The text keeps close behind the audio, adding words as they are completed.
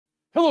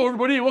Hello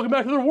everybody, welcome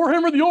back to the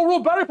Warhammer the Old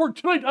World Battle Report.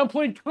 Tonight I'm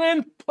playing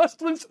Clan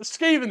Pestilence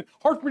Skaven.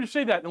 Hard for me to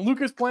say that. And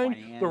Luke is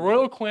playing the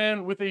Royal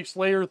Clan with a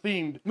Slayer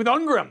themed. With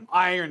Ungrim,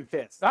 Iron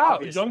Fist. Ah,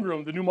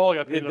 Ungrim, the new model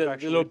got painted up,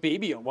 the little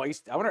baby. Well,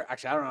 I wonder,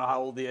 actually, I don't know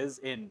how old he is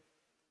in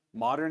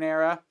modern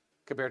era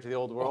compared to the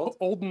old world.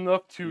 Old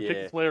enough to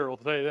take the Slayer, I'll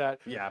tell you that.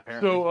 Yeah,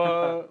 apparently.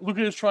 So Luke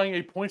is trying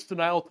a points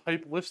denial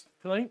type list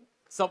tonight.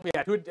 Something,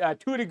 yeah,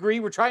 to a degree.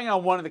 We're trying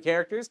on one of the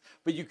characters,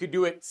 but you could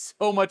do it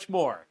so much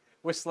more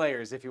with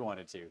Slayers if you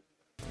wanted to.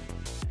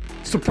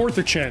 Support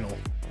the channel,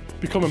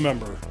 become a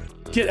member,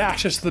 get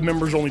access to the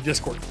members only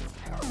Discord,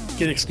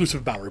 get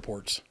exclusive battle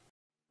reports.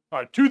 All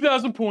right,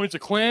 2,000 points, a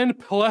Clan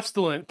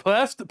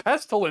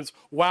Pestilence.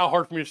 Wow,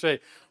 hard for me to say.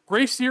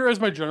 Grace Seer as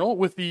my general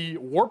with the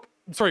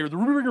the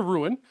Rubric of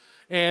Ruin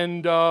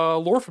and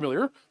Lore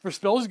Familiar. For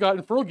spells, he's got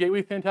Infernal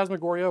Gateway,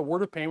 Phantasmagoria,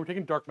 Word of Pain, we're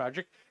taking Dark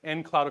Magic,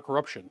 and Cloud of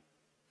Corruption.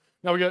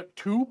 Now we got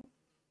 2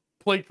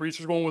 Plague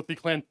Priesters going with the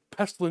Clan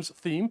Pestilence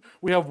theme.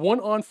 We have 1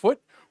 on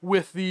foot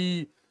with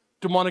the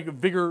Demonic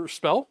Vigor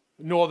spell.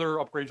 No other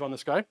upgrades on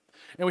this guy.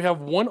 And we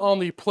have 1 on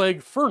the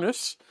Plague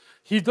Furnace.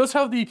 He does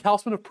have the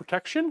Talisman of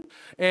Protection,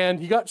 and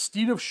he got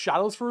Steed of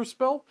Shadows for his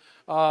spell.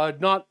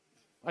 Not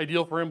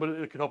ideal for him, but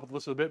it could help with the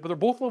list a bit. But they're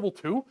both level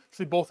 2,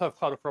 so they both have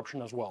Cloud of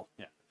Corruption as well.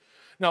 Yeah.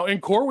 Now, in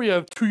core, we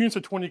have 2 units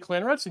of 20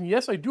 Clan Rats, and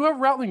yes, I do have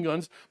Rattling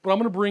Guns, but I'm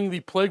going to bring the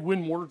Plague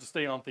Wind Mortar to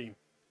stay on theme.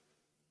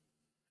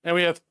 And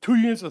we have 2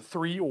 units of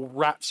 3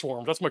 Rat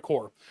Swarms. That's my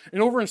core.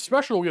 And over in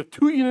Special, we have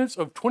 2 units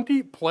of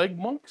 20 Plague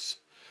Monks.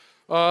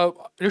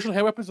 Additional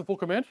hand weapons in full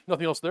command,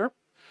 nothing else there.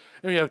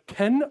 And we have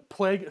 10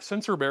 Plague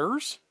Censer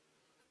Bearers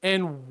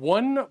and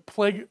 1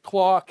 Plague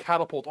Claw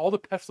Catapult. All the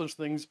Pestilence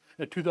things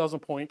in a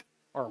 2,000 point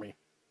army.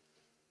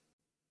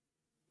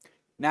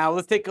 Now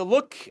let's take a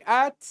look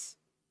at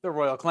the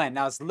Royal Clan.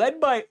 Now it's led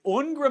by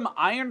Ungrim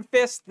Iron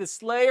Fist, the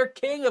Slayer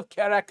King of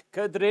Karak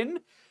Kadrin,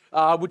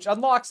 which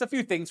unlocks a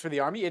few things for the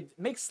army. It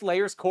makes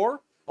Slayer's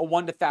Core a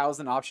 1 to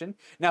 1,000 option.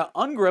 Now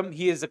Ungrim,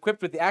 he is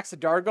equipped with the Axe of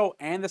Dargo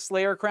and the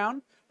Slayer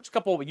Crown. A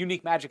couple of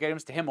unique magic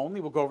items to him only.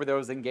 We'll go over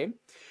those in game.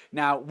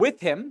 Now, with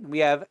him, we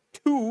have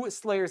 2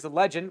 Slayers of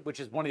Legend, which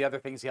is one of the other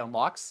things he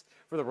unlocks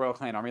for the Royal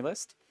Clan army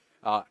list.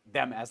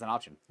 Them as an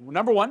option.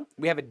 Number 1,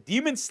 we have a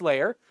Demon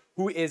Slayer,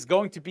 who is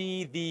going to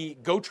be the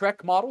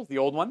Gotrek model, the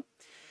old one.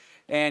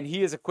 And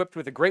he is equipped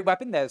with a great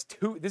weapon that has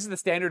 2. This is the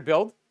standard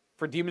build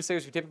for Demon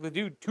Slayers we typically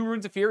do. 2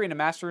 Runes of Fury and a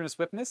Master Rune of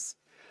Swiftness.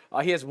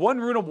 He has 1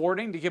 Rune of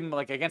Warding to give him,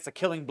 like, against a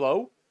killing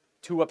blow.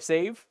 2-up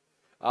save.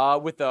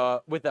 With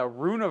a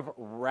Rune of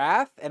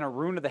Wrath and a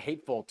Rune of the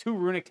Hateful. 2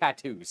 runic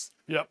tattoos.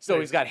 Yep. So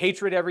he's got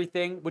Hatred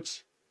everything,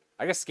 which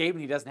I guess Skaven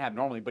he doesn't have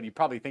normally, but you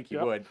probably think he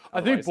would. I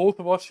think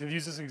both of us have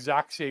used this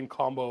exact same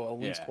combo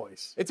at least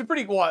twice. It's a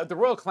pretty well. The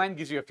Royal Clan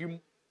gives you a few.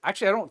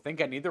 Actually, I don't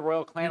think I need the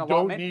Royal Clan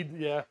allotment. Don't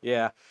need,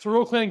 yeah. So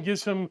Royal Clan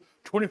gives him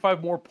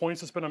 25 more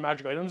points to spend on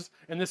magic items,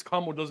 and this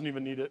combo doesn't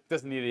even need it.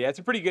 Doesn't need it. Yeah, it's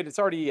a pretty good. It's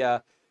already.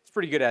 It's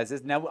pretty good as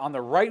is. Now, on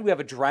the right, we have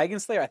a Dragon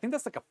Slayer. I think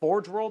that's like a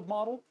Forge World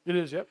model. It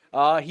is, yep.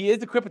 He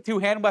is equipped with 2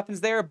 hand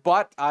weapons there,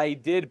 but I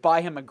did buy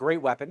him a great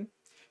weapon.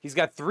 He's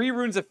got 3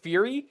 Runes of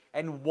Fury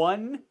and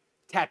 1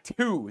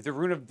 tattoo, the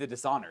Rune of the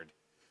Dishonored.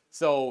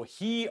 So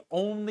he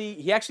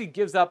actually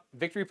gives up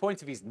victory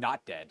points if he's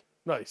not dead.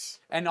 Nice.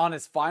 And on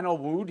his final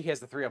wound, he has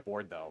the 3-up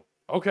ward, though.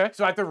 Okay.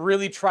 So I have to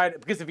really try to,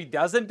 because if he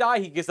doesn't die,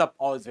 he gives up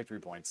all his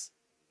victory points.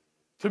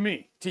 To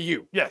me. To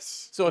you.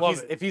 Yes. So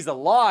if he's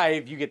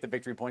alive, you get the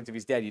victory points. If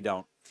he's dead, you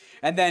don't.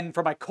 And then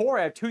for my core,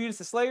 I have 2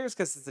 units of Slayers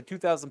because it's a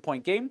 2,000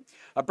 point game.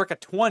 A brick of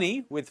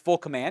 20 with full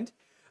command.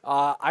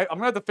 I'm going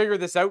to have to figure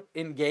this out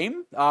in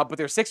game. But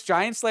there's 6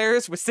 Giant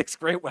Slayers with 6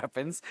 great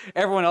weapons.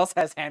 Everyone else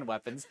has hand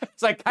weapons.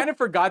 So I kind of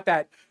forgot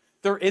that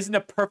there isn't a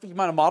perfect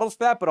amount of models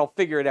for that, but I'll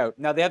figure it out.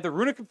 Now they have the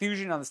Rune of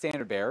Confusion on the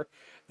standard bearer.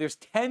 There's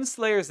 10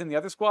 Slayers in the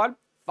other squad.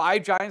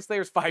 5 Giant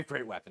Slayers, 5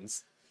 great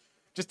weapons.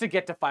 Just to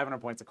get to 500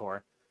 points a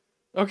core.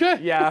 Okay.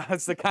 Yeah,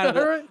 that's the kind of.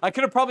 Right. I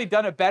could have probably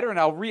done it better, and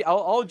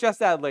I'll adjust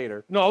that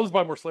later. No, I'll just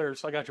buy more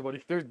Slayers. I got you,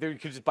 buddy. You could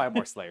just buy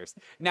more Slayers.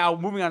 Now,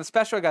 moving on to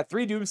special, I got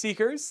 3 Doom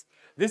Seekers.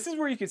 This is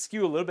where you could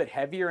skew a little bit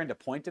heavier into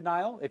point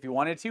denial if you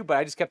wanted to, but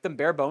I just kept them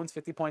bare bones,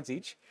 50 points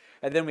each.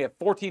 And then we have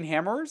 14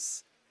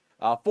 Hammerers,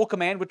 full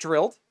command with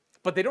Drilled,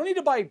 but they don't need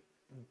to buy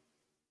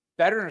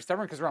Veteran or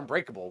Stubborn because they're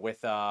unbreakable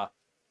with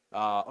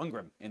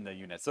Ungrim in the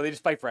unit, so they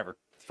just fight forever.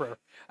 Forever.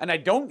 And I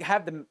don't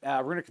have the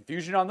Rune of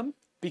Confusion on them,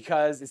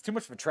 because it's too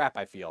much of a trap,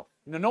 I feel.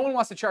 No one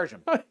wants to charge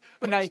him. But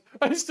now,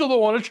 I still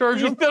don't want to charge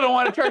him. You still don't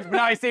want to charge him, but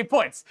now I save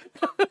points.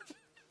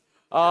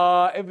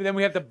 And then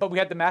we have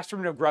the Master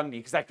Rune of Grungni,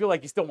 because I feel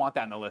like you still want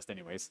that on the list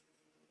anyways.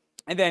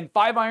 And then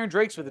 5 Iron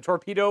Drakes with a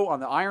Torpedo on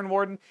the Iron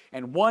Warden,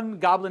 and 1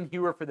 Goblin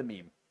Hewer for the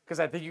meme. Because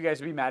I think you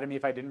guys would be mad at me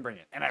if I didn't bring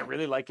it. And I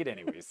really like it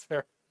anyways.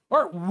 Fair.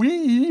 All right,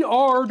 we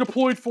are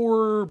deployed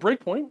for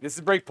Breakpoint. This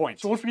is Breakpoint.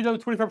 So once we get down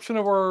to 25%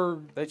 of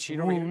our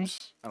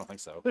wounds, I don't think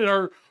so. In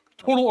our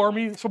total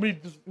army, somebody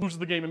just loses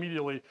the game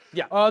immediately.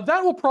 Yeah.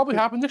 That will probably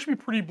happen. This should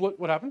be pretty...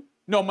 What happened?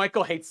 No,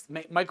 Michael hates...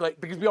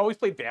 because we always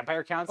play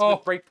vampire counts with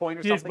Breakpoint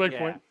or something.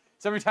 Breakpoint.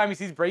 So every time he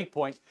sees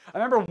breakpoint, I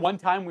remember one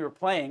time we were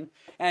playing,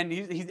 and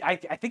I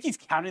think he's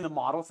counting the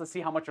models to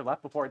see how much are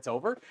left before it's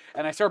over.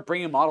 And I start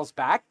bringing models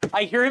back.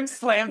 I hear him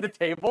slam the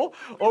table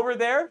over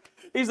there.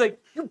 He's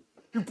like,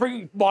 "You're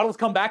bringing models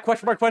come back?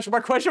 Question mark? Question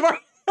mark? Question mark?"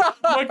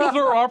 Michael's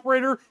our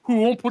operator who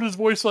won't put his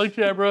voice on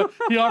camera.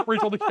 He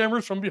operates all the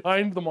cameras from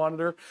behind the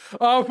monitor.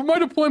 For my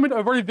deployment,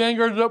 I've already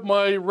vanguarded up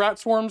my rat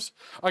swarms.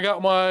 I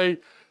got my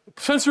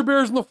sensor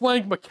bears in the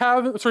flank, my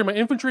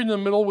infantry in the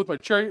middle with my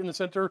chariot in the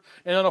center,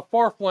 and on a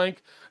far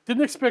flank.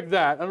 Didn't expect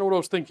that. I don't know what I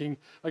was thinking.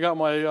 I got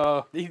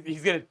my...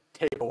 He's going to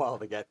take a while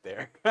to get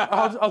there.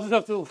 I'll just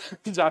have to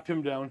zap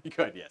him down. You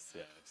could, yes.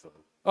 Yeah,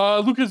 absolutely.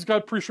 Lucas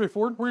got pretty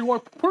straightforward. Where do you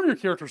want to put your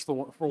characters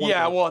for one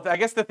Yeah, thing? well, I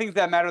guess the things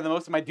that matter the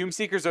most to my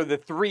Doomseekers are the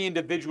 3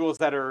 individuals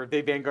that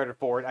they vanguarded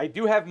forward. I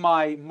do have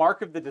my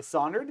Mark of the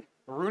Dishonored,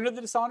 Rune of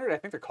the Dishonored. I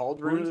think they're called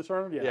Runes. Rune of the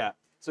Dishonored, yeah. Yeah.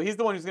 So he's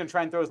the one who's going to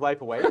try and throw his life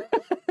away.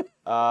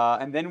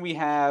 And then we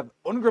have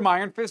Ungrim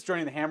Iron Fist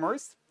joining the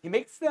Hammerers. He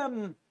makes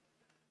them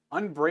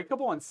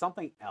unbreakable and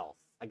something else.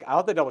 I'll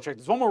have to double check.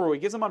 There's one more rule. He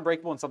gives them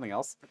unbreakable and something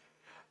else.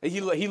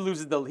 He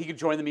loses he could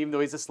join them even though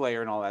he's a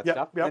Slayer and all that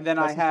stuff. Yep, and then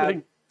I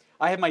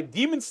have my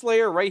Demon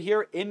Slayer right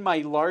here in my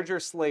larger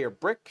Slayer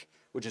brick,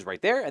 which is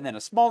right there, and then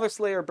a smaller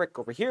Slayer brick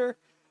over here.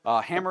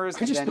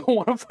 Hammers. I just don't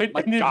want to fight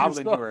my any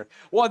Goblin of Hero.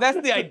 Well, that's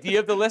the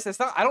idea of the list. It's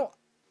not. I don't.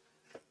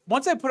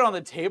 Once I put it on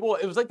the table,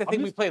 it was like the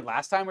thing we played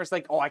last time, where it's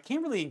like, oh, I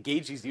can't really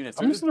engage these units.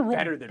 I'm just gonna roll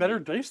better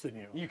dice than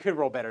you. You could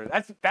roll better.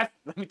 That's.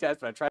 Let me tell you,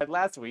 what I tried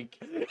last week,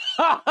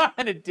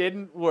 and it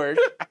didn't work.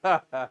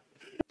 A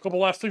couple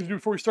last things to do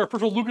before we start.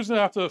 First of all, Luke is gonna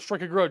have to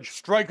strike a grudge.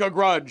 Strike a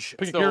grudge.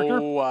 Pick a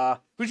character.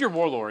 Who's your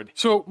warlord?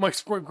 So my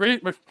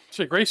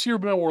Grey Seer will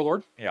be my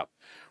warlord. Yeah.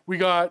 We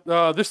got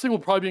this thing will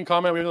probably be in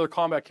combat. We have another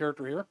combat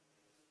character here.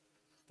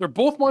 They're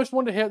both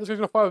 -1 to hit. This guy's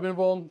gonna 5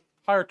 invuln,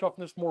 higher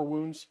toughness, more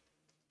wounds.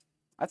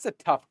 That's a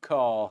tough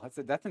call.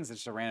 That thing's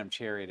just a random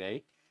chariot, eh?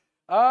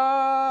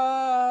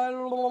 I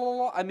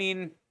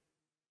mean,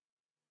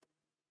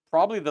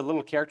 probably the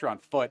little character on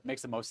foot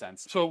makes the most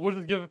sense. So what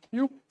did it give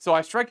you? So I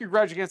strike your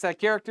grudge against that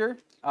character.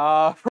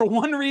 For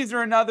one reason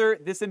or another,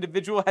 this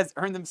individual has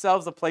earned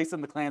themselves a place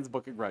in the clan's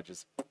book of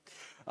grudges.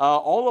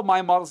 All of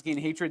my models gain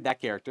hatred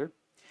that character,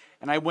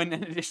 and I win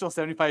an additional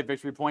 75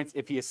 victory points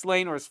if he is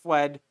slain or is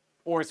fled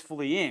or is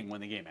fleeing when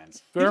the game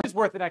ends. Fair. He's just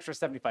worth an extra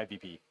 75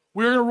 VP.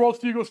 We're going to roll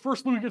Steve goes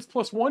first. Luke gets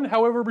 +1.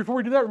 However, before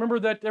we do that, remember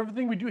that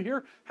everything we do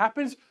here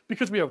happens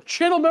because we have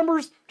channel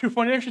members to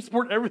financially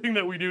support everything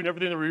that we do and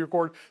everything that we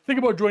record. Think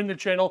about joining the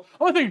channel.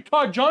 I want to thank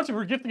Todd Johnson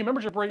for gifting a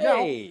membership right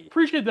now.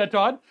 Appreciate that,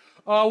 Todd.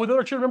 With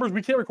other channel members,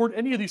 we can't record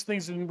any of these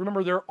things. And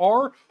remember, there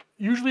are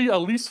usually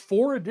at least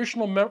 4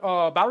 additional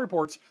battle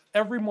reports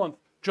every month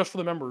just for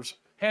the members.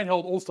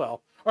 Handheld, old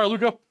style. All right,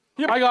 Luca.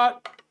 Yep. I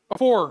got a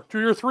 4 to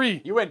your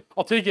 3. You win.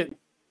 I'll take it.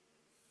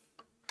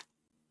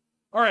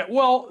 All right,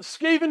 well,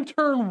 Skaven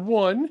turn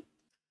 1.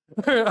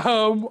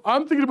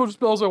 I'm thinking about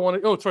spells I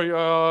want to... Oh, sorry,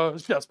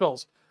 yeah,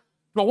 spells.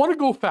 Do I want to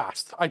go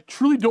fast? I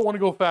truly don't want to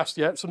go fast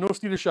yet, so no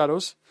Steed of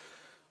Shadows.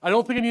 I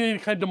don't think I need any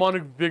kind of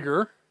Demonic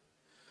Vigor.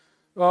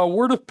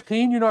 Word of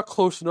Pain, you're not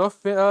close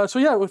enough. So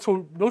yeah,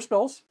 so no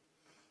spells.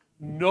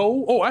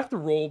 No... Oh, I have to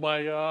roll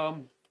my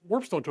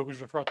Warpstone tokens,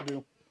 which I forgot to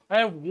do. I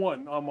have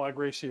 1 on my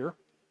Grey Seer.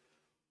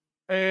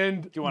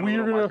 And do you want a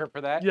little marker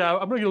for that? Yeah,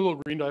 I'm gonna get a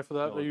little green die for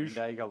that. You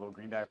got a little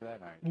green die for that?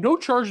 All right. No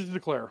charges to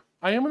declare.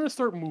 I am gonna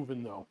start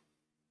moving though.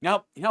 You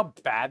know how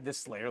bad this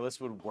Slayer list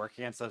would work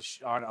against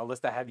on a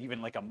list that had even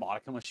like a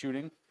modicum of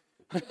shooting?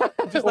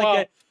 Just well,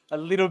 like a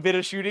little bit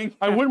of shooting?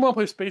 I wouldn't want to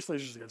play Space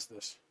Lasers against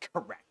this.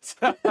 Correct.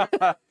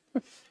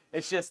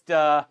 It's just,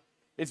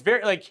 it's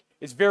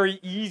very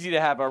easy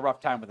to have a rough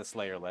time with a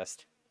Slayer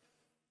list.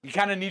 You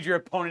kind of need your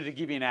opponent to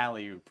give you an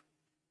alley-oop.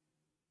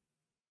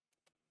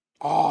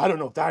 Oh, I don't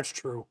know if that's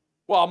true.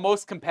 Well,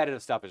 most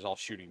competitive stuff is all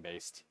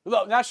shooting-based.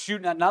 Well, not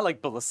shooting, not like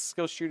ballistic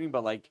skill shooting,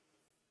 but like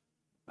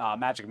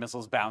magic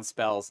missiles, bounce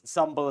spells.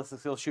 Some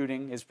ballistic skill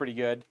shooting is pretty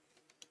good.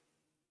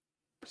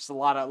 Just a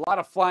lot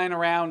of flying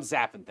around,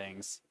 zapping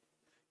things.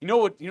 You know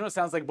what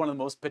sounds like one of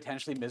the most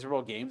potentially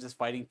miserable games is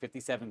fighting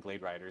 57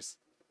 Glade Riders.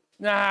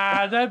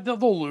 Nah,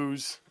 they'll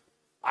lose.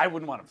 I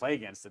wouldn't want to play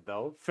against it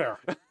though. Fair.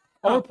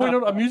 I want to point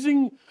out, I'm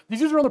using,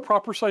 these are on the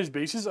proper size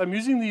bases. I'm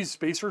using these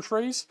spacer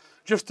trays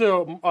just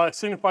to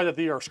signify that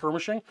they are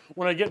skirmishing.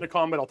 When I get into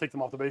combat, I'll take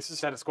them off the bases. Is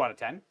that a squad of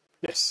 10?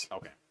 Yes.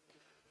 Okay.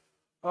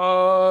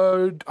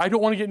 I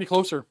don't want to get any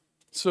closer.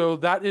 So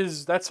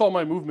that's all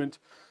my movement.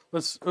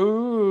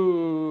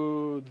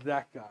 Oh,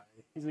 that guy.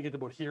 He's going to get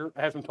about here.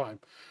 I have some time.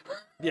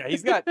 Yeah,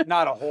 he's got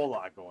not a whole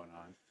lot going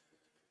on.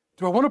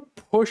 Do I want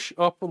to push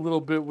up a little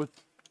bit with...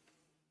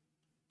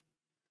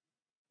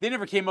 They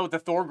never came out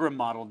with the Thorgrim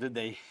model, did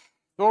they?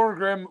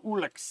 Thorgrim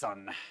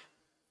Ulriksson.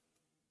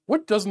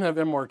 What doesn't have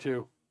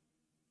MR2?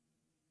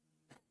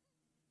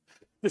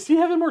 Does he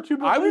have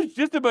MR2? I was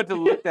just about to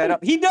look that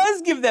up. He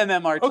does give them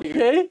MR2.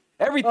 Okay.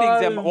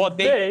 Everything's MR. Well,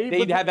 they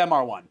have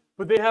MR1.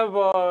 But they have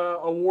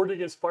a ward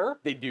against fire?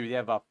 They do. They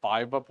have a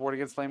 5-up ward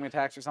against flaming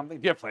attacks or something.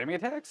 Do you have flaming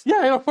attacks? Yeah,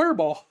 I have a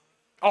fireball.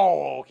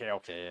 Oh, okay.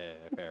 Yeah,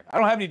 fair. I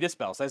don't have any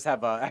dispels. I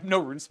have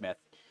no runesmith.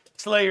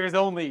 Slayers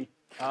only.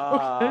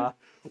 Okay.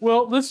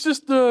 Well, let's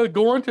just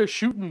go on to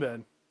shooting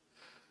then.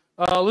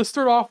 Let's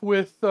start off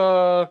with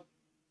the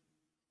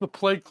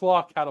Plague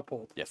Claw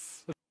Catapult.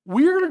 Yes.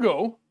 We're going to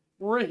go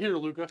right here,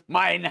 Luca.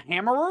 Mine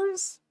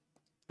hammerers?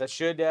 That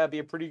should be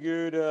a pretty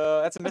good...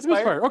 that's a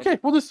misfire. Okay,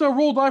 we'll just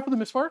roll die for the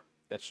misfire.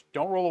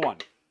 Don't roll a 1.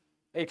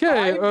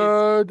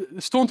 Okay,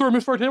 Stone Thrower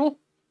misfire table?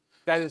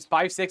 That is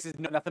 5, 6 is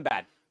nothing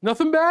bad.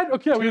 Nothing bad?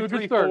 Okay, 2, we have a 3,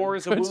 good start. 4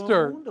 is a good wound.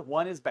 Start.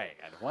 1 is bad.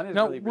 1 is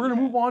now, really, we're going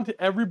to move on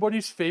to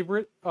everybody's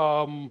favorite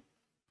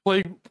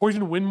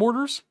Poison Wind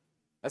Mortars.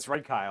 That's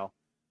right, Kyle.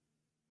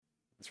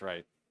 That's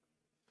right.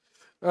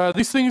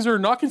 These things are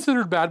not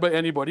considered bad by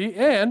anybody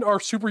and are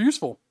super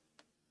useful.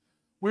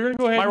 We're going to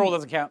go ahead. My roll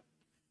doesn't count.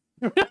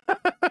 Do you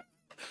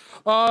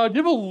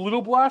have a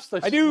little blast?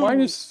 I do.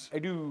 Mine is I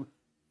do.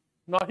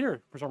 not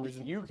here for some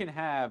reason. You can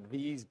have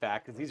these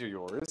back because these are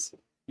yours.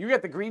 You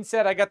got the green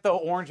set. I got the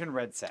orange and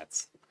red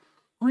sets.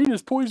 Green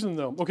is poison,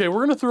 though. Okay,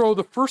 we're going to throw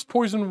the first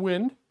Poison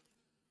Wind,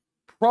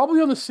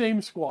 probably on the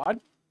same squad.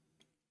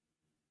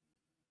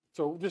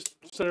 So just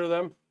center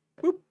them.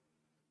 Boop.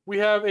 We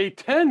have a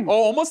 10. Oh,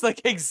 almost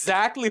like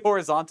exactly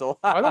horizontal.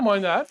 I don't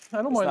mind that.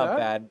 I don't mind that. Not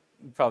bad.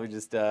 You probably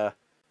just go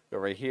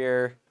right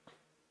here.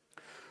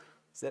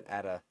 Sit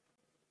at a...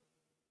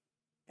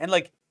 And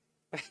like,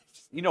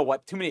 you know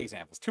what? Too many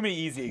examples. Too many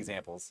easy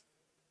examples.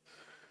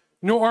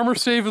 No armor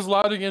save is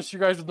allowed against you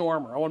guys with no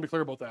armor. I want to be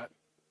clear about that.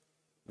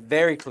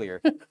 Very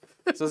clear.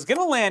 So it's going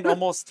to land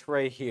almost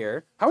right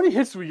here. How many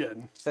hits do we get?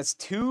 That's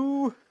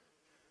 2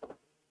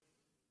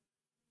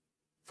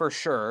 for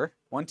sure.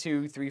 1,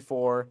 2, 3,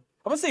 4.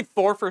 I'm going to say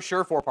 4 for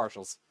sure, 4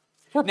 partials.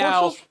 4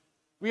 now, partials?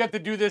 we have to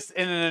do this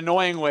in an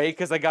annoying way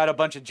because I got a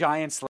bunch of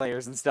giant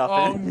slayers and stuff.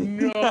 Oh,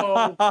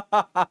 no.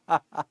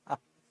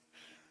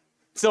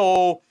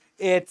 So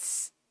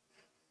it's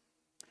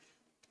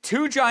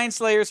 2 giant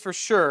slayers for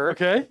sure.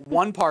 Okay.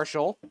 1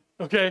 partial.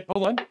 Okay,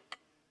 hold on.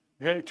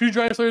 Okay, 2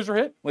 giant slayers are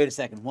hit. Wait a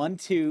second. 1,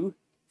 2,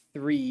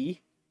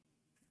 3.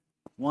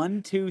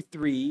 1, 2,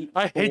 3.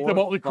 I hate the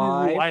Motley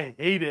Crue rule. I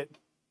hate it.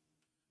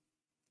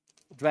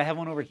 Do I have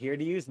one over here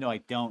to use? No, I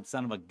don't.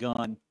 Son of a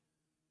gun.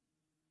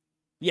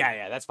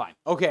 Yeah, that's fine.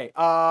 Okay,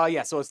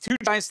 yeah, so it's 2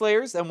 giant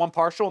slayers and 1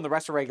 partial, and the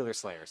rest are regular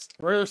slayers.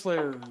 Regular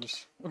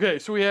slayers. Okay,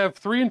 so we have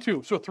 3 and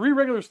 2. So 3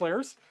 regular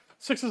slayers,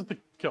 6 is the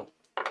kill.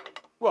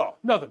 Whoa.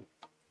 Nothing.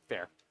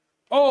 Fair.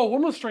 Oh,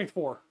 one was strength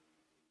 4.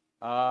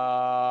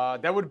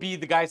 That would be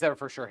the guys that are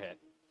for sure hit.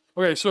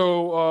 Okay,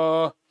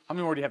 so how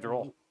many more do you have to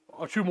roll?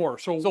 2 more.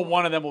 So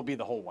one of them will be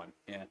the whole one.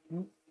 Yeah.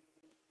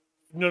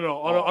 No.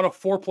 On a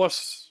 4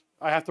 plus,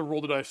 I have to roll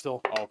the dice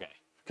still. Oh, okay.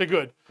 Okay,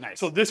 good. Nice.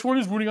 So this one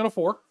is wounding on a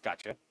 4.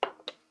 Gotcha.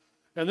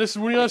 And this is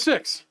wounding on a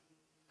 6.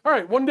 All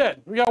right, 1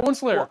 dead. We got 1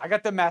 slayer. Cool. I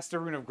got the Master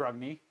Rune of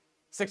Grugny.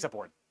 6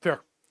 upward.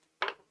 Fair.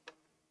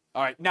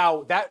 All right,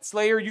 now that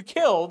slayer you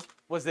killed,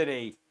 was it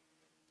a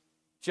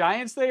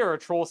giant slayer or a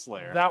troll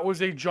slayer? That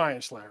was a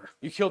giant slayer.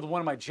 You killed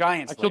one of my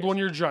giant slayers. I killed one of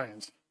your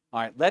giants.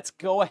 All right, let's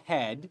go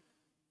ahead,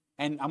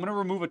 and I'm going to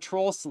remove a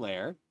troll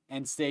slayer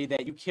and say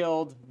that you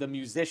killed the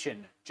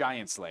musician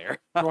giant slayer.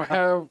 Do I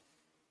have...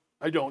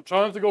 I don't. So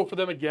I have to go for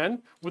them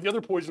again with the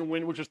other Poison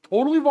Wind, which is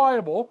totally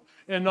viable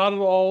and not at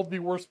all the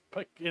worst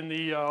pick in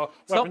the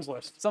weapons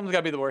list. Something's got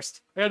to be the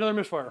worst. I had another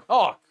misfire.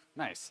 Oh,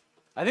 nice.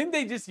 I think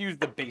they just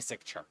used the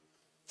basic chart.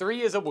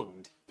 3 is a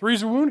wound. 3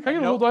 is a wound. Can I get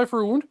a little die for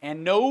a wound?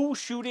 And no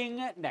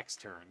shooting next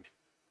turn.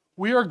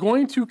 We are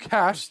going to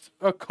cast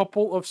a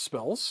couple of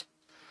spells.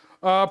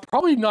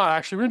 Probably not,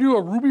 actually. We're going to do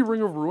a Ruby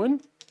Ring of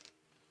Ruin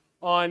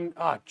on...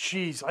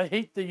 jeez. I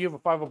hate that you have a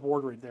 5 up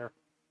board right there.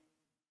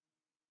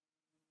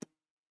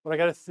 But I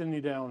got to thin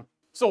you down.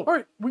 So, all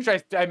right,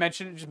 should I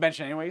mention just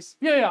mention anyways?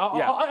 Yeah.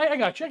 I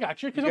got you.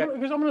 Because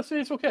I'm going to say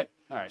it's okay.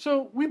 All right.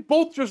 So we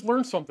both just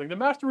learned something. The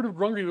Master Root of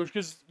Grungry, which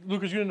is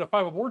Lucas using a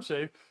 5 up board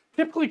save,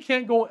 typically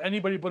can't go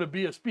anybody but a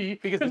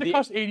BSB because it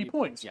costs 80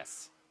 points.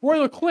 Yes.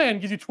 Royal Clan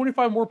gives you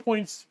 25 more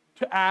points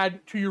to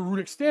add to your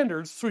runic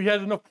standards, so he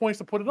has enough points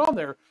to put it on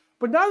there.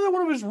 But neither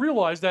one of us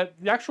realized that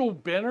the actual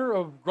banner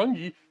of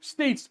Grungy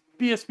states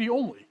BSB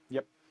only.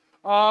 Yep.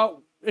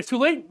 It's too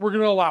late. We're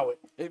going to allow it.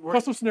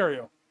 Custom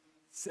scenario.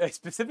 A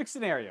specific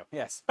scenario,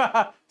 yes.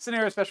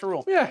 Scenario special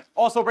rule. Yeah.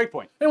 Also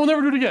breakpoint. And we'll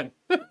never do it again.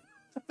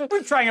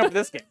 We're trying out for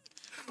this game.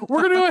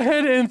 We're going to go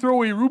ahead and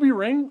throw a Ruby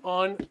Ring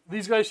on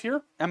these guys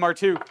here.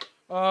 MR2.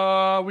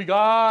 We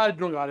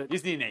don't got it. You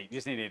just need an 8. You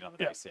just need 8 on the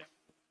dice, yeah.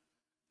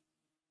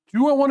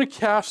 Do I want to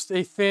cast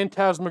a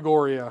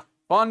Phantasmagoria?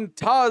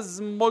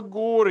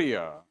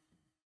 Phantasmagoria.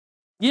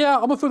 Yeah,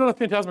 I'm going to throw down a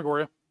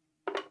Phantasmagoria.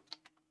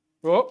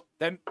 Oh.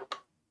 Then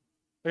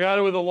I got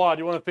it with a lot.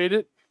 Do you want to fade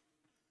it?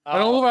 I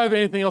don't know if I have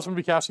anything else I'm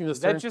going to be casting this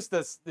turn. Is that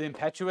just the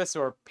impetuous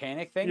or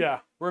panic thing?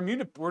 Yeah.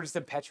 We're just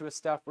impetuous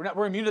stuff.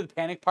 We're immune to the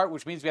panic part,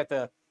 which means we have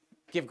to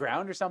give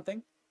ground or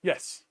something?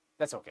 Yes.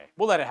 That's okay.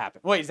 We'll let it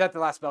happen. Wait, is that the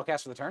last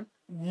spellcast for the turn?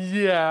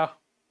 Yeah.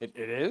 It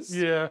is?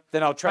 Yeah.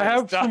 Then I'll try I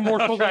have some more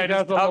spells I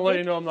have, so I'll let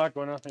you know I'm not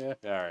going to.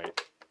 Yeah. All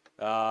right.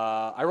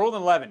 I rolled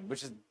an 11,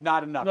 which is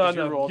not enough.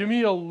 No. Give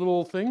me a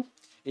little thing.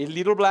 A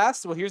little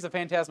blast? Well, here's the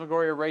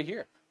Phantasmagoria right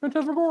here.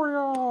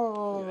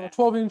 Phantasmagoria!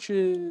 12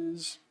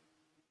 inches.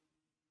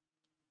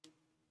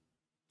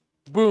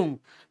 Boom.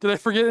 Did I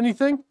forget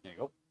anything? There you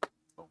go.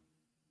 Boom.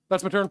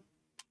 That's my turn.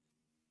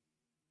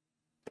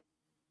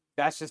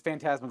 That's just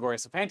Phantasmagoria.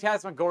 So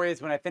Phantasmagoria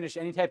is when I finish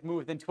any type of move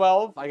within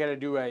 12, I got to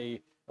do a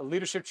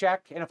leadership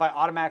check, and if I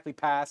automatically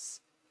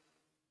pass,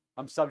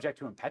 I'm subject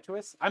to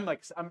Impetuous. If I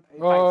start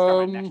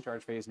my next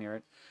charge phase near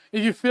it.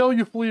 If you fail,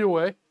 you flee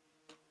away.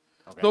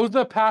 Okay. Those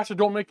that pass or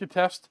don't make the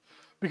test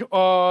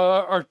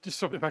are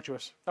just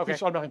impetuous. Okay.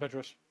 Just automatically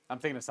impetuous. I'm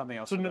thinking of something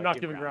else. So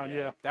not giving ground,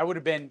 yeah. That would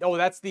have been,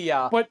 that's the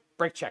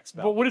break check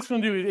spell. But what it's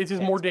going to do is it's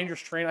just more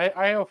dangerous terrain.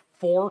 I have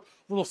 4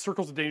 little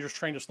circles of dangerous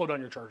terrain to slow down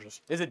your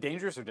charges. Is it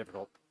dangerous or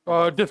difficult?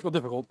 Difficult.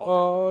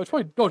 It's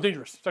probably,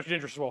 dangerous. It's actually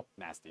dangerous as well.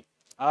 Nasty.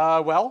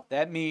 Well,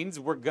 that means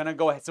we're going to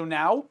go ahead. So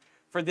now,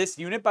 for this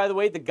unit, by the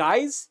way, the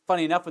guys,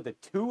 funny enough, with the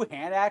 2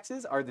 hand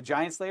axes are the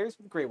Giant Slayers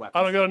with great weapons.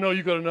 I don't got to know,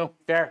 you got to know.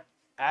 Fair.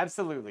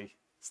 Absolutely.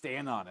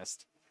 Staying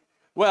honest.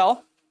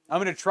 Well,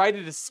 I'm going to try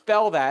to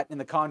dispel that in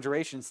the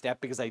conjuration step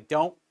because I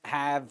don't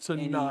have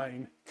any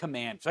 9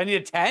 command. So I need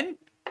a 10?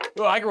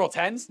 Oh, I can roll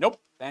 10s? Nope.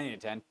 I need a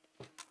 10.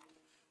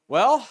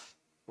 Well,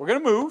 we're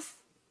going to move.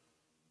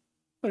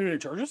 Are you any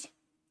charges?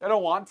 I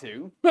don't want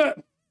to,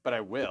 but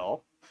I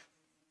will.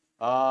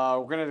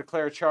 We're going to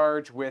declare a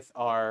charge with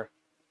our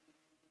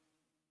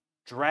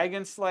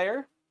Dragon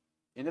Slayer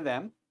into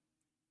them.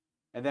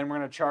 And then we're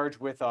going to charge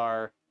with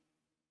our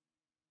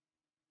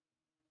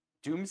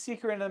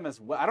Doomseeker into them as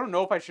well. I don't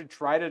know if I should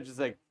try to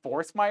just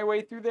force my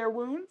way through their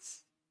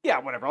wounds. Yeah,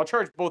 whatever. I'll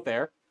charge both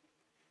there.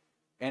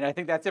 And I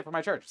think that's it for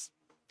my charges.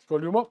 Go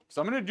do them up.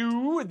 So I'm going to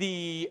do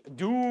the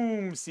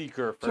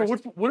Doomseeker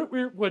first. So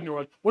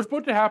what's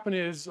about to happen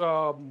is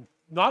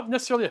not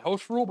necessarily a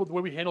house rule, but the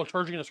way we handle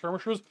charging in the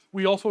skirmishers,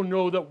 we also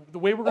know that the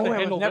way we're going to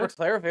handle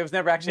it was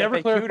never actually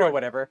FAQ'd or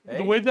whatever.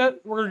 The way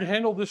that we're going to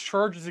handle this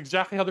charge is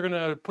exactly how they're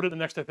going to put it in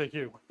the next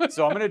FAQ.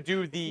 So I'm going to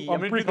do the...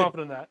 I'm pretty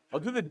confident in that. I'll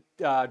do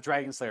the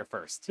Dragon Slayer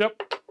first.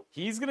 Yep.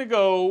 He's going to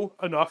go...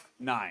 Enough.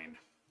 9.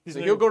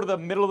 So he'll go to the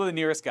middle of the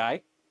nearest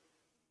guy.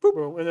 Boop.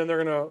 Boom. And then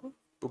they're going to...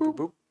 Boop, boop,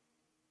 boop.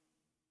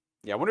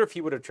 Yeah, I wonder if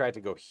he would have tried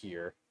to go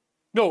here.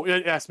 No,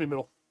 it asked me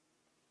middle.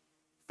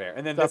 Fair.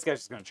 And then this guy's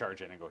just going to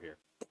charge in and go here.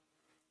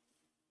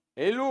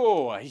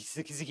 Hello,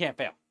 because he can't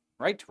fail.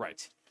 Right?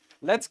 Right.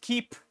 Let's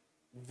keep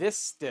this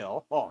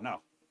still. Oh,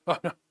 no. Oh,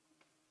 no.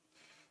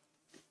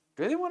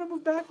 Do they want to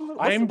move back a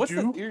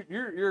little?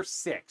 You're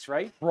 6,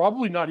 right?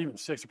 Probably not even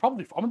 6.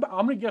 Probably. I'm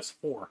gonna guess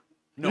 4.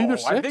 No,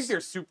 I think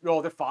they're super.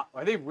 Oh, they're 5.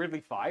 Are they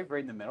weirdly 5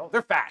 right in the middle?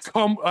 They're fast.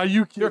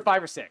 They're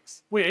 5 or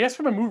 6. Wait, I asked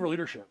for my move or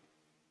leadership.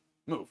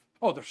 Move.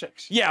 Oh, they're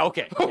 6. Yeah.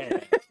 Okay.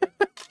 And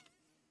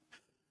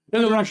the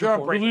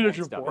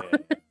leadership 4.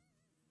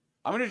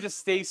 I'm gonna just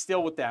stay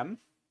still with them.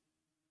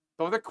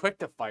 Oh, they're quick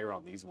to fire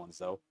on these ones,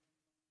 though.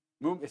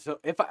 So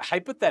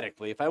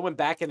hypothetically, if I went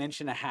back 1.5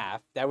 inches,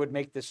 that would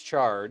make this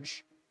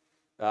charge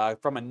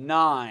from a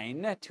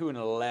 9 to an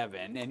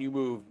 11, and you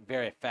move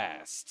very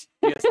fast.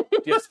 Do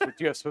you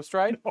have Swift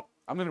Stride? No.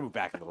 I'm going to move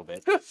back a little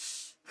bit.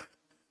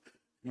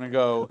 I'm going to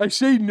go... I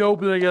say no,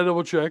 but I got to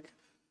double check.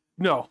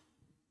 No.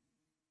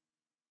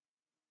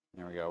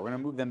 There we go. We're going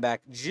to move them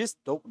back just...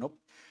 Oh, nope.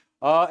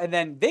 And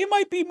then they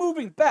might be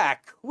moving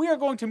back. We are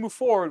going to move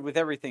forward with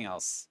everything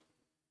else.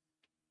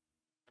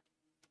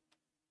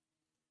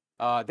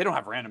 They don't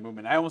have random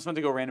movement. I almost want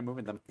to go random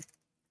movement them.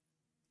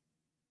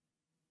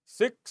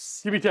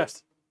 6. Give me a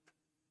test.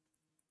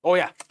 Oh,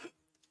 yeah.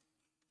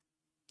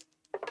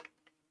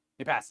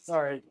 He passes.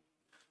 All right.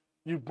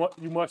 You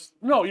must...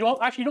 No, you don't.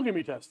 Actually, you don't give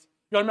me a test.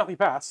 You automatically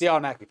pass. He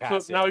automatically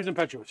passed. So now he's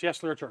impetuous. Yes,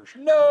 clear charge.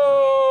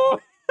 No!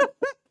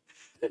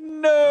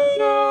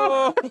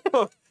 No!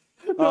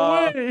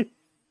 No way!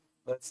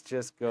 Let's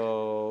just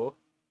go...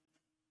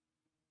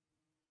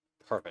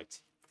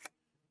 Perfect.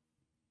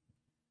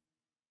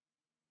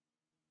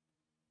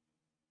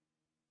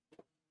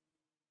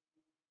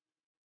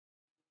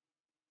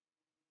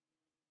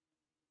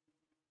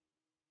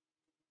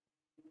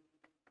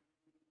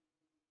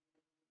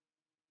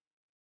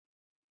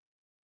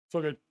 So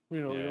good. We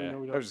I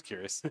know. was just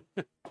curious.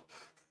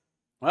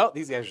 Well,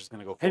 these guys are just going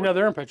to go forward. Hey, now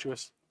they're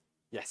impetuous.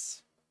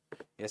 Yes.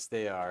 Yes,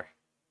 they are.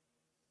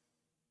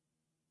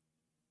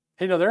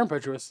 Hey, now they're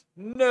impetuous.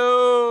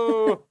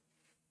 No!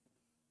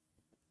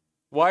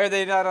 Why are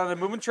they not on a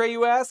movement tray,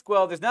 you ask?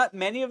 Well, there's not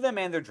many of them,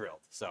 and they're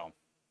drilled. So,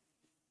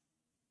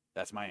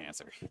 that's my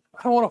answer.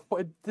 I don't want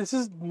to... This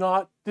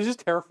is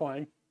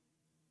terrifying.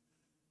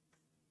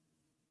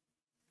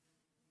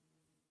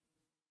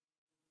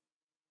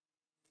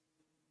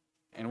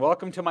 And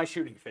welcome to my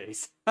shooting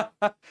phase.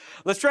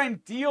 Let's try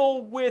and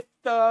deal with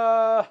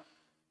the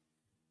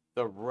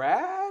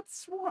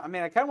rats. I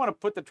mean, I kind of want to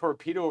put the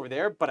torpedo over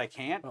there, but I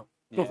can't. Oh,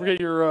 don't forget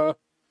your...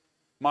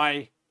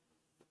 My...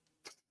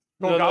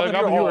 No,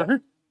 goblin viewer.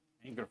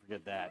 I ain't going to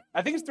forget that.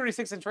 I think it's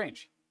 36-inch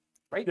range,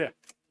 right? Yeah.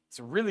 It's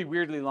a really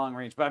weirdly long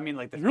range, but I mean,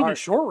 like... It's really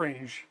short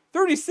range.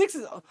 36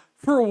 is...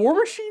 For a war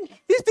machine?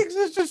 These things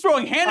are just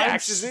throwing hand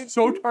axes. I'm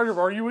so tired of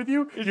arguing with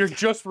you. You're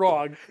just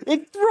wrong.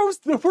 It throws...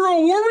 For a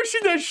war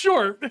machine that's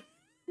short.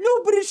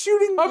 No, but it's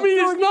shooting... I mean,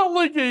 it's not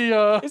like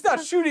a... It's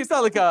not shooting. It's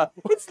not like a...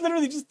 It's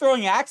literally just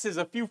throwing axes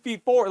a few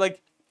feet forward. Like,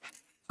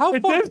 How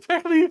It far? does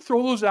technically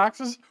throw those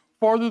axes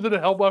farther than a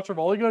Hellblaster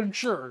volley gun,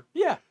 sure.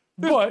 Yeah.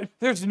 But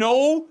There's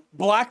no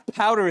black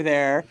powder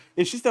there.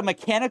 It's just a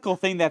mechanical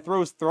thing that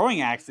throws throwing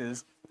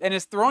axes. And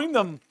it's throwing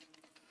them...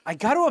 I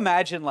got to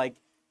imagine, like...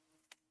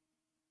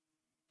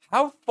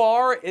 How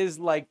far is,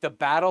 like, the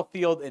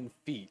battlefield in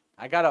feet?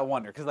 I got to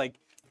wonder. Because, like,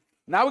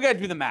 now we got to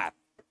do the math.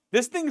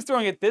 This thing's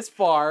throwing it this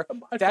far.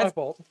 it's my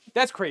fault.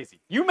 That's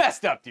crazy. You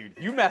messed up, dude.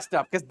 You messed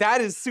up. Because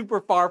that is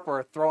super far for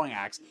a throwing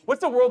axe.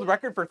 What's the world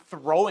record for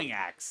throwing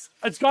axe?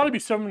 It's got to be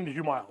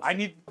 72 miles. I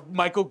need...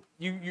 Michael,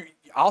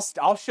 I'll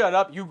shut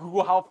up. You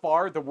Google how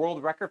far the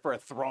world record for a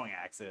throwing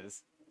axe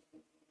is.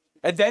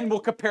 And then we'll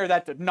compare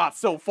that to not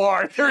so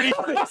far,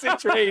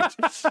 36-inch range.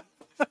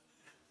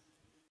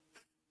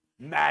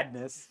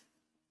 Madness.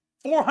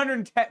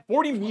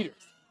 40 meters.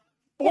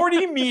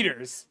 40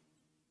 meters.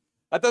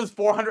 I thought it was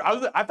 400.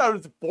 I thought it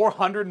was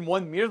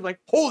 401 meters. Like,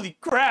 holy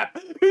crap!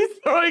 He's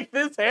throwing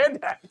this hand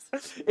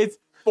axe. It's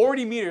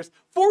 40 meters.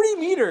 40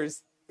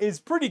 meters is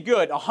pretty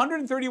good.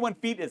 131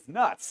 feet is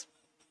nuts.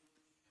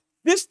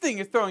 This thing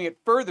is throwing it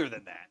further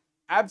than that.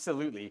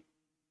 Absolutely.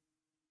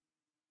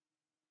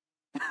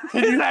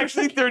 It's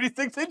actually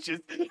 36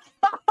 inches. Can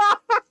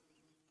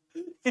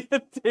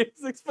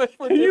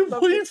you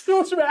please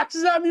throw some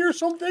axes at me or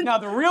something? Now,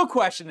 the real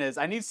question is,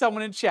 I need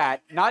someone in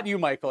chat, not you,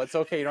 Michael. It's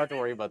okay. You don't have to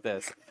worry about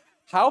this.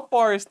 How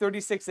far is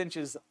 36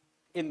 inches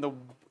in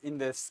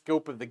the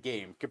scope of the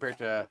game compared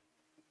to,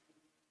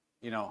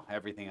 you know,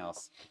 everything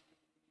else?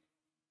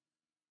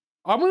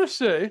 I'm going to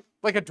say...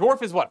 Like a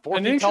dwarf is what, 4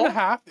 an feet inch tall? and a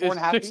half Four and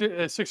a half is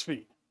feet? 6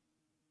 feet.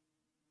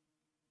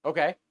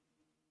 Okay.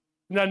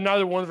 Now,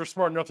 neither one of us are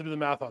smart enough to do the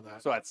math on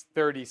that. So that's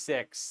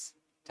 36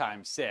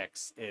 times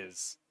 6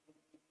 is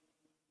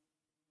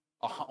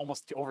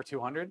almost over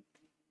 200.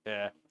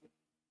 Yeah.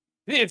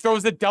 It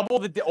throws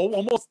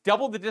almost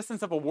double the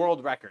distance of a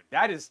world record.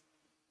 That is,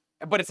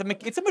 but it's a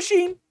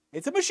machine.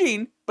 It's a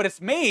machine, but it's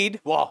made.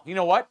 Well, you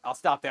know what? I'll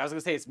stop there. I was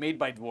gonna say it's made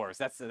by dwarves.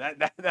 That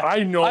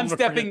I know.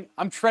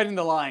 I'm treading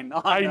the line.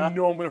 I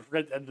know I'm gonna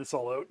forget to end this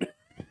all out.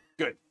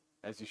 Good,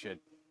 as you should.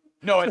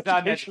 No, it's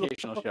not an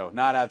educational show.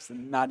 Not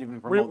even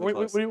remotely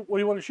close. What do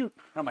you want to shoot?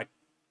 No,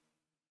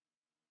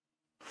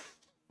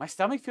 my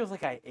stomach feels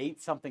like I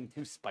ate something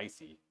too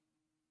spicy.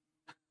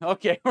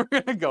 Okay, we're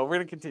gonna go. We're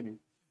gonna continue.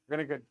 We're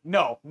gonna go.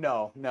 No.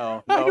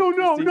 I don't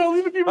know. No,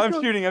 leave it. I'm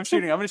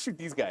shooting. I'm gonna shoot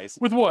these guys.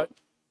 With what?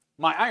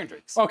 My iron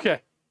drakes. Okay.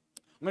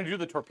 I'm gonna do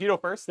the torpedo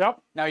first.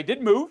 Yep. Now he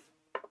did move,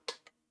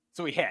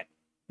 so he hit.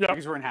 Yep.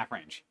 Because we're in half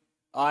range.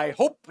 I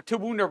hope to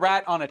wound a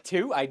rat on a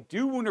 2. I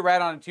do wound a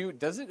rat on a 2.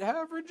 Does it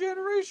have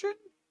regeneration?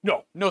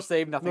 No. No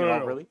save. Nothing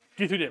at all, really.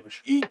 D3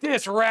 damage. Eat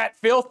this, rat.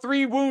 Phil.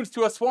 3 wounds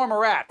to a swarm of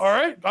rats. All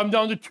right. I'm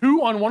down to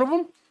 2 on one of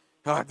them.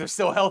 Oh, they're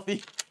so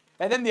healthy.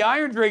 And then the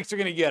iron drakes are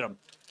gonna get them.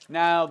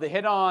 Now they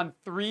hit on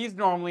 3s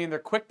normally, and they're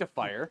quick to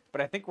fire.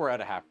 But I think we're out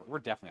of half. We're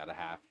definitely out of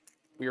half.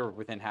 We were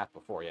within half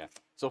before, yeah.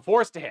 So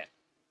 4s to hit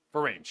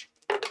for range.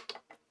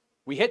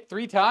 We hit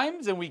 3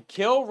 times, and we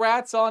kill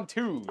rats on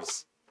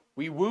 2s.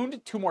 We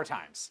wound 2 more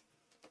times.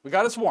 We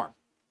got a swarm.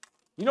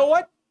 You know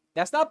what?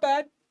 That's not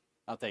bad.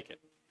 I'll take it.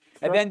 Sure.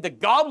 And then the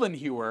goblin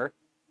hewer.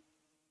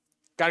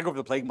 Gotta go for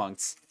the plague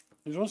monks.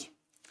 These ones?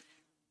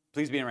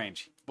 Please be in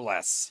range.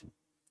 Bless.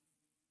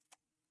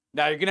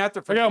 Now you're gonna have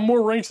to. I got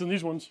more ranks than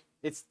these ones.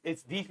 It's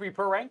D3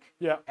 per rank.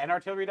 Yeah. And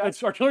artillery dice.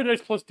 It's artillery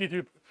dice plus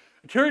D3.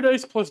 Artillery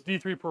dice plus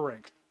D3 per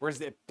rank. Where's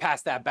it?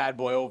 Pass that bad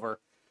boy over.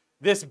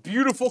 This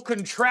beautiful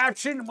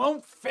contraption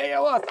won't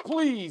fail us,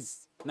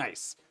 please.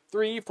 Nice.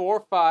 3,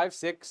 4, 5,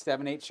 6,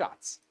 7, 8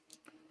 shots.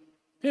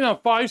 You know,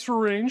 5s for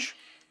range.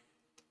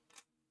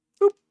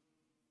 Boop.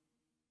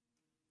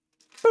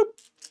 Boop.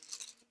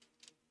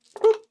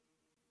 Boop.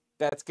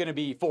 That's gonna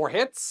be 4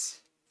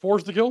 hits.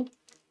 4's the kill.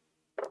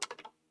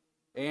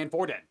 And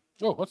 4 dead.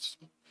 Oh, that's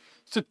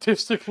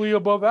statistically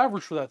above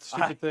average for that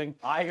stupid thing.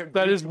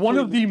 That is one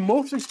of the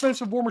most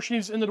expensive war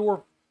machines in the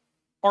dwarf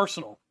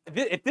arsenal.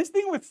 If this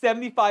thing was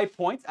 75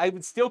 points, I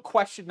would still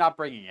question not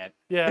bringing it.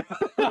 Yeah,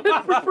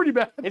 it's pretty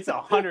bad. It's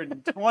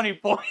 120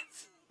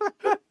 points.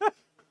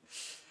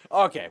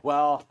 Okay,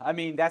 well, I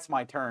mean, that's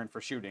my turn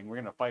for shooting. We're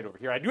going to fight over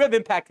here. I do have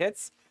impact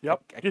hits.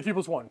 Yep, D3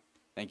 plus 1.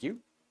 Thank you.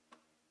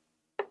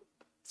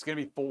 It's going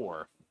to be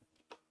 4.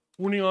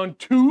 Wounding on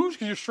 2s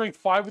because you're strength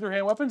 5 with your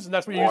hand weapons, and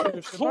that's what you use for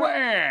your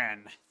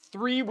clan.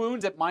 3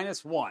 wounds at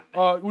 -1.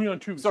 Wounding on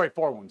 2s. Sorry,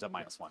 4 wounds at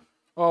 -1.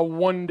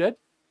 1 dead.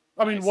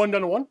 I mean, 1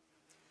 down to 1.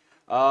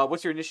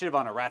 What's your initiative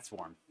on a rat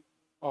swarm?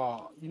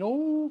 You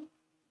know,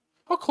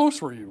 how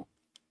close were you?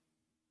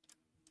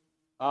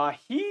 Well,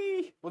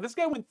 this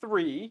guy went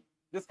 3.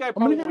 This guy I'm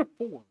probably gonna went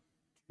get a 4.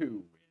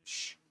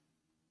 2-ish.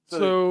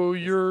 So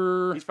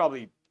you're. He's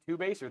probably 2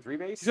 base or 3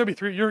 base. He's gonna be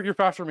 3. You're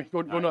faster than me.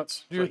 Go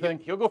nuts. Do your thing.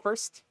 He'll go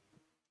first.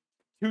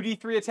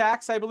 2d3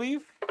 attacks, I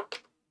believe.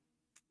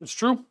 It's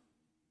true.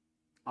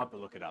 I'll have to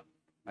look it up.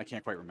 I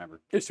can't quite remember.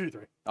 It's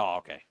 2d3. Oh,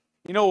 okay.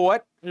 You know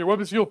what? Your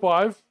weapon skill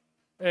 5,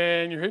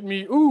 and you're hitting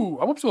me. Ooh,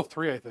 I'm up skill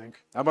 3, I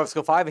think. I'm up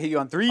skill 5. I hit you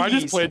on 3. I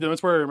just played them.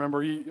 That's where I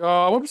remember.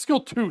 I'm up skill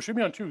 2. Shoot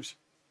me on 2s.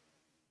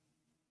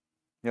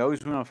 You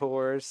always win on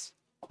 4s.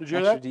 Did you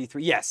hear that?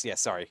 D3. Yes,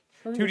 sorry.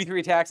 2d3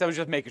 attacks. I was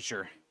just making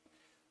sure.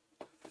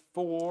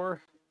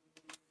 4,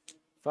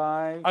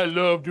 5. I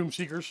love Doom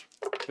Seekers.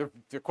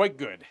 They're quite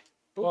good.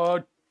 Hit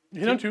on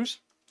 2s.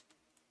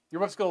 Your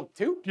weapon skill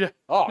 2? Yeah.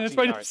 Oh, that's geez,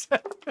 fine.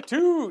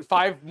 all right.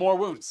 5 more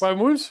wounds. 5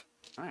 wounds.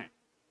 All right.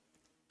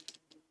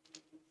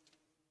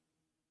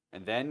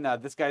 And then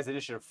this guy's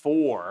initiative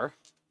 4.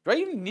 Do I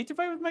even need to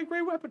fight with my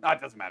great weapon? Oh, it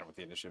doesn't matter what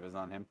the initiative is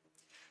on him.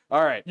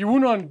 All right. You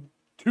wound on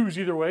 2s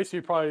either way, so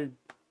you probably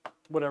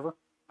whatever.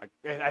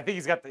 I think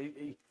he's got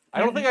the. I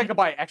don't think I could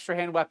buy extra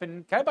hand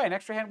weapon. Can I buy an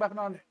extra hand weapon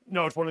on?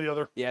 No, it's one or the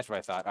other. Yeah, that's what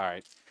I thought. All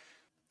right.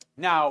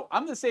 Now,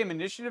 I'm the same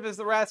initiative as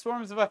the Rat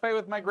Swarms if I fight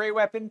with my great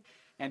weapon.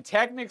 And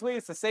technically,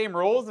 it's the same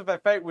rolls if I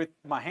fight with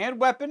my hand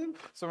weapon.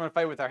 So I'm going to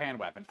fight with our hand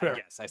weapon, Fair. I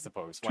guess, I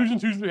suppose. 2s and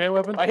 2s with your hand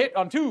weapon. I hit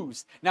on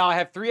 2s. Now I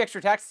have 3 extra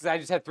attacks because I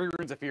just had 3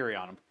 runes of fury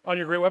on him. On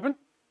your great weapon?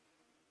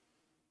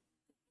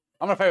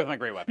 I'm going to fight with my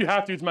great weapon. You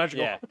have to, it's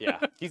magical. Yeah.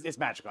 It's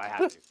magical. I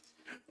have to.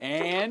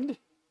 And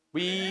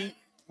we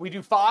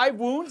do 5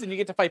 wounds, and you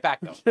get to fight back,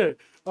 though. Okay.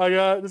 I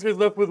got this guy's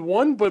left with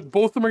 1, but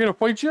both of them are going to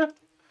fight you.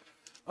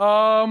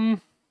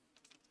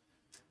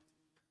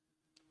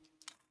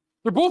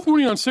 They're both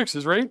wounding on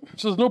 6s, right?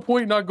 So there's no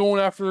point not going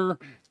after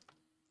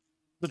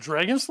the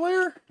Dragon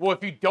Slayer? Well,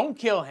 if you don't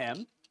kill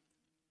him,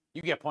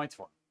 you get points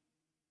for him.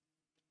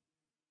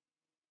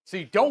 So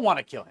you don't want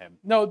to kill him.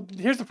 No,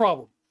 here's the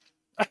problem.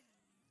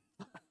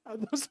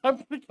 I'm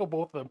going to kill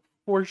both of them,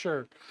 for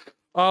sure.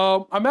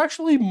 I'm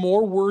actually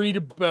more worried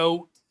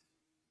about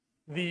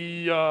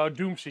the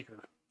Doomseeker.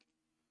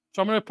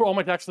 So I'm going to put all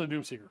my attacks on the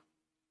Doomseeker.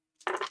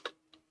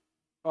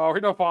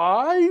 Right now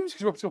 5s,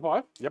 because we're up to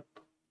 5. Yep.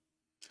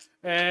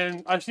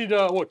 And I just need, 2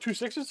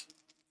 6s?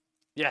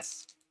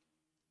 Yes.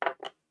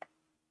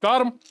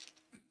 Got him.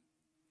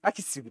 I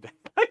can see the dice.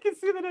 I can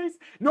see the dice.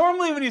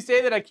 Normally when you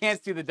say that, I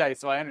can't see the dice,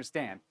 so I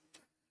understand.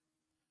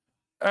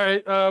 All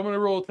right, I'm going to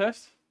roll a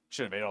test.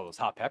 Should have made all those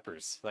hot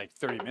peppers like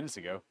 30 minutes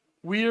ago.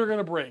 We are going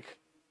to break.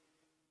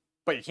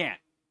 But you can't,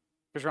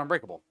 because you're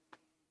unbreakable.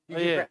 You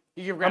Yeah.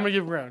 give I'm ground. going to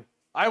give ground.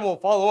 I will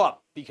follow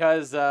up,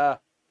 because... should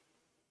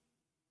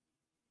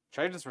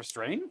I just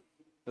restrain?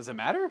 Does it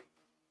matter?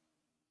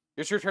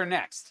 It's your turn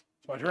next.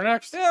 It's my turn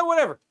next. Yeah,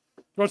 whatever.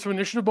 You want some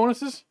initiative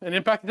bonuses and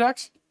impact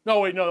attacks?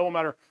 No, wait, no, that won't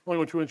matter. Only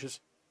go 2 inches.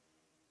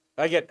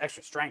 I get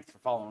extra strength for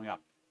following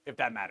up, if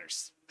that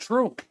matters.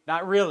 True.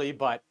 Not really,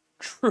 but...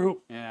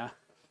 True. Yeah.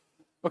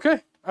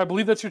 Okay, I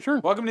believe that's your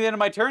turn. Welcome to the end of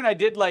my turn. I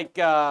did like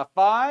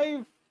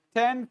 5,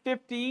 10,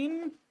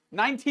 15,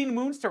 19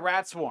 wounds to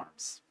rat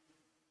swarms.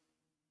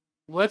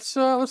 Let's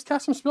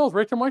cast some spells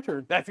right to my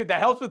turn. That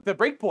helps with the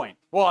break point.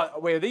 Well,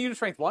 wait, are they unit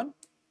strength 1?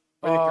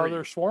 Or are they 3?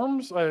 They're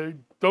swarms? I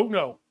don't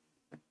know.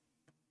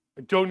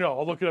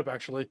 I'll look it up,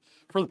 actually.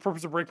 For the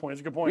purpose of breakpoint,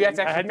 it's a good point. We have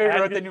to actually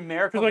figure out the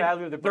numerical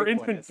value of the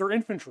breakpoint is. They're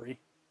infantry.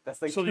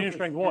 That's like so the unit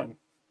strength 1.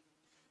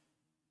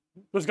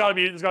 There's got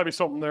to be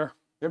something there.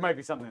 There might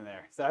be something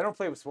there. So I don't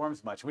play with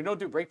swarms much. We don't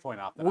do breakpoint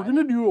often. We're going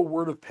to do a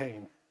word of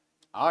pain.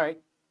 All right.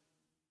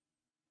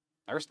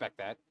 I respect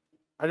that.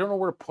 I don't know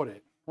where to put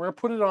it. We're going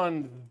to put it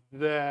on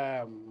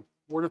them.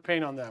 Word of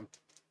pain on them.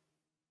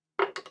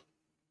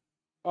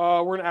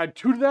 We're going to add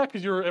 2 to that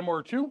because you're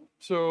MR2.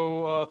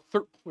 So,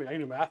 wait, I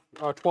can do math.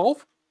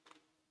 12.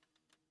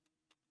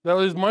 That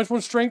is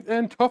 -1 strength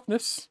and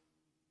toughness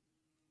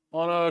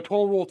on a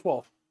total roll of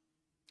 12.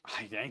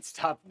 I ain't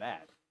stopping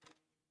that.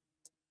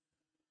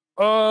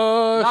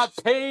 Not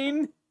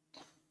pain.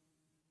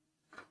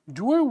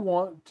 Do I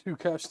want to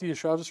cast the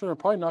Shadow Destroyer? I'm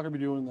probably not going to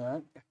be doing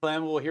that.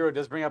 Flammable Hero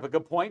does bring up a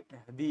good point.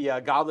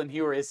 The Goblin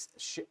Hero is...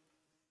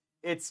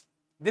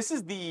 This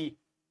is the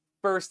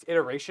first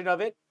iteration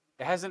of it.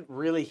 It hasn't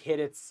really hit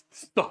its...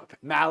 Stop it.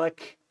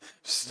 Malik.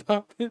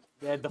 Stop it.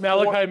 Yeah,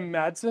 Malachi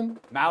Madsen?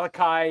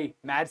 Malachi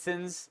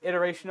Madsen's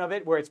iteration of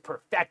it, where it's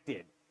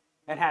perfected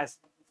and has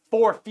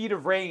 4 feet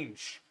of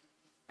range.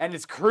 And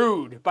is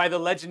crewed by the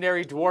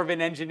legendary Dwarven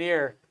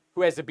engineer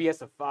who has a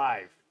BS of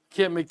 5.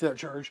 Can't make that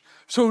charge.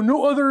 So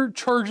no other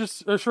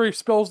charges,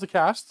 spells to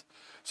cast.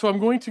 So I'm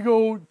going to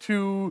go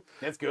to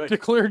That's good.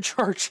 declare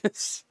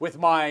charges. With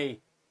my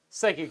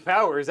psychic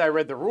powers, I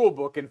read the rule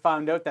book and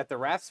found out that the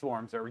rat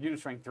swarms are unit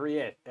strength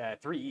 3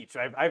 each.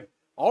 I've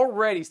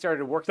already started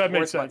to work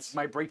towards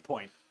my break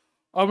point.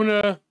 I'm going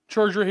to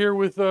charge right here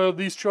with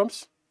these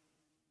chumps.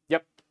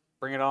 Yep.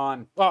 Bring it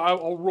on.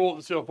 I'll roll it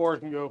and see how far I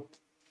can go.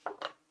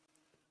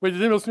 Wait, did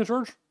anyone else going to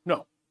charge?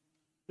 No.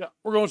 Yeah,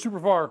 we're going super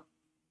far.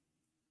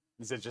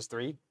 Is it just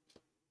 3?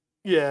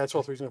 Yeah, it's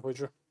all 3's going to fight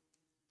you.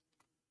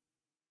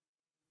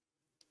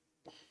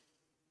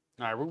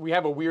 All right, we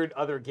have a weird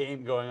other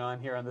game going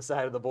on here on the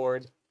side of the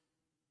board.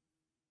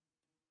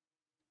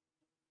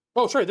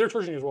 Oh, sorry, they're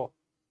charging as well.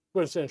 Go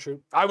ahead and stand and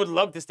shoot. I would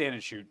love to stand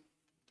and shoot.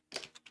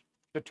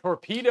 The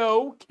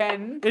torpedo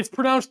can... It's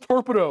pronounced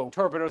torpedo.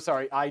 Torpedo,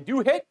 sorry. I do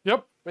hit.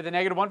 Yep. With a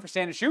 -1 for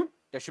stand and shoot.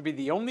 That should be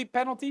the only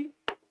penalty.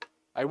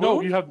 I will.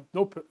 No, you have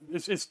no...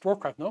 It's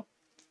Dwarfcraft, no?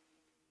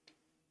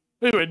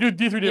 Anyway, do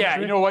D3 damage. Yeah,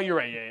 you know what? You're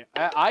right.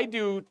 Yeah. I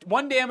do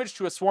 1 damage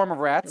to a swarm of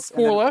rats.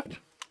 4 left.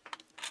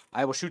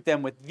 I will shoot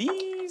them with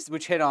these,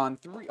 which hit on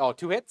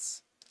 2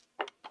 hits.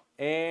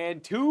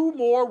 And 2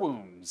 more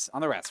wounds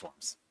on the rat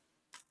swarms.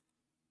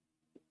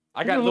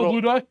 I got a little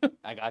blue die.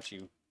 I got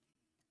you.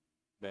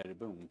 Bada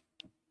boom.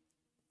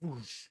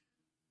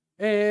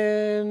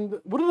 And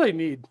what did I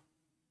need?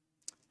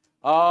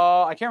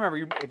 I can't remember.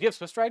 Do you have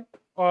Swift Stride?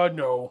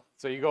 No.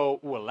 So you go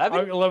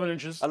 11? 11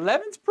 inches.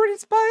 11's pretty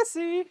spicy.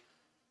 See if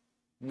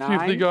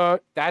 9. they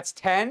got... That's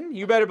 10.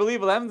 You better believe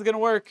 11's gonna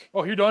work.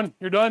 Oh, you're done.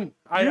 You're done.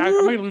 I'm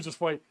gonna lose this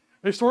fight.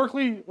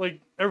 Historically,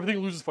 like, everything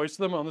loses fights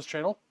to them on this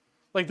channel.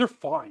 Like, they're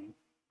fine.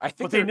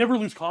 But they never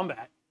lose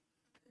combat.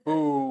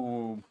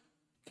 Boom.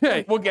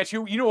 Okay. We'll get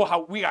you. You know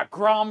how we got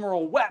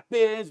Gromroll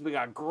weapons, we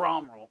got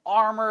Gromroll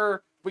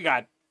armor, we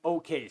got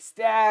okay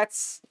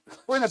stats.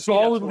 We're in the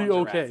solidly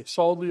okay.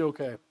 Solidly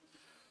okay.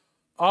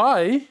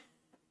 I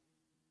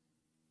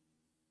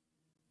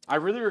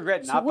really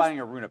regret not buying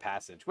a Rune of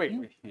Passage. Wait,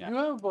 you have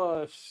 9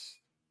 plus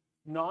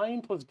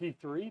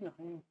D3.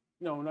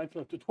 9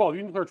 plus 12.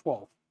 You can declare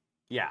 12.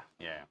 Yeah.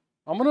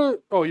 I'm gonna.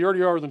 Oh, you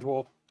already are than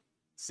 12.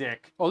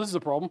 Sick. Oh, this is a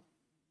problem.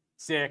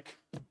 Sick.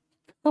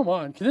 Come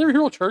on. Can they ever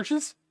hero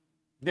charges?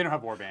 They don't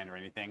have Warband or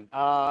anything.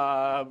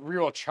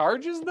 Reroll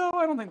charges though?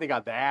 I don't think they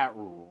got that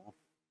rule.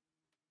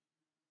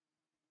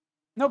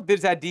 Nope, they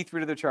just add D3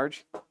 to their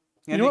charge.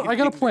 You know what? I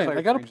got a plan.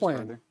 I got a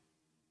plan.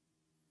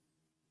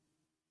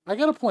 I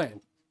got a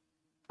plan.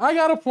 I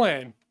got a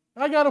plan.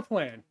 I got a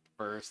plan.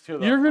 First to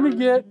the You're gonna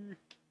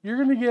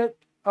get.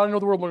 I don't know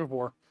the word I'm looking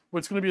for, but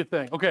it's gonna be a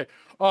thing. Okay.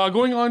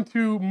 Going on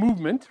to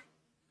movement.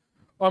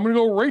 I'm gonna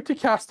go right to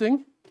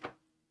casting.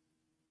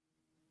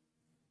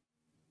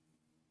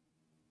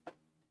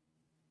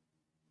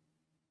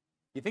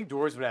 You think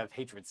dwarves would have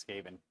hatred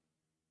Skaven?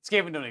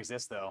 Skaven don't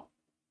exist though.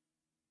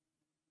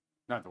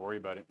 Don't have to worry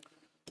about it.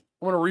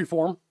 I'm gonna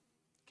reform.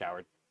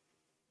 Coward.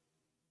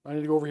 I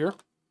need to go over here.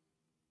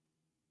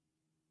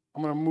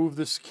 I'm gonna move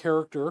this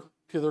character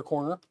to their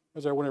corner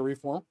as I want to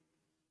reform.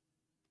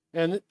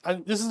 And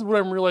this is what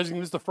I'm realizing.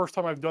 This is the first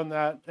time I've done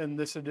that in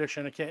this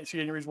edition. I can't see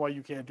any reason why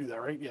you can't do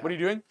that, right? Yeah. What are you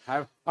doing?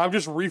 I'm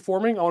just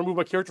reforming. I want to move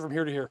my character from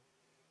here to here.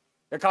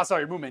 It costs all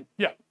your movement.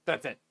 Yeah.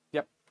 That's it.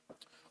 Yep.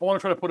 I want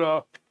to try to put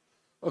a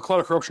Cloud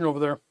of Corruption over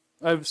there.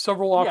 I have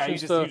several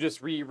options. Yeah, you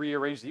just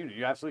rearrange the unit.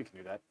 You absolutely can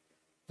do that.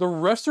 The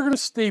rest are going to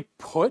stay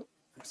put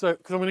because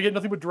I'm going to get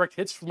nothing but direct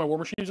hits for my War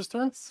Machine this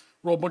turn.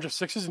 Roll a bunch of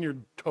 6s and you're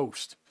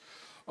toast.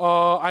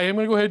 I am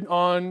going to go ahead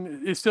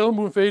on, it's still in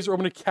movement phase, or I'm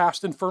going to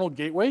cast Infernal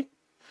Gateway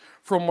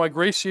from my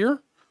Grey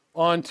Seer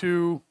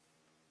onto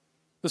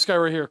this guy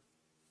right here.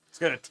 It's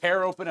going to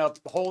tear open a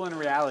hole in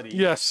reality.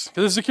 Yes,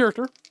 because this is a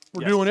character.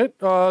 We're doing it.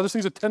 This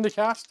thing's a 10 to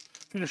cast.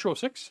 If you can show a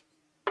 6.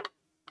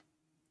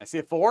 I see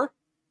a 4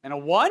 and a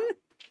 1.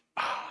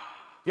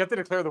 You have to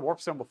declare the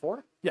Warp Stone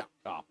before? Yeah.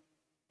 Oh.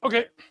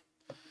 Okay.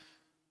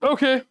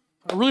 Okay.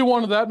 I really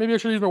wanted that. Maybe I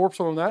should use my Warp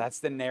Stone on that. That's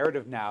the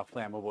narrative now,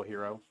 Flammable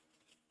Hero.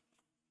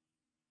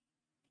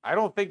 I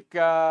don't think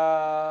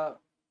Malachi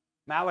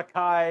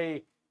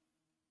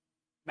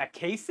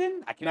McCason?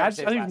 I think it's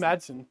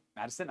Madsen.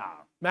 Madsen?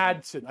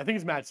 Madsen. I think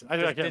it's Madsen. I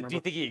can't remember. Do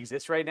you think he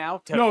exists right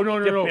now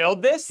to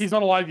build this? He's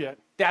not alive yet.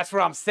 That's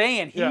what I'm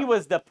saying. He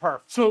was the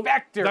perfecter. So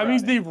that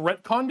means they've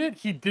retconned it.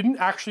 He didn't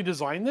actually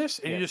design this,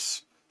 and he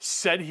just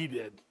said he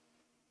did.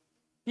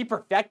 He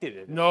perfected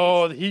it.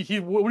 No, he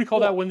what do you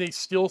call that when they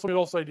steal somebody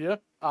else's idea?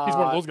 He's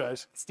one of those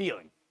guys.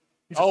 Stealing.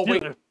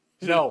 Wait.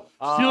 No.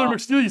 Stealer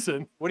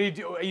McSteelyson. What do you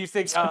do? You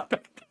think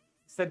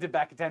sent it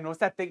back in time. What's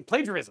that thing?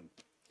 Plagiarism.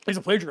 He's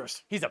a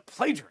plagiarist. He's a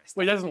plagiarist.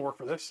 Wait, that doesn't work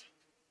for this.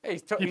 Hey,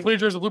 he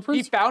plagiarized the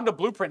blueprints? He found a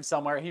blueprint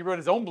somewhere. He wrote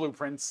his own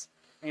blueprints,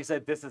 and he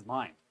said, "This is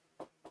mine."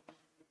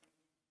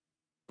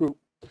 Boop.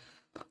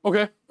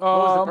 Okay. What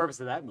was the purpose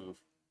of that move?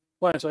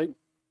 Line of sight.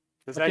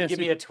 Does that give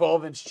me a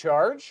 12-inch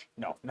charge?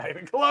 No, not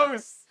even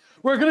close.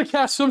 We're going to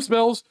cast some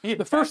spells.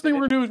 The first thing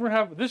we're going to do is we're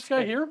going to have this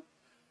guy here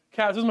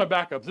cast. This is my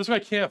backup. This guy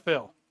can't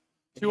fail.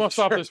 So you want to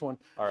stop this one.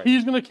 All right.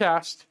 He's going to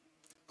cast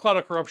Cloud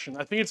of Corruption.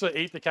 I think it's an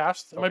 8 to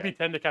cast. It might be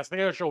 10 to cast. I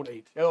think I showed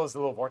 8. It was the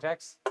little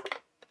vortex.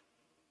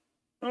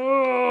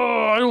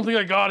 Oh, I don't think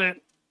I got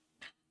it.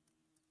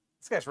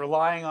 This guy's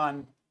relying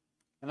on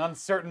an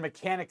uncertain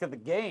mechanic of the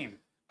game.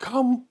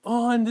 Come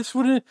on, this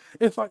wouldn't.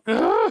 If I.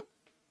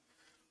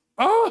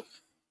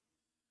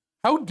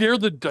 How dare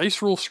the dice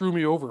roll screw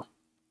me over?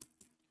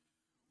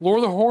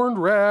 Lure the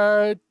Horned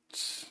Rat.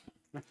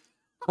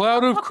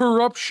 Cloud of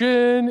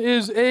Corruption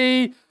is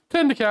a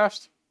 10 to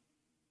cast.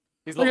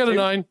 I got a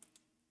 9.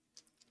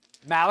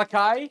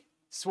 Malachi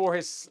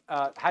swore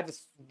had to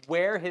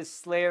swear his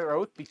Slayer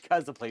oath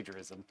because of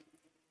plagiarism.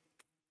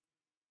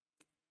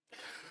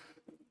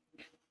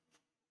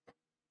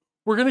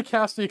 We're gonna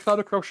cast the Cloud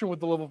of Corruption with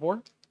the level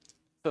 4.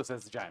 So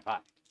says the giant pie.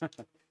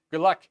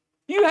 Good luck.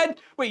 You had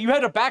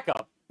a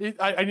backup.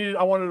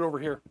 I wanted it over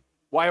here.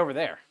 Why over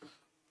there?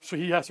 So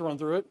he has to run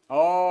through it.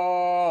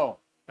 Oh.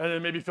 And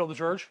then maybe fill the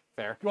charge.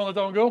 Fair. You want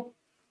to let that one go?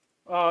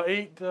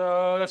 8.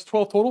 That's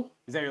 12 total.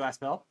 Is that your last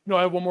spell? No,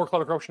 I have one more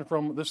Cloud of Corruption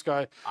from this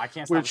guy. I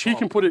can't stop. Which he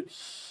can put it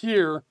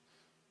here,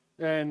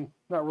 and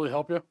not really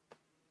help you.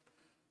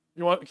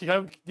 You want? Do you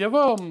have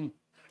do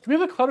we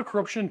have a Cloud of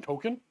Corruption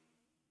token?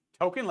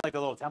 Token, like the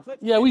little template?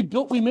 Yeah,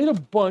 we made a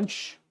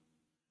bunch.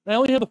 I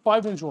only have the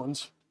 5-inch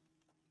ones.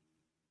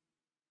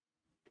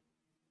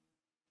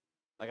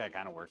 That guy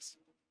kind of works.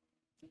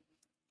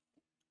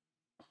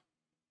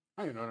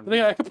 I don't even know what I I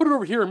think I could put it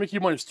over here and make you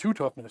 -2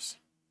 toughness.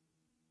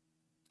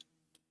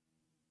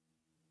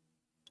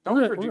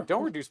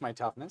 Don't reduce my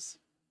toughness.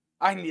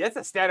 That's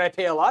a stat I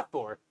pay a lot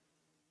for.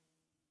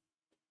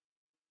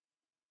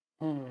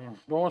 Do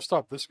I want to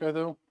stop this guy,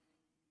 though?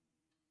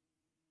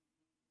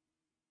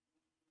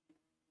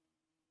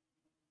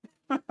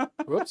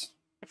 Whoops.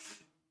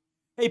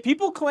 Hey,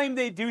 people claim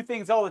they do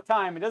things all the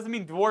time. It doesn't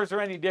mean dwarves are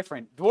any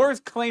different.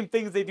 Dwarves claim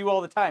things they do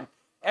all the time.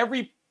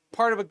 Every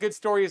part of a good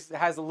story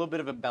has a little bit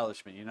of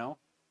embellishment, you know?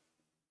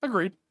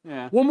 Agreed.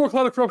 Yeah. One more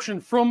cloud of corruption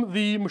from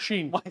the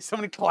machine. Why so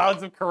many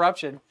clouds of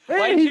corruption?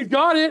 Hey, he's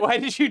got it! Why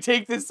did you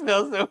take this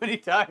spell so many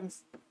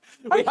times?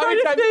 I'm trying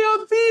to stay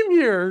on theme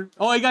here!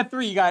 Oh, I got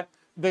 3. You got...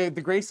 The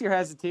Gracier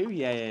has it too?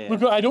 Yeah.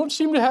 Look, I don't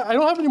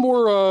have any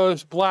more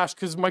blast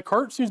because my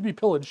cart seems to be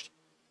pillaged.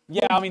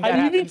 Yeah, I mean, that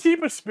I need happens. to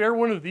keep a spare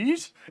one of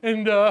these,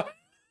 and I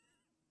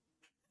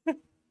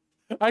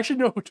actually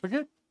know who took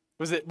it.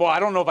 Was it? Well, I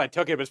don't know if I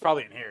took it, but it's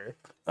probably in here.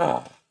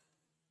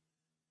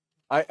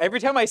 Every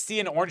time I see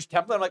an orange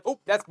template, I'm like, oh,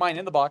 that's mine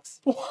in the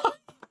box.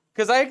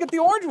 Because I get the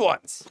orange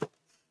ones.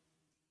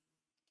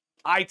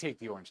 I take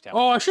the orange template.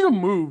 Oh, I should have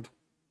moved.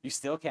 You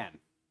still can.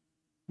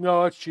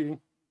 No, that's cheating.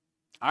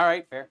 All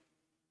right, fair.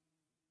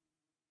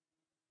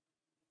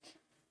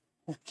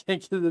 I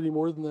can't get it any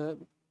more than that.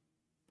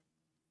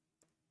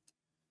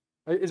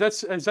 Is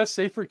that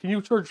safer? Can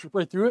you charge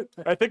right through it?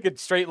 I think a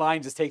straight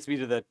line just takes me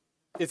to the...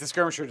 It's a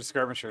skirmisher to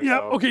skirmisher. Yeah,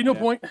 so, okay, no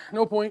point.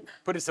 No point.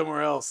 Put it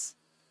somewhere else.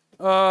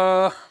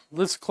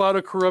 This Cloud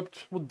of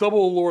Corrupt will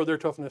double lower their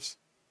toughness.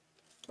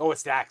 Oh, it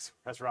stacks.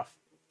 That's rough.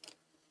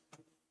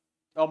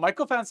 Oh,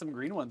 Michael found some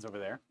green ones over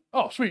there.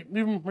 Oh, sweet.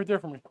 Leave them right there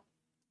for me.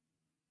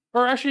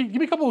 Or actually, give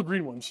me a couple of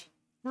green ones.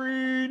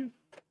 Green.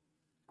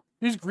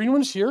 These green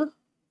ones here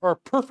are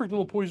perfect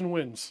little poison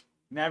winds.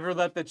 Never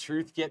let the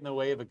truth get in the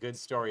way of a good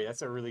story.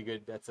 That's a really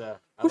good...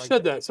 Who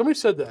said that? Somebody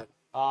said that.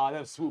 That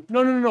was Swoop.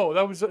 No.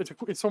 That was...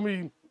 It's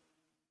somebody...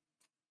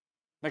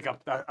 Like a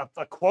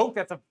quote?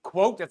 That's a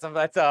quote? That's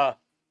a...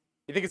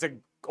 You think it's a...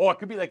 Oh, it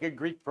could be like a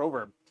Greek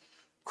proverb.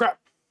 Crap.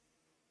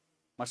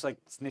 Much like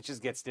snitches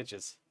get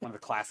stitches. One of the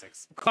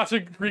classics.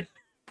 Classic Greek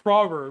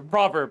proverb.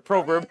 Proverb.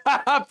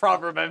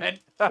 Proverb, I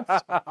meant.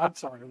 I'm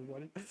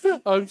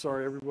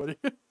sorry, everybody.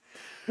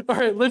 All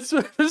right, let's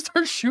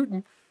start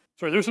shooting.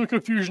 Sorry, there's some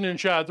confusion in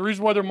chat. The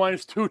reason why they're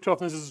 -2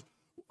 toughness is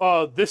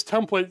this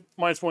template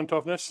 -1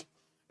 toughness,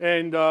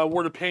 and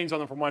Word of Pain's on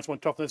them for -1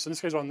 toughness, and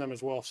this guy's on them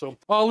as well. So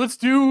let's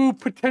do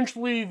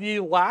potentially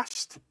the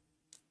last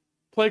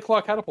Plague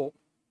Claw Catapult.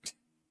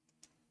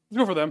 Let's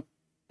go for them.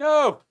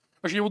 No.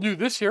 Actually, we'll do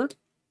this here.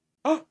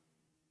 8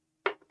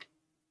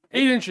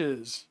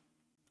 inches.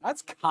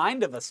 That's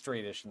kind of a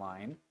straightish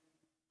line.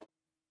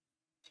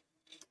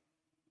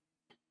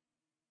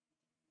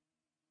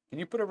 Can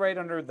you put it right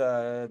under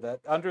the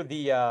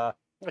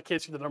I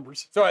can't see the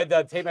numbers. Sorry,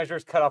 the tape measure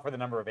is cut off where the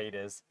number of 8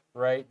 is.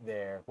 Right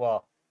there.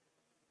 Well,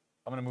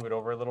 I'm gonna move it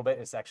over a little bit.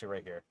 It's actually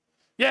right here.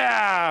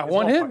 Yeah,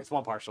 one hit. It's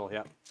one partial,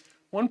 yeah.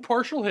 One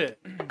partial hit.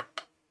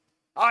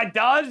 I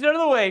dodged out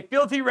of the way.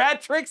 Filthy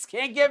rat tricks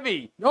can't get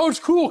me. No, it's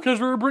cool because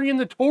we're bringing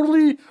the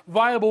totally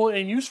viable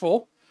and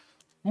useful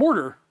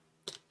mortar.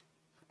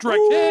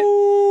 Direct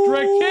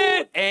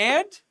hit,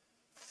 and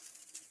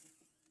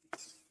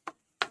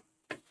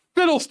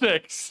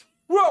fiddlesticks.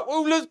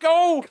 Whoa, let's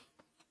go.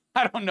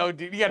 I don't know,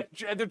 dude. You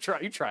gotta try.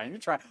 You're trying.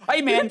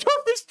 Hey, man.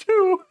 Toughness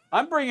 2.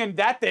 I'm bringing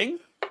that thing.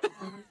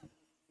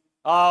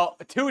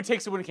 2, it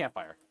takes it when it can't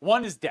fire.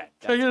 1 is dead.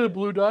 Can I get a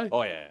blue die?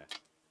 Oh, yeah.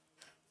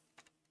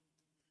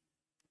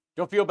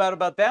 Don't feel bad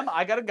about them.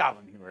 I got a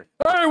goblin here.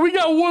 All right, we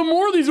got one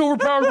more of these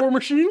overpowered war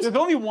machines. There's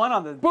only one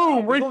on the...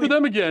 Boom, right for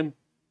them again.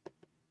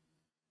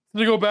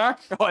 Did they go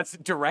back? Oh, it's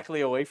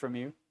directly away from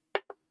you.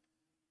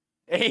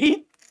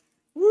 8?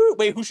 Woo.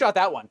 Wait, who shot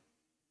that one?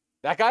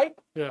 That guy?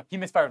 Yeah. He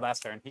misfired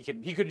last turn.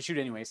 He couldn't shoot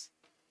anyways.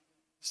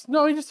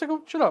 No, he just took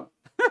a... Shut up.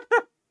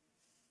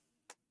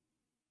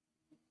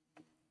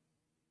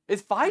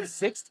 Is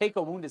 5/6 take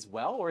a wound as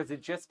well, or is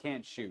it just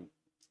can't shoot?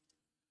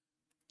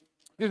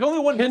 There's only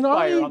one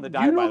misfire on the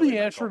die. Do you know the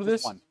answer to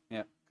this? One.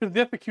 Yeah. Because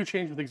the FAQ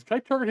changed things. Can I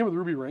target him with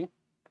Ruby Ring?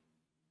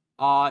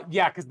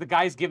 Yeah, because the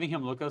guys giving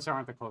him lookouts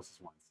aren't the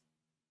closest ones.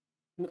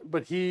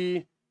 But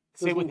he...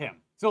 Same with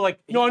him. So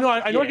like... No, I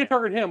know I can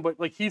target him, but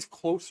like he's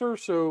closer,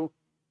 so...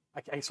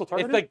 I still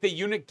target him? It's like the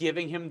unit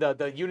giving him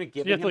the unit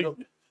giving him...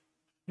 Like,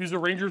 use the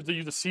Rangers to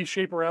use a C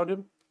shape around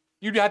him?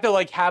 You'd have to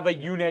like have a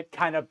unit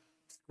kind of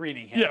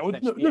screening him. Yeah,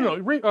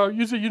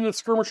 use a unit of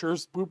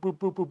skirmishers, boop, boop,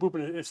 boop, boop, boop,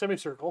 in a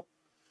semicircle,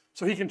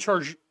 so he can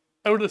charge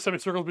out of the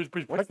semicircle, but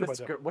be protected by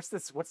them. What's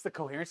the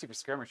coherency for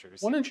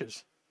skirmishers? 1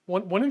 inches.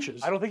 One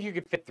inches. I don't think you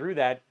could fit through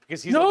that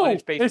because he's a 1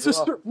 inch base.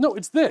 No,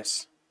 it's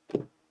this.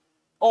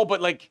 Oh,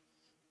 but like...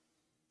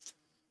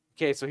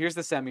 Okay, so here's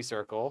the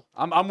semicircle.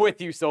 I'm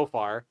with you so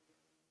far.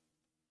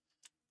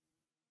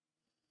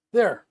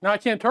 There. Now I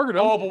can't target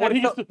him. Oh,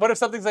 but what if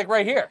something's like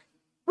right here?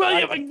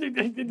 Well,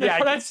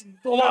 that's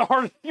a lot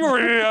harder.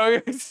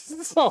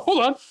 Oh,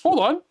 hold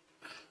on.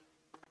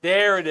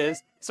 There it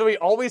is. So we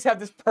always have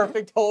this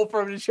perfect hole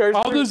for him to charge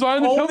I'll through.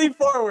 design the only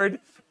forward.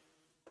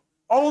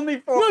 Only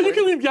forward. No, you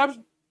can leave gaps.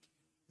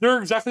 They're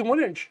exactly 1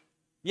 inch.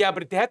 Yeah,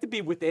 but they have to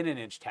be within an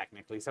inch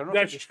technically. So I don't know.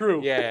 That's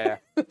true. Yeah.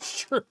 That's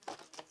true.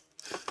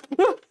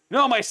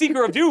 No, my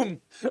Seeker of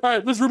Doom. All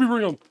right, let's Ruby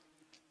bring him.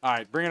 All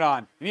right, bring it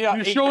on. You need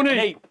You're showing an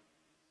 8.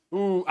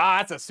 Ooh,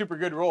 that's a super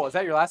good roll. Is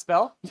that your last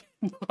spell?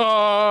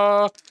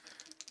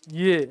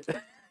 Yeah.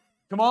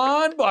 Come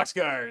on,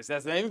 Boxcars.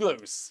 That's the name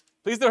Gloose.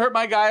 Please don't hurt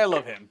my guy. I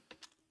love him.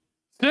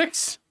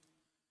 6.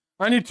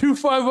 I need 2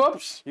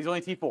 5-ups. He's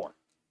only T4.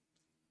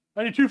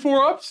 I need 2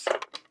 4-ups.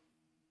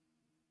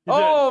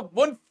 Oh,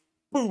 one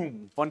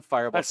boom. One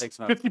fireball That's takes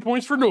him out. 50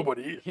 points for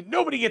nobody.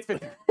 Nobody gets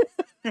 50.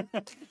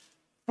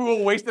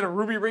 Fool wasted a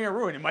Ruby Ring of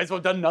Ruin. He might as well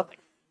have done nothing.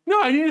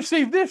 No, I need to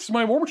save this.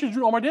 My War Machine's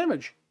doing all my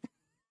damage.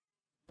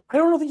 I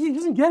don't think he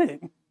doesn't get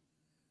it.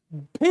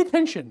 Pay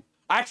attention.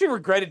 I actually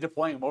regretted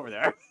deploying him over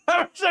there.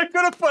 I wish I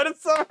could have put it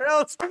somewhere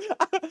else.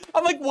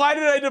 I'm like, why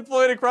did I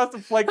deploy it across the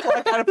flank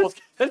catapults?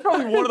 That's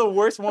probably one of the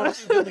worst war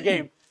machines in the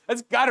game.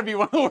 That's got to be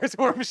one of the worst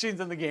war machines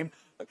in the game.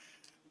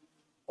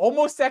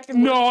 Almost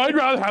second. No, I'd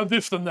rather have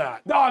this than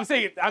that. No, I'm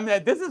saying,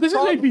 this is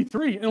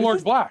AP3 in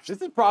large blast.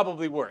 This is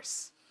probably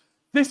worse.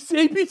 This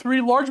is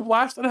AP3 large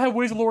blast, and I have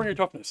ways of lowering your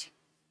toughness.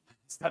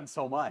 It's done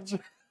so much.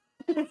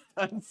 It's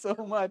done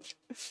so much.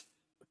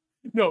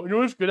 No, you know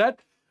what it's good at?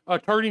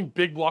 Targeting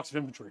big blocks of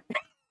infantry.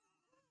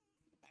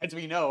 As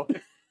we know.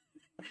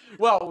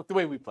 Well, the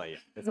way we play it.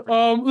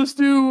 Let's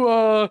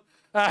do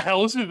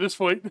let's do this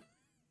fight.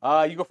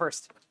 You go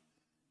first.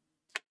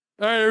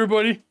 All right,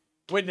 everybody.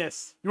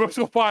 Witness. You're up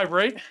skill 5,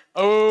 right?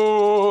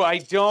 Oh, I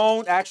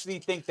don't actually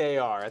think they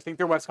are. I think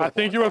they're web skill 4. I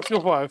think you're up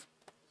skill 5.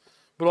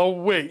 But I'll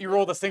wait. You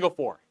rolled a single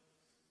 4.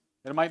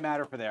 It might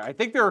matter for there. I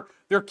think they're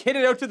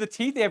kitted out to the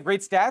teeth. They have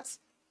great stats,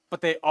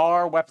 but they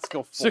are weapon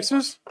skill 4.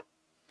 6s?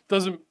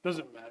 Doesn't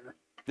matter.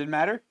 Didn't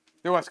matter?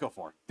 They're weapon skill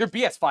 4. They're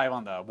BS 5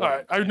 on the wall. All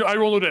right, I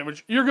roll no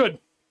damage. You're good.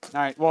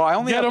 All right, well, I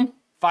only Get have him.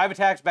 5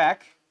 attacks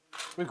back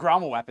with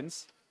ground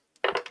weapons.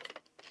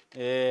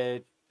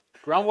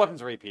 Ground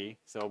weapons are AP,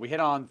 so we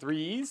hit on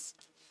 3s.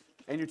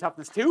 And your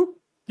toughness 2?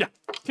 Yeah.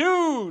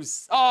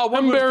 2s! Oh,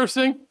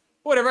 Embarrassing.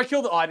 Whatever, I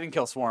killed. Oh, I didn't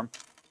kill Swarm.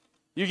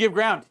 You give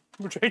ground.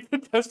 Take the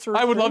tester.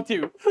 I would love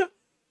to.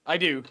 I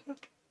do.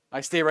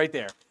 I stay right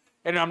there.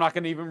 And I'm not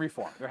going to even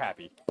reform. They're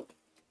happy.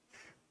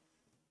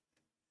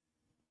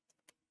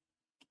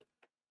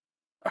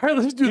 All right,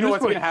 let's do this. You know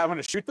what's going to happen? I'm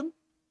going to shoot them.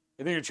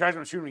 And then you're trying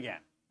to shoot them again.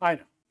 I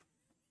know.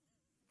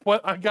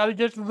 But I got to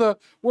get to the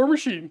war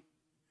machine.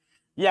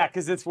 Yeah,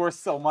 because it's worth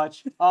so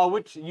much.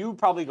 Which you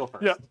probably go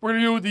first. Yeah, we're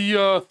going to do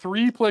the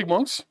 3 Plague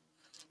Monks.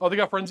 Oh, they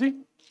got Frenzy.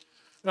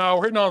 Now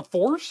we're hitting on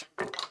 4s.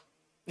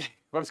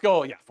 Let's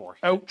go. Yeah, 4.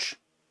 Ouch.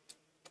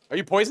 Are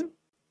you poisoned?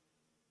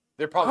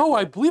 They're probably. Oh,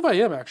 I believe I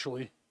am,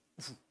 actually.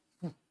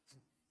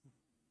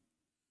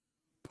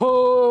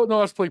 No,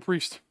 that's Plague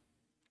Priest.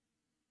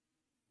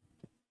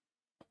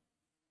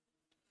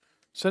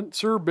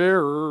 Sensor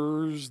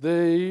bearers.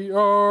 They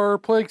are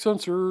plague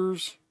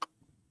sensors.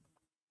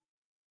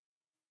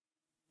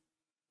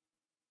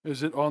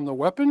 Is it on the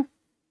weapon?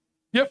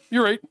 Yep,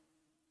 you're right.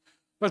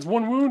 That's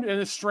 1 wound and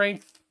it's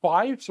strength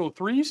 5, so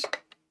 3s.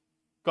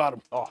 Got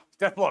him. Oh,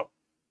 death blow.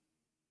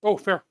 Oh,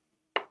 fair.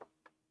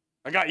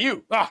 I got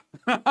you. Ah.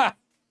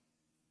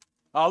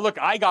 Oh, look,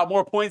 I got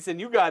more points than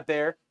you got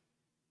there.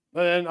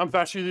 And I'm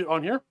faster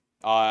on here.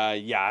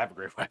 Yeah, I have a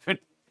great weapon.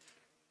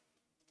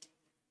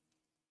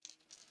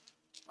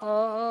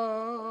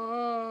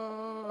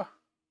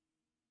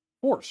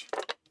 Fours.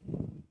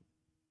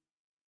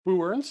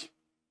 Who earns?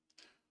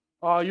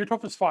 Your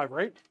toughness 5,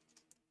 right?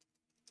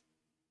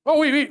 Oh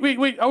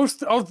wait! I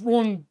was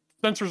rolling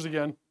sensors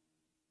again.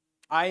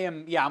 I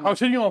was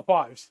hitting you on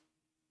 5s.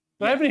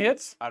 Did I have any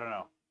hits? I don't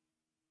know.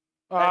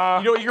 You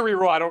know what? You can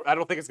reroll. I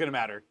don't think it's gonna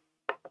matter.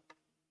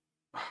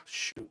 Oh,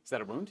 shoot. Is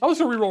that a wound? I'll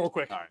just reroll real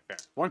quick. All right, fair.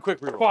 1 quick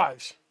reroll.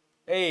 5s.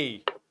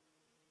 Hey.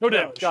 No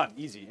damage. Done.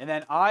 Easy. And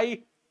then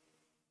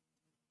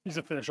He's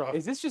a finish off.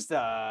 Is this just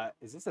a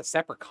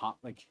separate comp?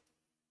 Like.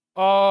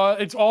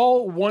 It's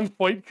all one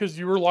fight because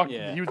you were locked.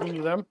 Yeah. He was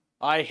into them.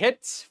 I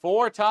hit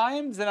 4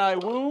 times and I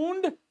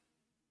wound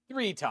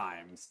 3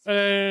 times.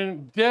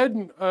 And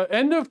dead.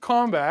 End of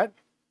combat.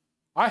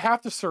 I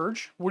have to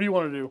surge. What do you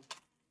want to do?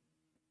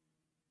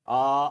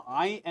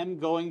 I am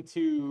going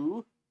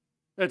to.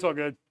 It's all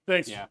good.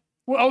 Thanks. Yeah.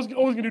 Well, I was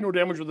gonna do no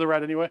damage with the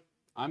rat anyway.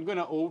 I'm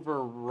gonna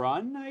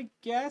overrun, I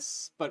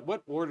guess. But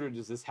what order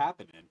does this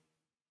happen in?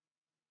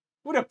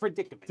 What a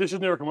predicament. This has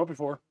never come up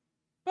before.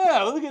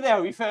 Oh, look at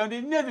that. We found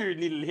another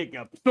little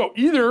hiccup. So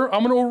either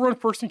I'm going to overrun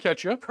first and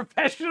catch you.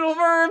 Professional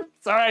verb.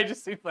 Sorry, I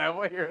just see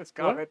Flamboy Hero's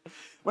comment.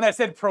 When I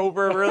said pro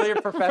verb earlier,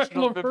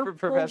 professional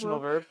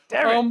verb.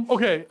 Damn it.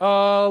 Okay,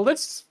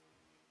 let's...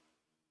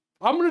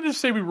 I'm going to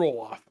just say we roll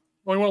off.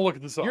 I want to look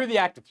at this up. You're the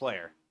active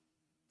player.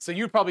 So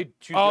you'd probably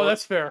choose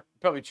that's fair.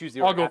 Probably choose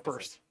the I'll go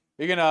first.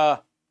 You're going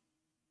to...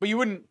 But you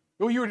wouldn't...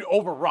 Well, you would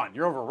overrun.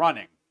 You're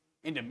overrunning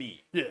into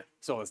me. Yeah.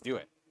 So let's do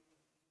it.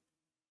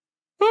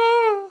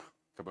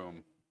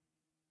 Kaboom.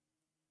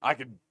 I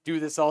could do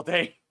this all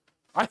day.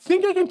 I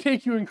think I can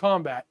take you in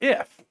combat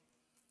if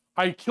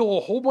I kill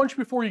a whole bunch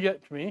before you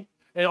get to me,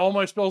 and all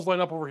my spells line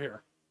up over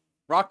here.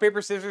 Rock,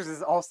 paper, scissors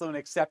is also an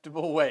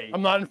acceptable way.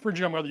 I'm not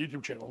infringing on my other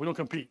YouTube channel. We don't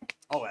compete.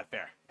 Oh, that's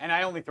fair. And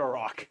I only throw a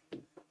rock.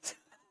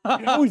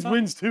 He always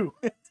wins, too.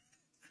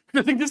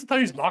 I think this is how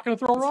he's not going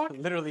to throw a rock?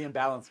 Literally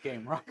imbalanced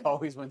game. Rock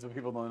always wins when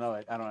people don't know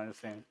it. I don't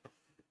understand.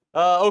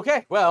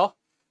 Okay, well,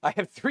 I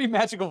have 3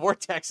 magical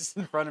vortexes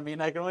in front of me,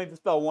 and I can only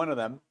dispel one of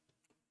them.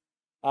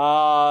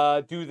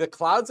 Do the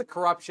clouds of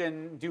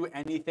corruption do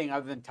anything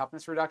other than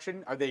toughness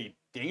reduction? Are they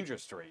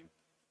dangerous terrain?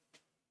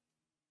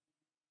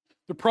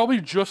 They're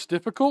probably just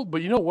difficult,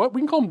 but you know what?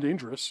 We can call them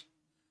dangerous.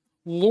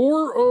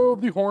 Lore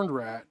of the Horned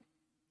Rat.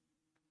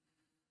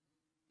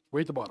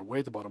 Way at the bottom, way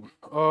at the bottom.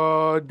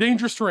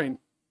 Dangerous terrain.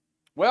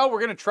 Well, we're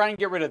going to try and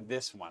get rid of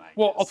this one, I guess.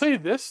 Well, I'll tell you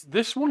this.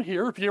 This one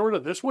here, if you get rid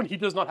of this one, he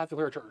does not have to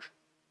clear a charge.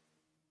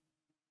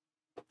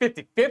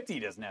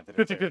 50-50 doesn't have to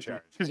clear a 50-50.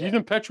 charge. Because he's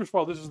impetuous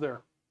while this is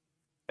there.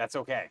 That's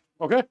okay.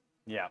 Okay?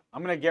 Yeah.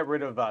 I'm going to get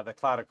rid of the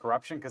cloud of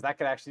corruption, because that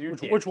could actually do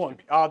damage. Which one?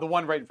 The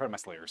one right in front of my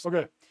slayers.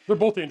 Okay. They're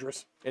both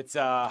dangerous. It's,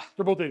 They're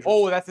both dangerous.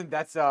 Oh, that's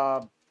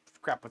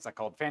crap, what's that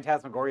called?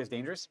 Phantasmagoria is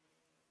dangerous?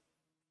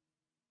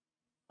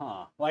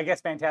 Huh. Well, I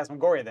guess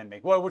Phantasmagoria then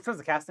make. Well, which one's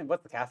the casting?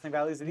 What's the casting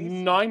values of these?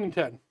 9 and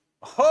 10.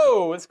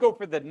 Oh, let's go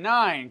for the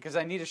 9, because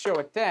I need to show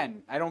a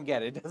 10. I don't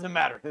get it. It doesn't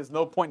matter. There's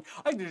no point.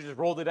 I could have just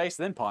rolled the dice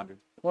and then pondered.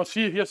 Want to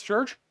see if he has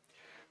charge?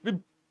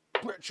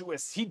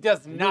 Virtuous. He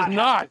does not. Does have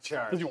not. to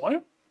charge. Does he want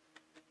to?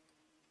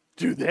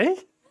 Do they?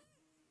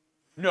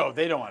 No,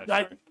 they don't want to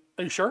charge.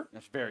 Are you sure?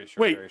 That's very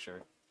sure. Wait. Very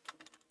sure.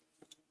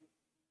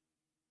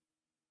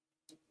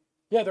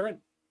 Yeah, they're in.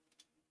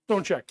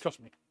 Don't check. Trust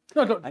me.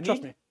 No, don't.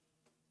 Trust me.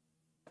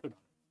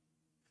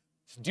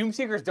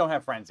 Doomseekers don't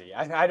have frenzy.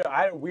 I had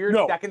a weird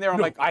second there. I'm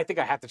like, I think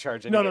I have to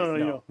charge it.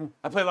 No.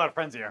 I play a lot of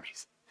frenzy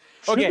armies.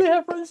 Should they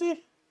have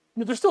frenzy?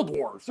 No, they're still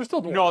dwarves. They're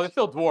still dwarves. No, they're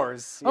still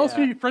dwarves. I don't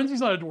see frenzy's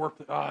not a dwarf.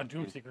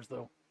 Doomseekers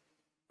though.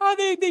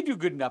 They do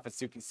good enough at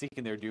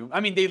seeking their doom. I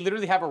mean, they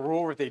literally have a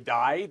rule where if they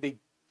die, they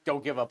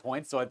don't give up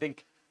points. So I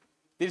think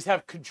they just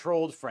have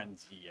controlled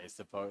frenzy, I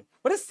suppose.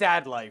 What a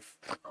sad life,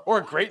 or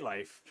a great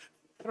life.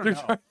 I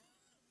don't know.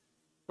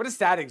 What a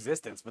sad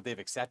existence, but they've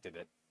accepted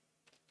it.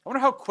 I wonder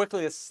how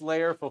quickly a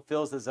Slayer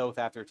fulfills his oath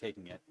after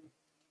taking it.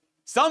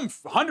 Some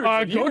hundreds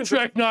of years.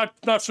 Gotrek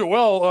not so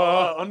well.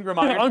 Ungrim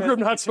Iron Ungrim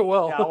not so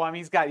well. Yeah, well, I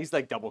mean, he's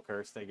like double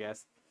cursed, I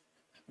guess.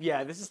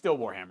 Yeah, this is still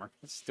Warhammer.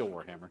 It's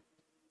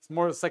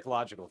more of a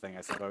psychological thing,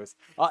 I suppose.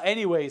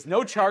 Anyways,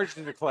 no charge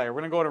to declare.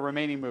 We're gonna go to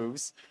remaining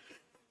moves,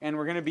 and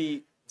we're gonna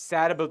be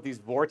sad about these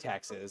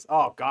vortexes.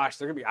 Oh gosh,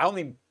 they're gonna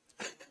be.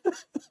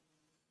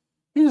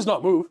 He does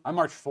not move. I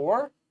march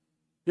 4.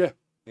 Yeah.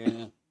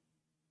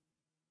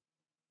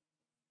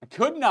 I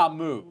could not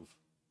move.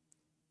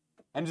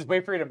 And just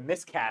wait for you to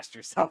miscast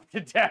yourself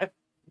to death.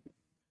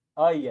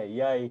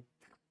 Ay.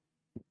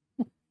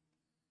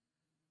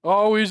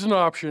 Always an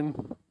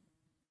option.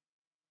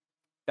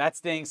 That's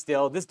staying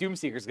still. This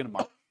Doomseeker is going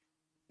to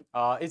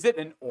march. Is it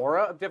an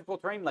aura of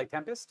difficult terrain like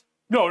Tempest?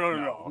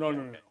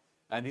 No.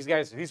 And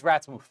these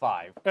rats move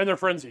 5. And they're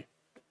frenzy.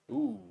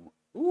 Ooh.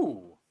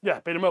 Yeah,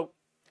 bait them out.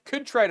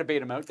 Could try to bait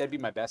them out. That'd be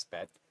my best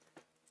bet.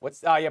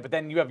 Yeah, but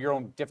then you have your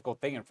own difficult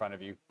thing in front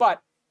of you.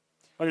 But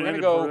we're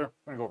gonna go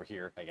over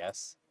here, I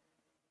guess.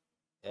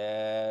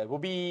 We'll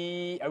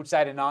be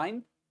outside of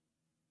 9,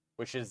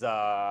 which is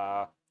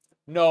no,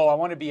 I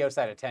want to be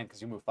outside of 10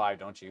 because you move 5,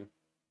 don't you?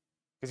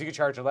 Because you can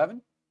charge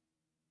 11.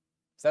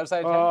 Is that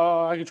outside of 10?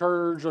 I can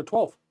charge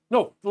 12.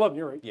 No, 11.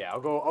 You're right. Yeah, I'll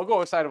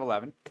go outside of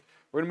 11.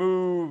 We're gonna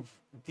move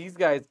these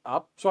guys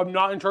up. So I'm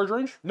not in charge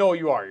range? No,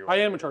 you are. I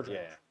am in charge range.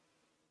 Yeah.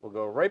 We'll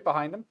go right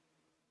behind them.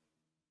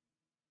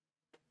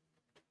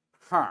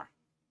 Huh.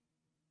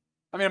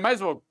 I mean, I might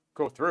as well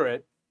go through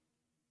it.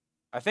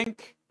 I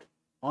think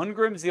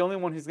Ungrim's the only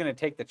one who's going to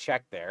take the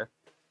check there,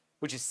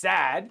 which is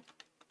sad.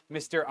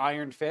 Mr.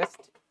 Iron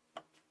Fist.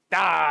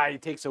 He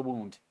takes a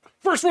wound.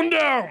 First one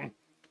down!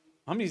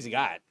 How many does he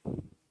got?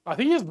 I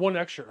think he has 1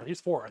 extra.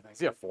 He's 4, I think. Is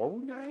he a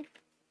 4-wound guy?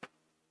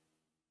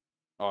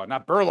 Oh,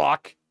 not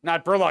Burlock.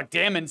 Not Burlock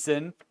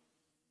Damonson.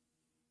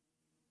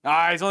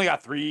 He's only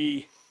got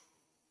 3.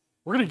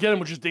 We're going to get him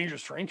with just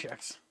dangerous terrain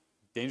checks.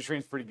 Dangerous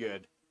terrain's pretty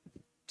good.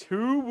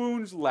 2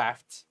 wounds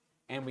left,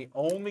 and we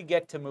only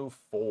get to move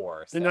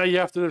 4. So. And now you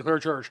have to declare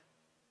charge.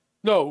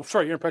 No,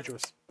 sorry, you're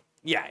impetuous.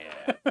 Yeah.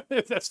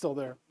 If that's still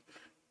there.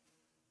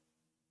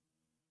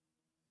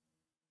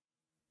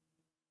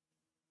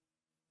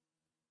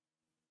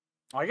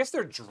 Oh, I guess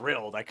they're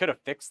drilled. I could have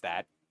fixed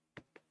that.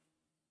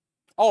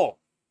 Oh,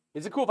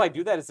 is it cool if I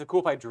do that? Is it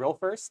cool if I drill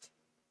first?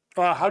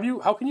 How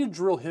can you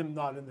drill him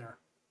not in there?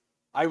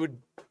 I would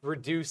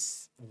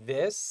reduce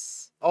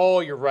this. Oh,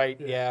 you're right.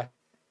 Yeah.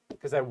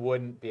 Because I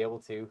wouldn't be able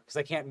to. Because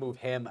I can't move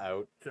him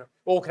out. Yeah.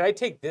 Well, could I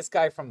take this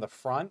guy from the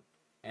front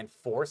and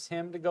force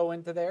him to go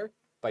into there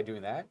by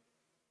doing that?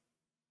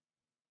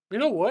 You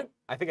know what?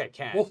 I think I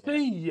can. We'll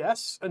say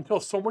yes until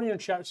somebody in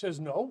chat says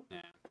no.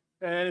 Yeah.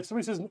 And if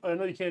somebody says,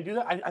 no, you can't do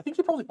that, I think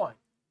you're probably fine.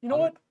 You know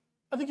what?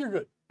 I think you're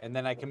good. And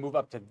then I can move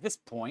up to this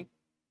point.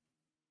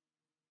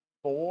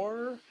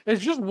 4.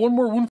 It's just one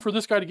more wound for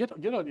this guy to get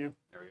on you.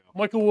 There we go.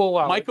 Michael will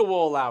allow Michael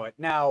will allow it.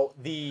 Now,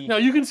 the... Now,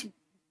 you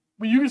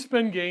can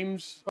spend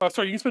games...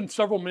 sorry, you can spend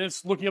several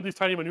minutes looking up these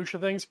tiny minutia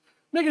things.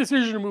 Make a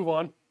decision to move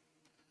on.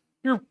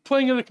 You're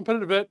playing in a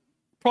competitive bit.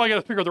 Probably got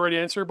to figure out the right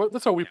answer, but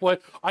that's how we play.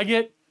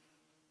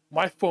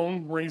 My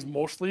phone rings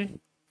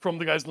mostly from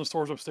the guys in the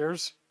stores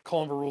upstairs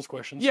calling for rules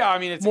questions. Yeah, I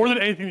mean, it's... More than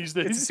anything these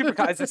days.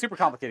 It's a super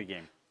complicated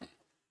game.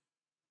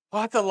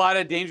 Well, that's a lot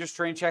of dangerous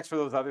terrain checks for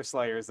those other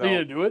Slayers, though. Are you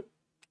going to do it?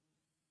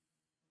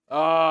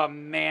 Oh,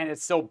 man,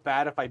 it's so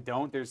bad if I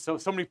don't. There's so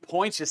many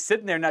points just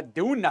sitting there not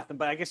doing nothing,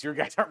 but I guess your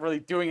guys aren't really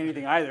doing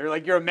anything either.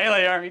 Like, you're a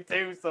melee army,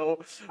 too,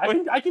 so...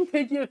 I can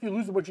take you if you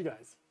lose a bunch of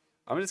guys.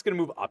 I'm just going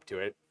to move up to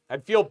it.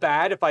 I'd feel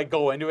bad if I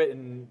go into it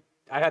and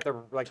I'd have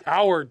to, like...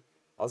 Howard.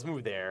 I'll just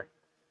move there.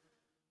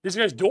 These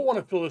guys don't want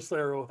to fill this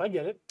Slayer oath. I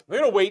get it. We're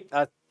going to wait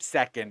a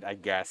second, I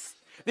guess.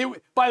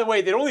 By the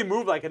way, they'd only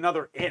move like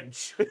another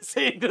inch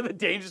into the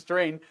dangerous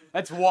terrain.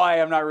 That's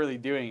why I'm not really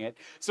doing it.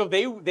 So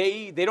they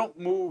don't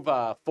move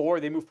 4.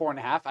 They move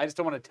 4.5. I just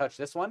don't want to touch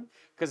this one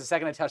because the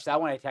second I touch that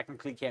one, I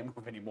technically can't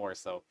move anymore.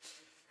 So,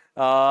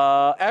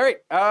 all right,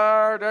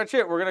 that's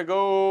it. We're gonna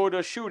go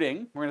to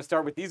shooting. We're gonna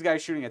start with these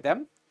guys shooting at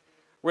them.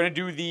 We're gonna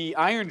do the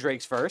Iron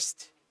Drakes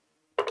first.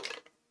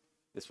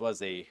 This was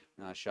a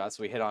shot,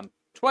 so we hit on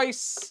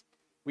twice.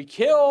 We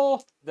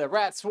kill the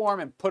rat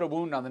swarm and put a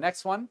wound on the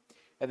next one.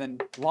 And then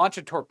launch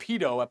a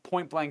torpedo at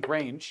point-blank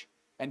range,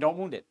 and don't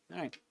wound it.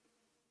 All right.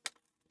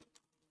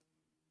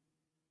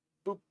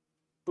 Boop,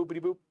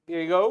 boopity-boop.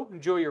 Here you go.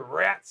 Enjoy your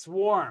rat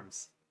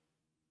swarms.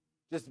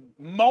 Just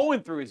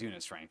mowing through his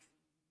unit strength.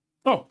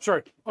 Oh,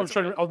 sorry. I was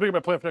making my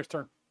plan for next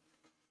turn.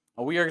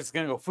 Oh, we are just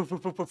going to go foof,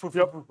 foof, foof, foof,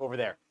 foof, over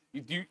there.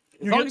 As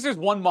long as there's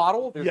one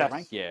model, there's a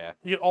rank. Yeah.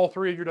 You get all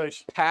 3 of your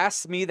dice.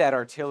 Pass me that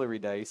artillery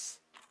dice.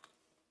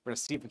 We're going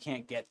to see if we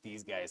can't get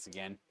these guys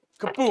again.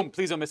 Kaboom!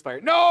 Please don't misfire.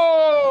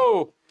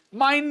 No!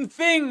 Mine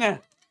thing!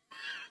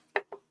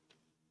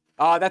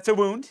 That's a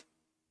wound.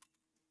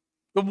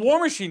 The war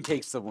machine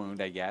takes the wound,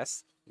 I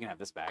guess. You can have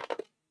this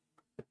back.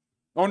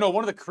 Oh no,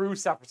 one of the crew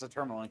suffers a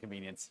terminal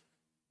inconvenience.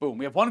 Boom,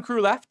 we have 1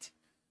 crew left.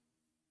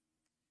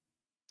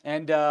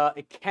 And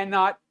it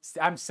cannot...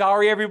 I'm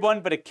sorry,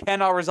 everyone, but it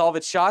cannot resolve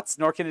its shots,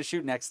 nor can it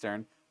shoot next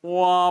turn.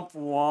 Womp,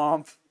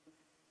 womp.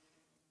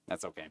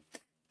 That's okay.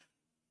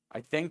 I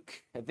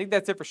think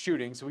that's it for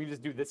shooting, so we can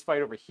just do this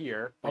fight over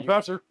here. I'll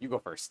pass her. You go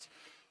first.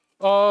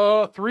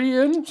 3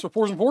 in, so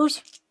 4s and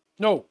 4s?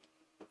 No.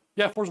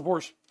 Yeah, 4s and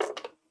 4s.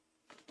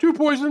 2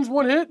 poisons,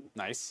 1 hit.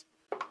 Nice.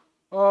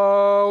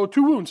 2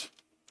 wounds.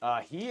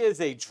 He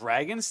is a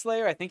Dragon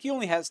Slayer. I think he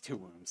only has 2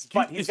 wounds.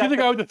 But is he the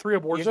guy with the 3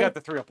 aboard save? He's got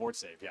the 3 aboard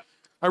save, yeah.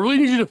 I really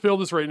need you to fill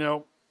this right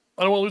now.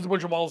 I don't want to lose a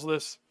bunch of models of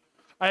this.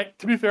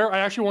 To be fair,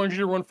 I actually wanted you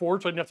to run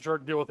forward so I didn't have to try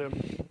to deal with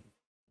him.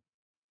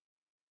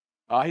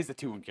 He's the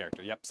 2-wound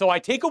character, yep. So I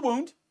take a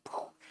wound,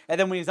 and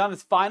then when he's on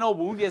his final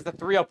wound, he has the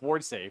 3 up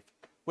ward save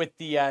with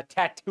the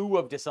Tattoo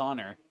of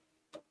Dishonor.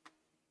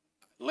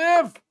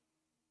 Live!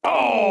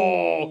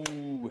 Oh!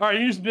 All right,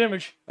 you need some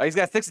damage. He's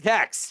got 6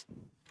 attacks.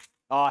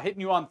 Hitting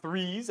you on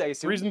 3s, I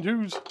assume. 3s and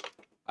 2s.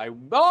 I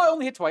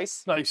only hit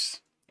twice. Nice.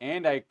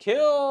 And I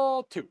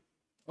kill 2.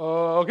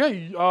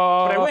 Okay. But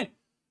I win.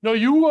 No,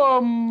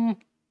 you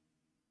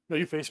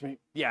face me.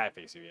 Yeah, I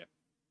face you, yeah.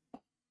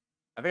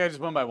 I think I just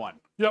won by 1.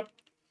 Yep.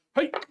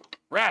 Hey!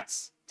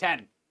 Rats!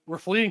 10. We're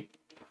fleeing. Drink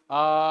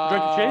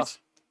the chase?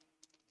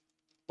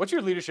 What's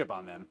your leadership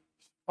on them?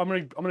 I'm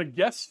gonna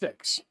guess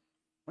 6.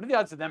 What are the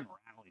odds of them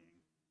rallying?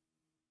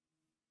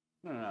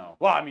 I don't know.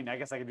 Well, I mean, I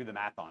guess I could do the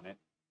math on it.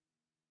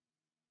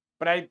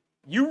 But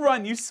you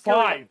scurry.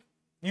 5.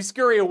 You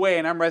scurry away,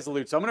 and I'm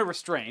resolute, so I'm gonna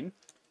restrain.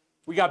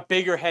 We got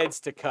bigger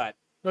heads to cut.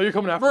 No, you're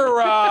coming after me.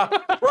 We're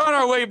on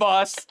our way,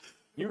 boss.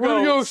 You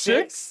go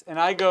 6, and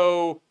I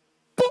go...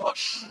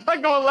 I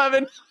go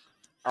 11.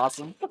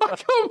 Awesome.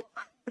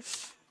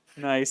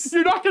 Nice.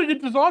 You're not gonna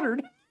get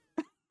dishonored.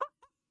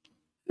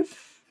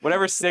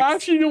 Whatever 6.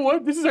 Actually, you know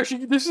what?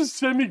 This is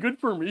semi good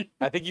for me.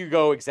 I think you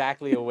go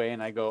exactly away,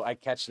 and I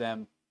catch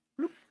them.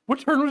 What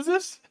turn was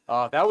this?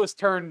 That was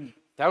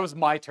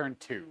my turn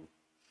 2.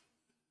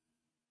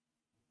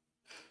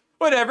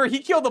 Whatever. He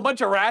killed a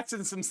bunch of rats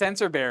and some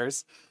sensor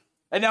bears,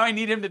 and now I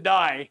need him to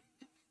die.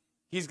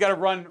 He's got to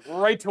run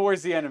right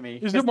towards the enemy.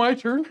 Is it my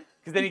turn?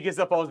 Because then he gives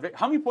up all his...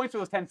 How many points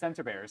were those 10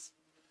 sensor bears?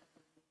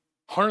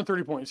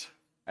 130 points.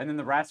 And then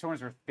the rat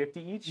swarms were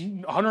 50 each?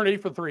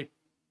 108 for 3.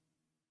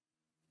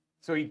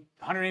 So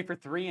 108 for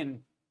 3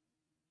 and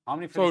how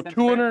many for the sensor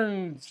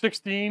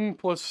 216 bear?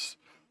 Plus...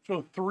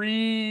 So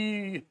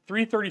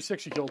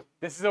 336 he killed.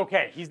 This is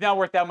okay. He's now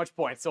worth that much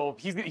points. So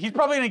he's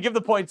probably going to give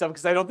the points up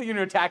because I don't think you're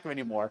going to attack him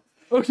anymore.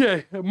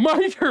 Okay,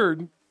 my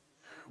turn.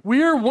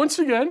 We are once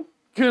again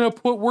going to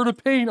put Word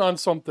of Pain on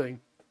something.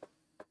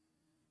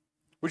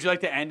 Would you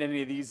like to end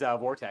any of these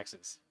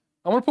vortexes?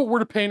 I'm going to put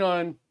Word of Pain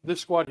on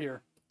this squad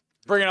here.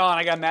 Bring it on.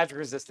 I got magic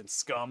resistance,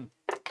 scum.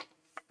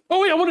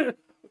 Oh, wait, I want to...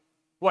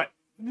 What?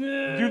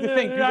 Do the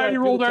thing. You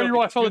rolled.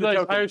 I saw the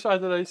dice. I saw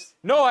the dice.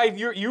 No,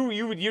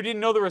 you didn't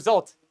know the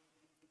result.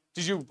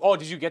 Did you? Oh,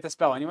 did you get the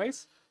spell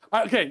anyways?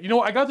 Okay, you know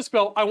what? I got the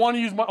spell. I want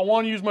to use my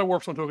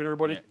Warpstone token,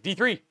 everybody. Yeah.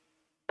 D3.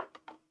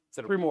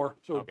 3 more.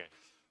 So, okay.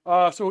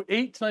 So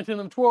 8, 9, 10,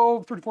 11,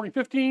 12, 13, 14,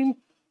 15,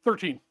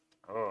 13.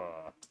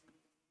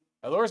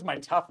 That lowers my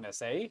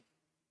toughness, eh?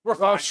 We're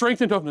fine.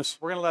 Strength and toughness.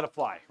 We're gonna let it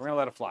fly. We're gonna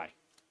let it fly.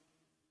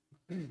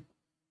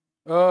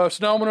 So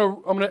now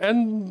I'm gonna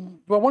end.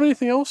 Do I want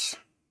anything else?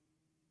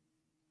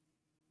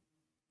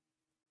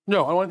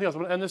 No, I don't want anything else.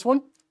 I'm gonna end this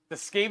one. The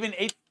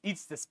Skaven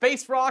eats the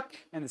space rock,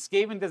 and the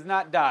Skaven does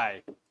not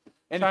die.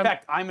 And in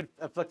fact, I'm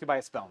afflicted by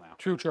a spell now.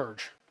 2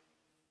 charge.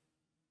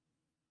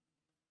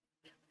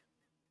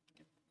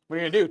 What are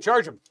you gonna do?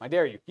 Charge him. I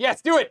dare you.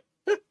 Yes, do it.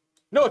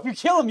 No, if you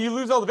kill him, you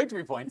lose all the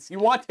victory points. You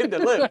want him to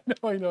live.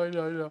 I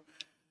know.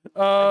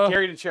 I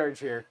dare you to charge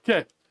here.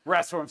 Okay.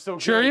 Rest for him. So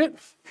Chariot.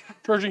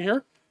 Charging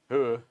here.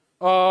 good.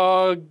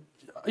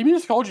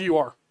 Immunology you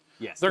are.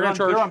 Yes. They're gonna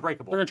charge. They're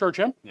unbreakable. They're gonna charge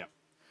him. Yeah.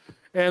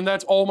 And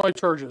that's all my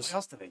charges. What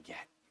else do they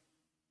get?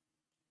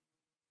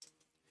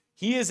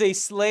 He is a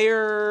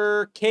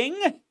Slayer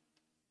King.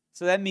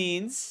 So that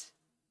means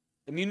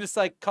immune to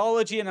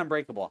psychology and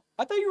unbreakable.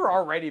 I thought you were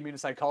already immune to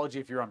psychology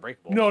if you're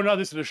unbreakable. No, not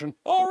this edition.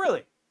 Oh,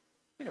 really?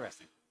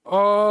 Interesting.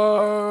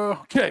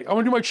 Okay, I'm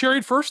gonna do my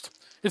chariot first.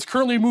 It's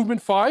currently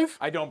movement 5.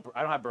 I don't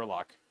have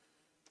Burlock.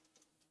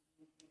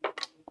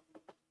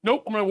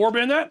 Nope, I'm gonna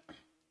warband that.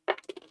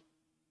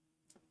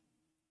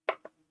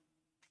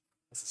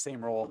 It's the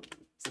same roll.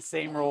 It's the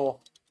same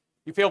roll.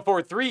 You failed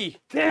forward 3.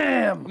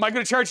 Damn! Am I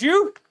gonna charge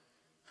you?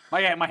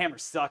 My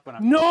hammers suck when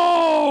I'm.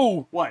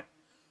 No! What?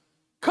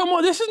 Come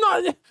on, this is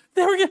not.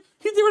 They were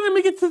gonna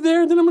make it to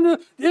there, and then I'm gonna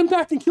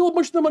impact and kill a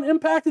bunch of them on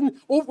impact, and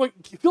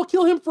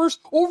kill him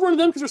first, overrun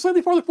them because they're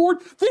slightly farther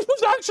forward. This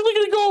was actually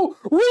gonna go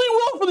really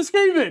well for the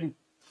Skaven.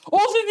 All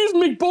I need to do is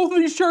make both of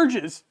these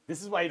charges.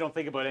 This is why you don't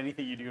think about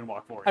anything you do and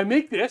walk forward. I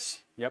make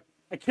this. Yep.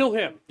 I kill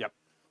him. Yep.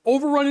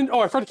 Overrunning. Oh,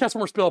 I forgot to cast one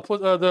more spell.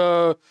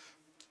 The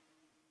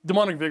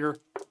demonic vigor.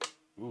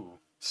 Ooh.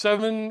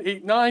 7,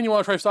 8, 9. You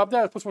want to try to stop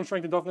that? Plus 1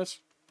 strength and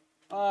toughness.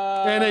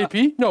 And And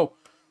AP. No.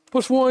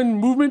 Plus 1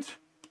 movement,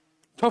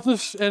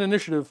 toughness, and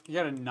initiative. You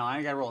got a 9.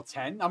 I got to roll a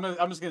 10. I'm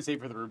just gonna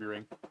save for the ruby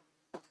ring.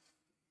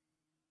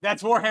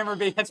 That's Warhammer,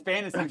 baby. That's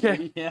fantasy, Okay.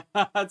 baby. Yeah,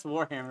 that's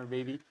Warhammer,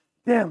 baby.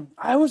 Damn,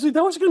 it was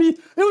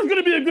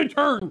gonna be a good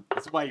turn.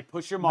 That's why you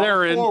push your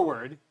model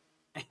forward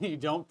and you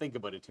don't think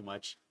about it too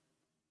much.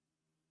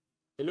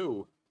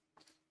 Hello.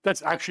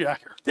 That's actually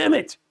accurate. Damn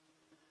it!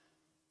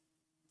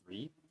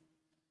 3.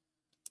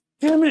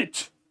 Damn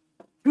it!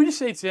 You just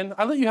say it's in.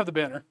 I let you have the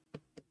banner.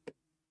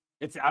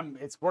 It's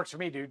works for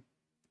me, dude.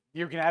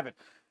 You can have it.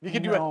 You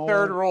can do No. a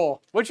third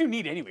roll. What you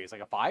need anyways,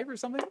 like a 5 or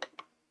something?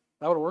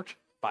 That would have worked.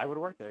 5 would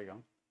have worked. There you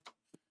go.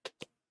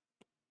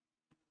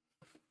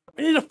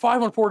 I need a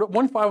 5 on 4.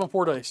 1 5 on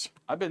 4 dice.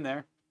 I've been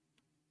there.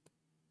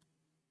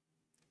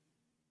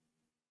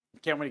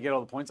 Can't wait to get all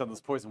the points on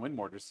those poison wind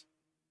mortars.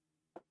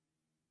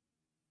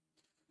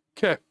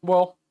 Okay.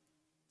 Well,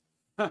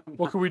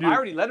 what can we do? I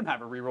already let him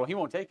have a reroll. He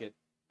won't take it.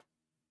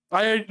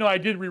 I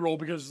did reroll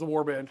because it's the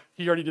warband.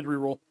 He already did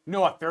reroll.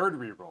 No, a third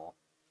reroll.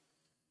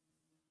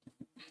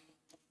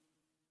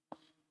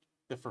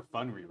 The for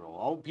fun reroll.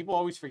 Oh, people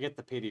always forget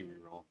the pity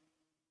reroll.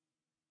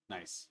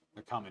 Nice.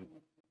 They're coming.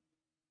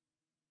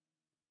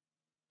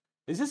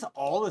 Is this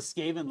all the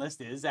Skaven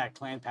list is at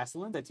Clan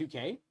Pestilent at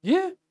 2K?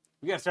 Yeah.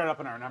 We gotta start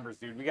upping our numbers,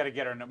 dude. We gotta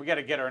get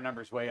our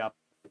numbers way up.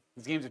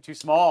 These games are too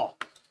small.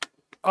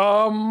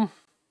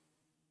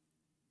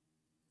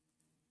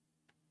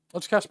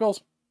 Let's cast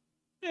spells.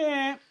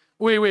 Yeah.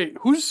 Wait.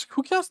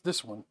 Who cast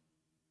this one?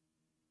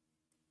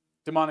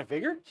 Demonic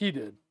Vigor? He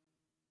did.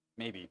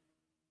 Maybe.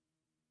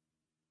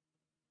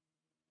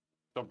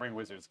 Don't bring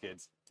wizards,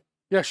 kids.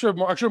 Yeah, I should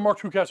have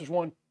marked who cast this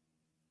one.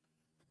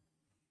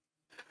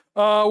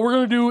 We're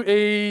gonna do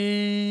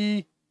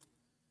a.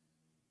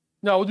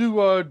 No,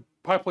 we'll do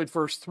pie plate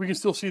first. We can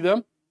still see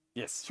them.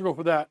 Yes. So go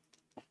for that.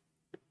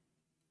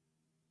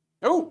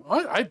 Oh,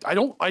 I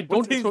don't.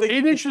 What do you So think?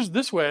 8 inches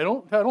this way. I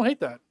don't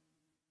hate that.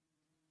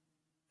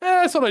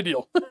 It's not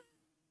ideal.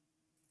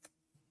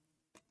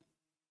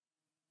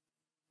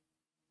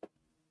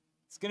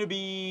 it's gonna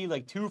be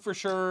like 2 for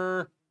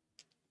sure.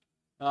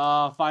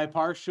 5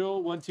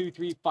 partial. 1, 2,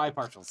 3, 5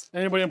 partials.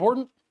 Anybody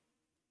important?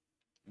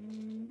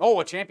 Oh,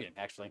 a champion,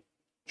 actually.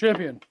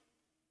 Champion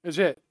is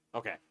it.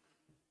 Okay.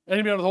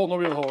 Anybody out of the hole?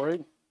 Nobody out of the hole,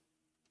 right?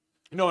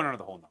 No, none of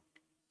the whole no.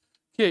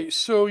 Okay,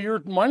 so your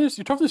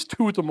toughness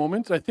 2 at the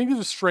moment. I think it's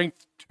a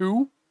strength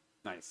 2.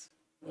 Nice.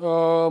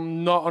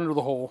 Not under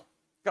the hole.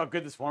 Look how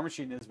good this war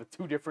machine is with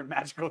 2 different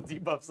magical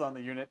debuffs on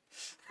the unit.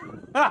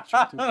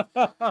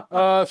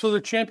 So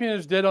the champion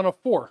is dead on a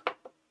 4.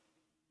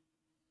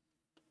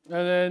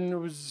 And then it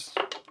was.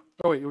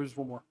 Oh wait, it was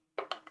 1 more.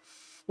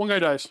 1 guy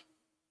dies.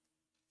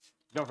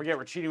 Don't forget,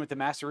 we're cheating with the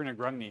Master Runa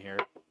Grungni here.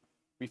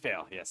 We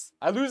fail, yes.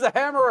 I lose the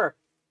hammerer!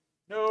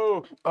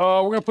 No!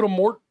 We're gonna put a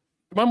mort.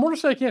 My mortar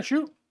say I can't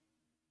shoot?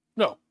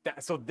 No.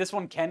 So this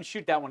one can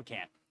shoot, that one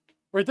can't.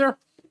 Right there.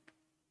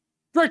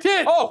 Direct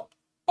hit! Oh!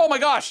 Oh my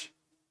gosh!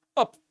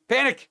 Oh,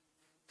 panic!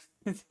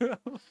 Is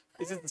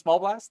this the small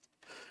blast?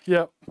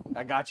 Yeah.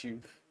 I got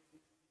you.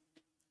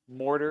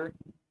 mortar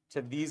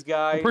to these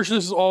guys. I'm pretty sure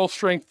this is all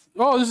strength.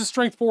 Oh, this is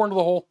strength 4 into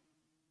the hole.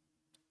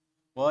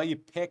 Well, you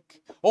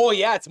pick. Oh,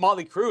 yeah, it's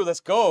Motley Crue. Let's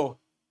go.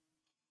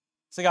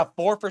 So I got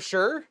 4 for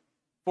sure,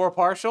 4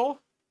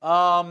 partial.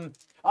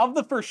 Of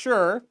the for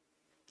sure,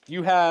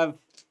 you have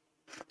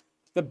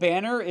the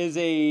banner is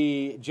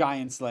a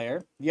Giant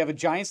Slayer. You have a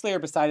Giant Slayer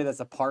beside it that's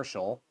a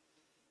partial.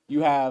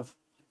 You have,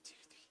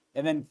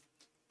 and then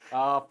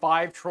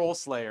 5 Troll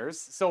Slayers.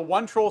 So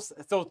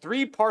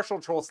 3 partial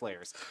Troll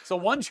Slayers. So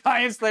 1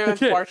 Giant Slayer that's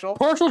partial.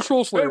 Partial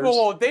Troll Slayers. Wait,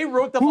 whoa. They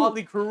wrote the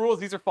Motley Crue rules.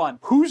 These are fun.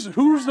 Who's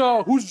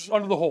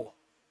under the hole?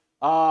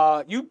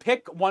 You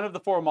pick one of the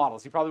 4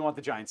 models. You probably want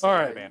the Giant Slayer. All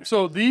right. Banner.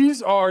 So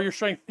these are your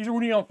strength. These are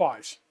winning on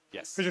 5s.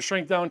 Yes. Because your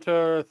strength down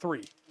to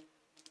 3.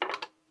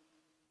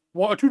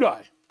 2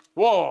 die.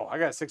 Whoa! I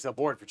got a 6-up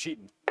board for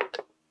cheating.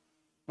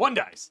 1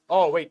 dice.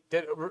 Oh wait,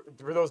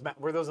 were those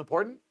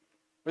important?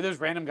 Were those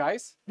random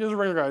guys? These are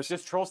regular guys.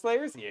 Just Troll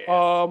Slayers?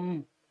 Yeah.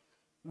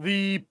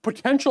 The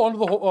potential under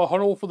the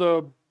hole for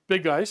the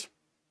big guys.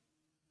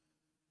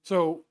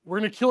 So we're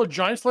gonna kill a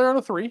Giant Slayer on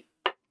a 3.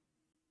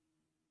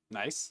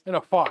 Nice. And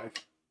a 5.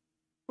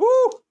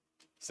 Woo!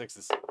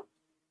 6s.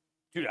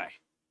 2 die.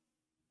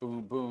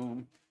 Boom,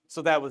 boom.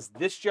 So that was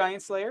this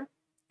Giant Slayer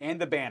and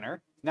the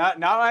banner. Now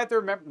I have to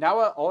remember. Now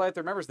all I have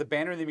to remember is the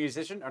banner and the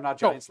musician are not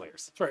Giant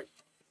Slayers. That's right.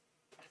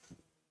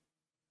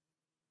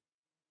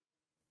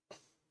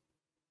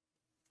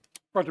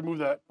 About to move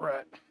that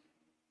rat.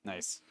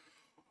 Nice.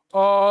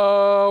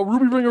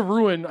 Ruby Ring of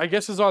Ruin, I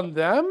guess, is on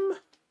them.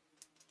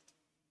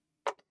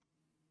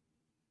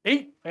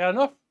 8. I got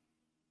enough.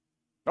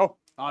 Oh,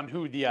 on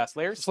who? The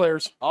Slayers?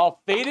 Slayers.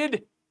 All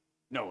faded?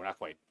 No, not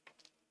quite.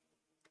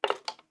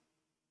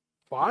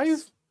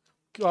 5?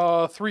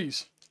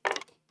 3s.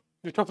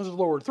 Your toughness is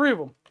lowered. 3 of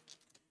them.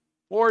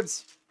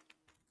 Wards.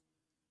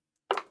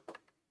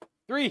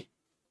 3.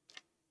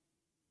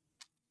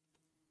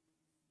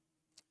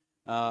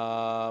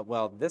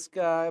 Well, this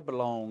guy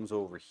belongs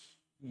over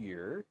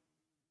here.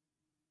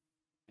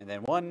 And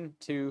then 1,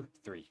 2,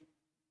 3.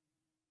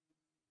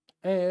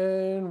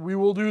 And we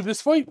will do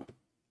this fight.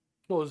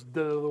 Kill his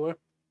dead out of the way.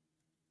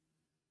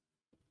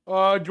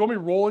 Do you want me to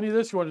roll any of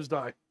this? Or you want to just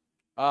die?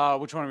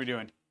 Which one are we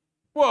doing?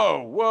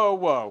 Whoa, whoa,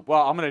 whoa.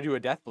 Well, I'm going to do a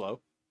death blow.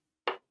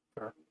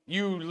 Sure.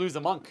 You lose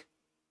a monk.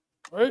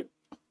 All right.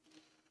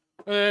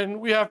 And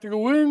we have to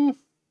go in.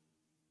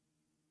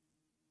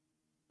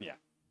 Yeah.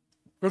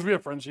 Because we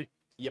have frenzy.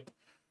 Yep.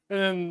 And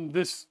then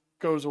this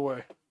goes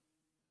away.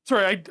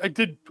 Sorry,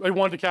 I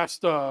wanted to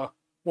cast one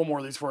more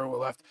of these before I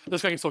left.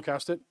 This guy can still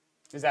cast it.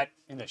 Is that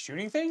in the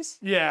shooting phase?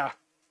 Yeah.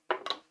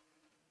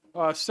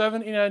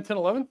 7, 8, 9, 10,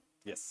 11.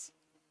 Yes.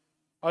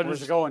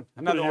 Where's it going?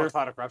 Another here.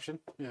 Cloud of Corruption.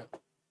 Yeah.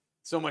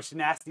 So much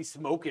nasty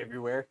smoke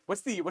everywhere.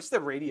 What's the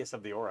radius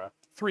of the aura?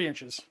 3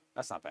 inches.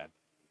 That's not bad.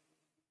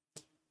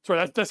 Sorry,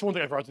 that's the one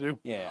thing I forgot to do.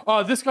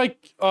 Yeah. This guy,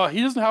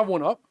 he doesn't have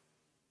one up.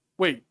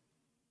 Wait.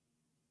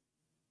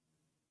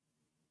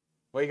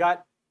 Well, you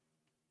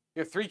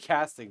have 3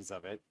 castings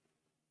of it.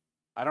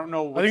 I don't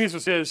know. I think this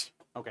was his.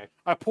 Okay.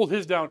 I pulled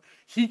his down.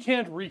 He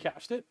can't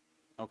recast it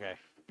Okay.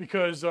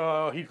 because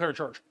he declared a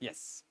charge.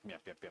 Yes.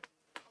 Yep.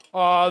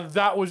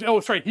 That was, oh,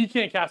 sorry, he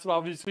can't cast it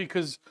obviously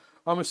because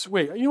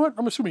wait, you know what?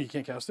 I'm assuming he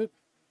can't cast it.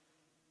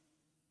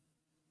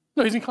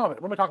 No, he's in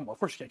combat. What am I talking about? Of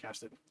course he can't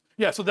cast it.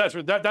 Yeah, so that's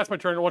my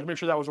turn. I want to make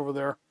sure that was over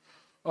there.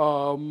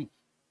 Here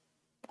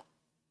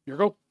you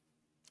go.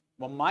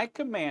 Well, my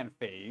command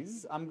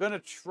phase, I'm going to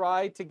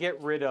try to get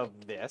rid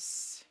of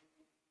this,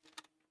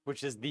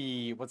 which is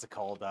the, what's it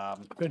called?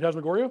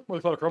 Phantasmagoria or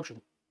the Cloud of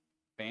Corruption?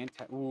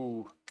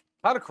 Ooh.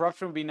 Cloud of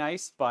Corruption would be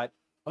nice, but...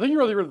 I think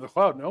you're already rid of the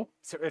cloud, no?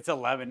 It's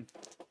 11.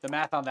 The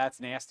math on that's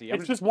nasty.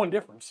 It's just one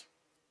difference.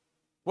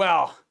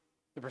 Well,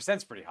 the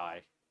percent's pretty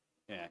high.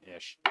 Yeah,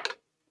 ish.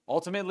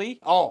 Ultimately,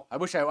 oh, I'm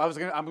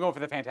going for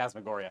the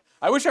Phantasmagoria.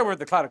 I wish I were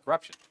the Cloud of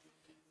Corruption.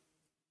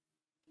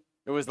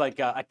 It was like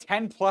a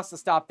 10 plus to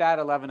stop that,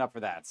 11 up for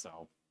that.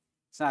 So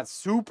it's not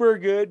super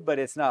good, but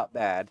it's not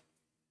bad.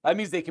 That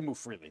means they can move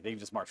freely. They can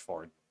just march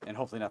forward, and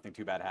hopefully nothing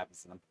too bad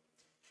happens to them.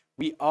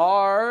 We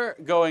are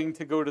going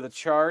to go to the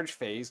charge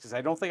phase because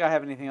I don't think I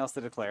have anything else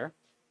to declare.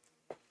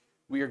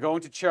 We are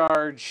going to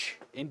charge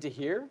into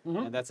here,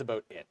 and that's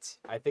about it.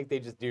 I think they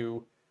just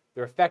do.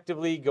 They're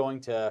effectively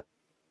going to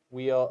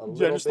wheel a little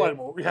just bit. slide them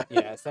over. Yeah.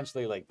 Yeah,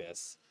 essentially like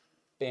this.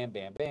 Bam,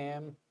 bam,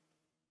 bam.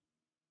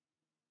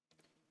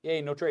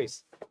 Yay, no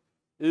trace.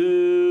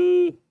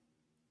 And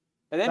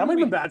then that might have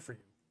been bad for you.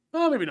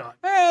 Oh, maybe not.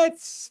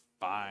 It's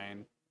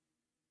fine.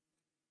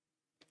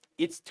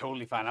 It's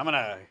totally fine. I'm going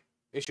to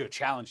issue a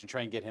challenge and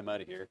try and get him out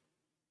of here.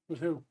 With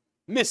who?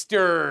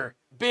 Mr.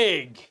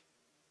 Big,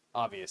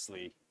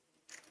 obviously.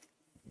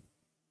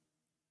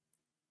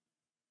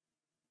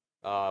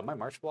 Am I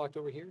march blocked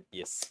over here?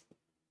 Yes.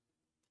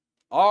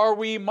 Are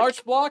we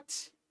march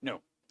blocked? No.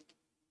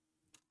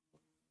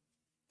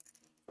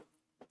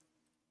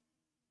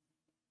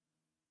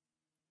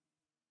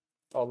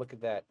 Oh, look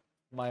at that.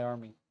 My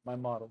army, my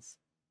models.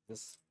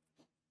 This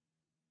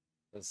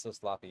is so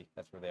sloppy.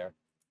 That's where they are.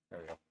 There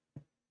we go.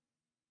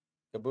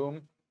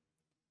 Kaboom.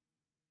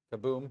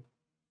 Kaboom.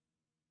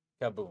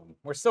 Kaboom.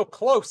 We're so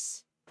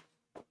close.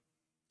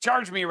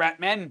 Charge me,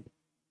 Ratman.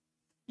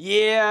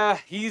 Yeah,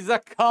 he's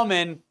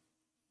a-coming.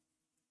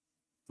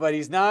 But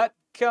he's not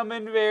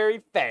coming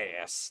very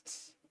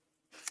fast.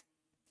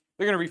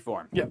 They're going to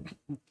reform. Yep.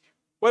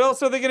 What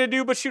else are they going to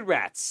do but shoot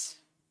rats?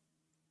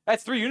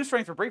 That's 3 unit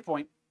strength for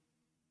breakpoint.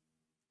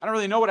 I don't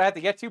really know what I have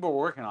to get to, but we're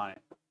working on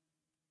it.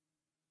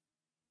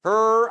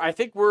 I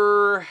think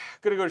we're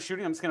going to go to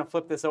shooting. I'm just going to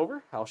flip this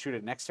over. I'll shoot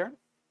it next turn.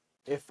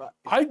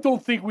 I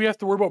don't think we have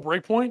to worry about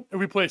breakpoint. If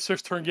we play a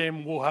 6-turn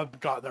game, we'll have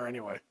got there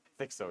anyway. I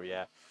think so,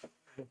 yeah.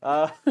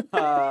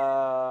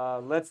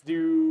 Let's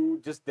do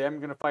just them. I'm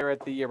going to fire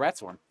at the rat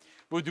swarm.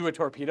 We'll do a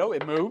torpedo.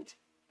 It moved.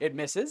 It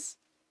misses.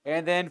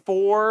 And then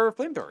 4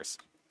 flamethrowers.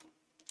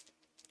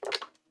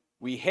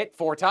 We hit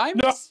 4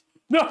 times.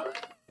 No.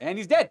 And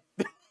he's dead.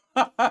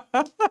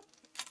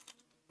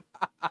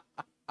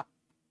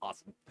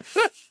 Awesome.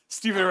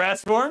 Stupid rat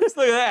swarms.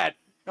 Look at that.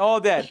 All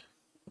dead.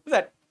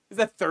 Is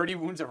that 30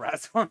 wounds of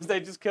rat swarms they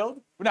just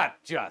killed? Well,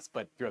 not just,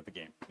 but throughout the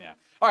game. Yeah.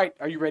 All right.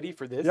 Are you ready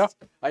for this? Yeah.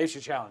 I issue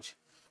a challenge.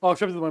 I'll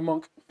accept it with my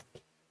monk.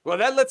 Well,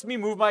 that lets me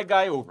move my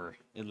guy over,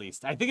 at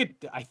least. I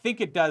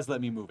think it does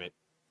let me move it.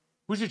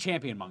 Who's your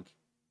champion, monk?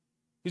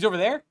 He's over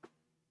there?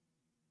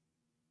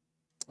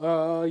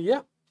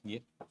 Yeah. Yeah.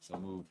 So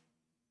move.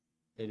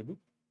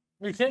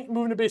 You can't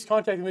move into base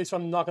contact with me, so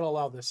I'm not going to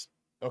allow this.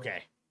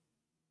 Okay.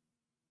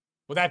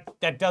 Well,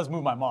 that does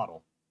move my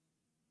model.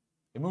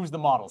 It moves the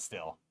model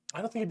still. I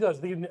don't think it does.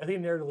 I think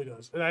it narratively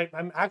does. And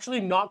I'm actually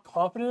not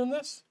confident in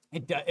this.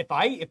 It does.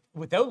 If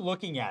without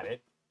looking at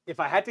it, if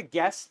I had to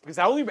guess, because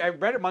I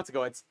read it months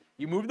ago, it's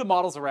you move the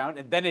models around,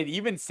 and then it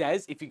even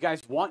says if you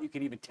guys want, you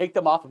can even take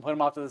them off and put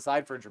them off to the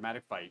side for a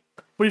dramatic fight.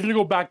 But he's going to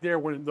go back there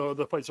when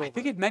the fight's over. I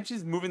think it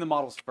mentions moving the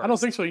models first. I don't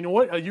think so. You know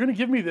what? You're going to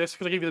give me this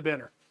because I gave you the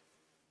banner.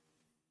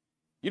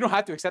 You don't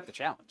have to accept the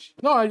challenge.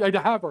 No, I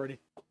have already.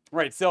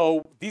 Right,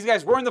 so these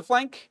guys were in the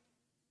flank.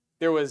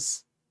 There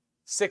was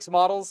 6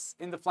 models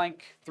in the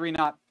flank, 3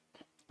 not,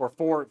 or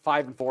 4,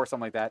 5 and 4,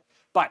 something like that.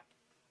 But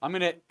I'm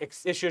going to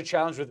issue a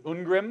challenge with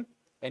Ungrim,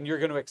 and you're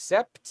going to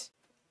accept.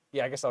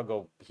 Yeah, I guess I'll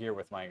go here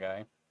with my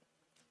guy.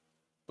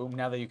 Boom,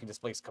 now that you can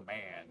displace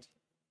command.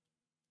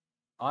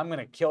 I'm going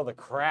to kill the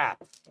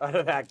crap out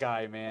of that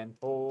guy, man.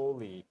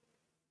 Holy.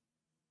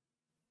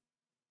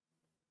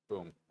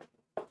 Boom.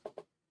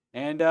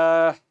 And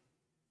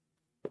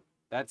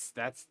that's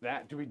that.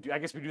 I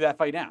guess we do that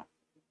fight now.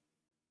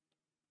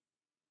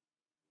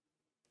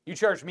 You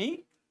charge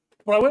me?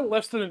 But I went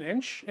less than an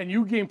inch, and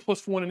you gained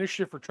 +1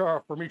 initiative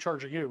for me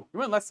charging you. You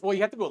went less. Well,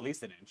 you have to go at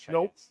least an inch.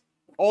 Nope.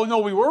 Oh no,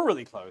 we were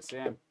really close.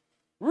 Damn.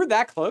 We were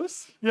that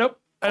close? Yep.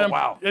 And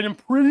wow. And I'm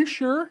pretty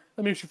sure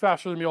that makes you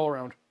faster than me all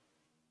around.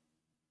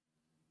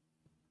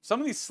 Some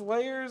of these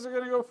Slayers are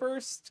going to go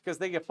first because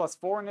they get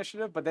 +4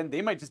 initiative, but then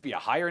they might just be a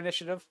higher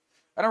initiative.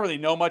 I don't really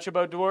know much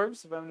about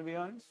dwarves, if I'm going to be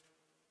honest.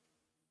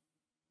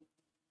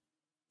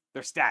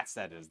 Their stats,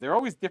 that is. They're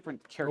always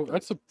different characters. Oh,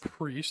 that's a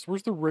priest.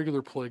 Where's the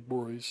regular plague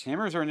boys?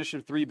 Hammers are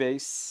initiative 3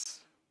 base.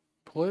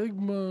 Plague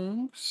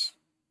monks.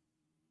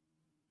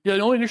 Yeah,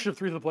 the only initiative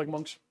 3 is the plague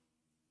monks.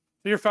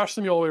 So you're faster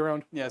than me all the way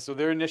around. Yeah, so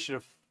they're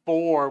initiative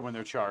 4 when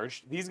they're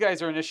charged. These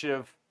guys are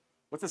initiative,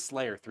 what's a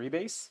Slayer, 3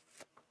 base?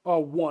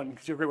 1,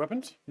 because you have great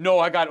weapons? No,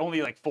 I got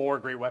only like 4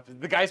 great weapons.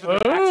 The guys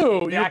with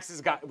the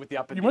axes got with the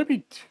up and you might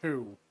be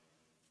 2.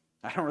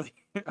 I don't really...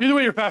 Either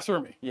way, you're faster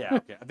than me. Yeah,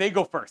 okay. They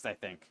go first, I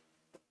think.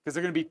 Because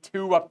they're going to be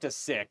 2 up to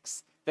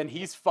 6. Then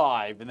he's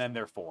 5, and then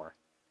they're 4.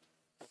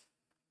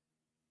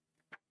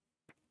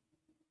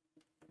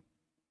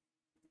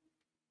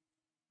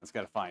 Let's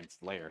got to find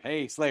Slayer.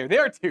 Hey, Slayer, they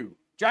are 2.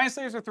 Giant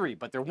Slayers are 3,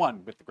 but they're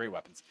 1 with the great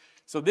weapons.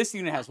 So this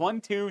unit has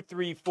 1, 2,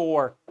 3,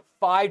 4,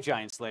 5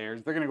 Giant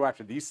Slayers. They're going to go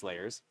after these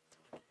Slayers,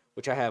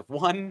 which I have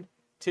 1,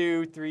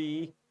 2,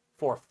 3,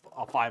 4,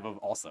 5 of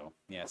also.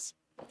 Yes.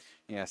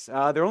 Yes.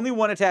 They're only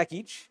 1 attack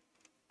each.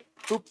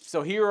 Oop.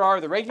 So here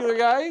are the regular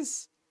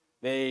guys.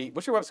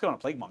 What's your weapon skill on a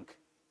Plague Monk?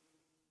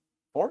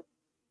 4?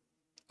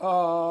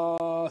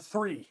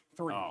 3.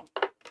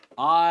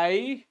 Oh.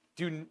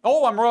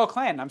 I'm Royal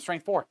Clan. I'm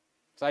strength 4.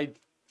 So I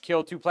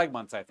kill 2 Plague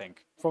Monks, I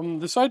think. From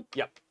this side?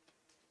 Yep.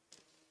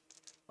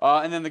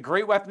 And then the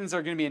great weapons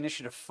are going to be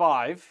initiative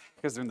 5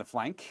 because they're in the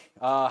flank.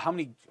 How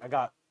many? I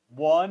got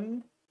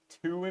 1,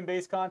 2 in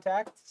base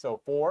contact.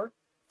 So 4,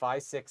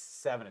 5, 6,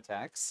 7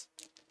 attacks.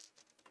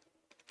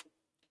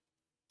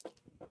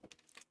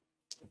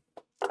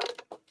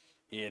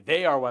 Yeah,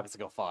 they are weapons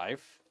skill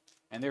 5.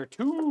 And they're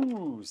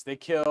 2s. They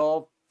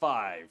kill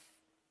 5.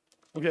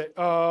 Okay.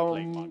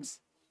 Plague Monks.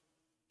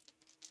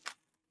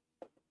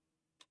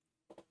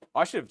 Oh,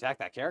 I should have attacked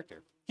that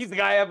character. He's the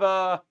guy I have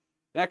an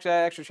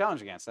extra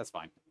challenge against. That's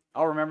fine.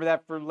 I'll remember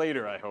that for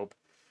later, I hope.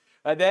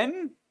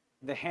 Then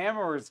the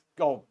hammers.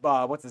 Oh,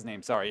 what's his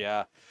name? Sorry.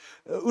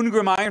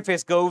 Ungrim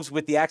Ironfist goes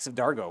with the Axe of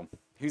Dargo.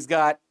 He's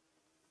got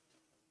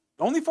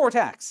only 4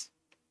 attacks.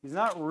 He's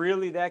not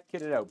really that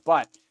kitted out,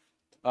 but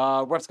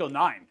weapon skill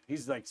 9.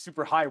 He's like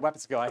super high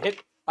weapon skill.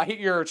 I hit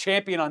your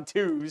champion on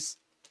 2s,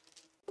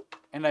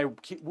 and I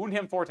wound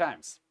him 4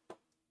 times.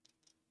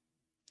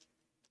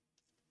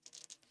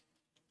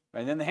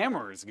 And then the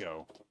hammerers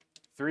go.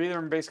 3 of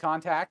them are base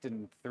contact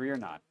and 3 are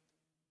not.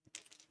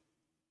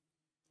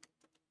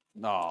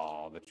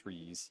 Oh, the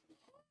trees.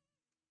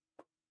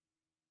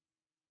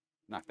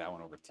 Knock that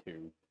one over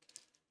 2.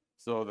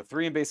 So the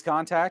 3 in base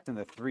contact and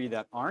the 3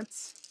 that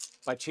aren't.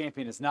 My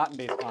champion is not in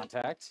base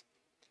contact.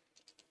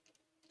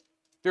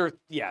 They're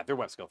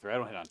web skill 3. I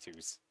don't hit on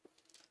 2s.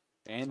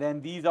 And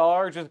then these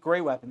are just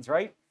gray weapons,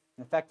 right?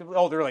 Effectively.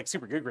 Oh, they're like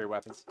super good gray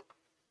weapons.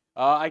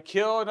 I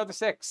kill another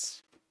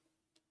 6.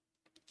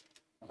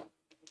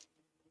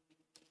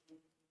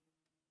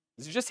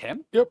 Is it just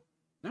him? Yep.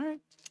 All right.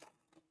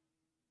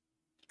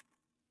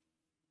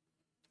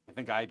 I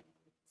think I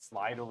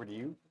slide over to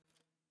you.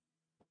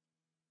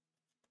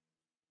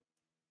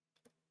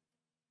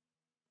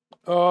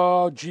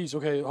 Geez.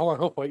 Okay, hold on.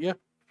 He'll fight you.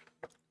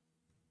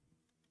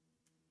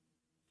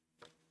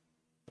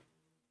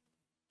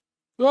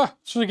 Ah,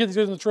 should I get these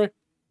guys in the tray?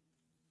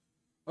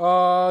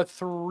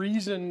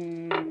 3s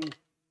and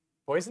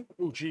Poison?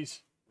 oh,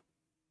 jeez.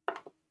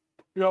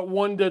 You got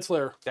 1 dead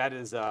slayer. That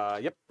is,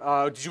 yep.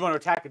 Did you want to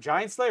attack a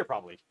giant slayer?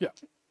 Probably. Yeah.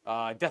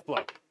 Death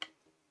blow.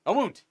 A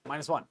wound.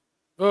 -1.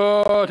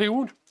 Take a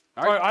wound.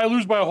 All right. I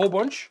lose by a whole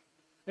bunch,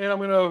 and I'm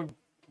gonna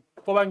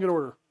fall back in good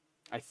order.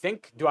 I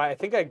think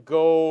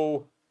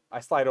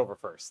I slide over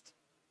first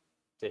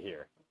to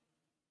here.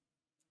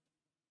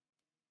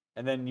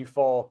 And then you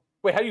fall.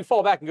 Wait, how do you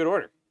fall back in good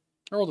order?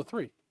 I rolled a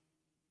 3.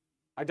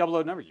 I double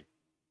outnumber you.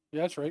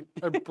 Yeah, that's right.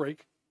 I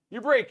break.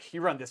 You break.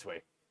 You run this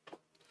way.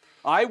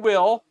 I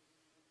will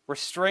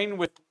restrain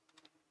with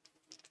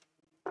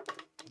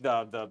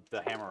the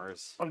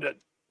hammerers. I'm dead.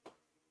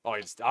 Oh,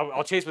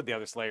 I'll chase with the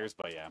other slayers,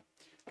 but yeah.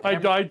 I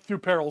died through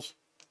perils.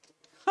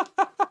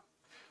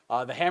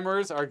 The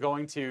hammers are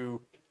going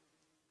to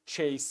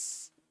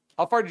chase.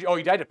 How far did you? Oh,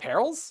 you died to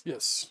perils?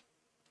 Yes.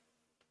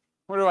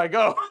 Where do I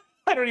go?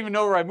 I don't even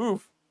know where I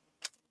move.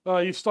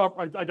 You stop.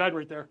 I died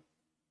right there.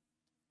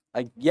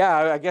 I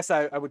guess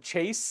I would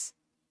chase,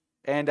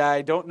 and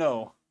I don't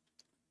know.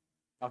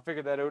 I'll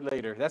figure that out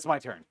later. That's my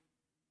turn.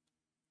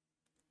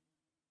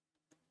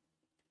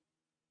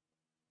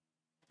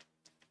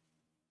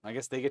 I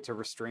guess they get to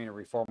restrain or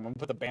reform. I'm gonna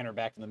put the banner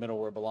back in the middle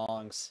where it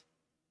belongs.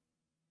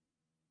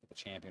 Put the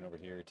champion over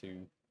here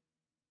too.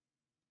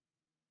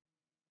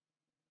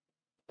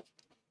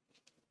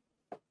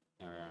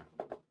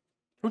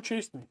 Who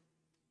chased me?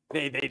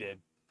 They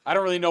did. I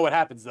don't really know what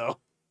happens though.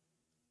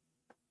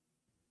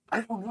 I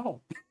don't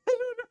know.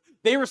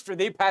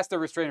 They passed their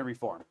restrain and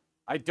reform.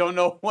 I don't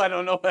know what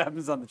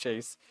happens on the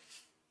chase.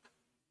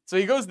 So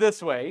he goes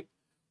this way.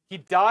 He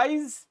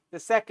dies the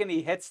second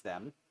he hits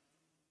them.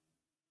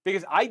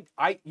 Because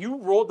you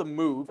rolled the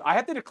move. I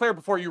have to declare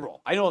before you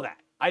roll. I know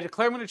that. I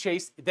declare I'm going to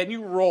chase. Then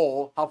you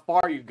roll how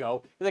far you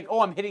go. You're like,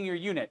 oh, I'm hitting your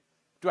unit.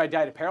 Do I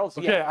die to perils?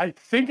 Okay, yeah. I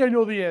think I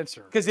know the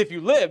answer. Because if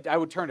you lived, I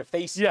would turn to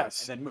face you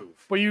yes, and then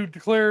move. But you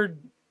declared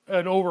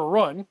an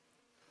overrun,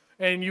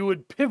 and you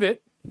would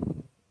pivot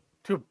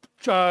to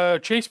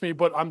chase me,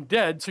 but I'm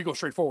dead, so you go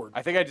straight forward.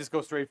 I think I just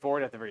go straight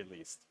forward at the very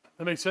least.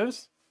 That makes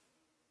sense?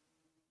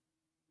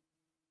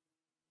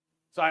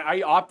 So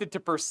I opted to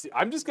pursue.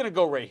 I'm just going to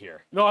go right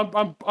here. No,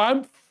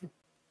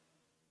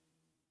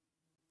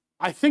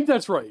 I think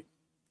that's right.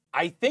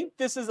 I think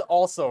this is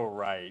also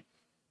right.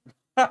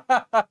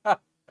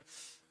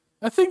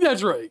 I think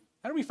that's right.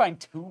 How do we find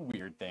 2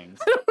 weird things?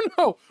 I don't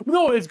know.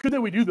 No, it's good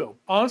that we do, though.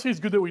 Honestly, it's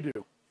good that we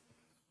do.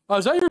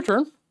 Is that your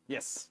turn?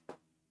 Yes.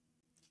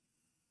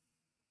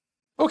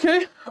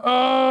 Okay.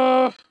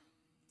 I'm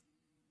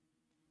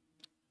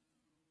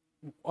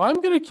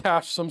going to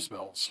cast some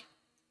spells.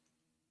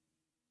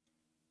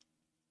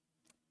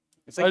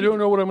 Like I don't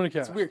know what I'm going to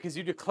cast. It's weird, because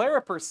you declare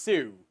a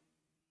pursue,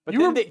 but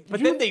then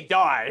they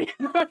die.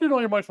 You factored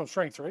on your minus 1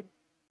 strength, right?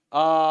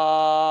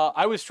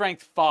 I was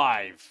strength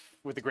 5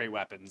 with the great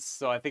weapons,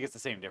 so I think it's the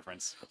same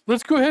difference.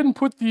 Let's go ahead and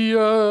put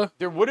the.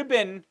 There would have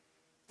been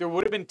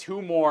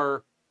 2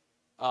 more.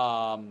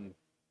 Clan.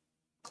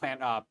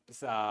 What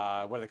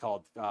are they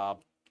called? No.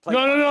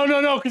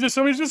 Because if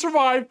somebody's gonna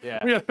survive,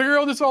 yeah. We gotta figure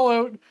all this all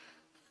out.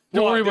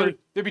 Don't worry about it.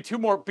 There'd be 2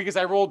 more because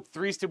I rolled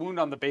 3s to wound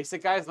on the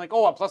basic guys. I'm like,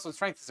 oh, I'm +1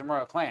 strength is a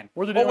royal clan.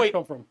 Where did damage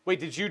come from? Wait,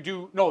 did you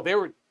do? No,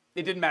 it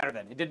didn't matter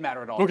then. It didn't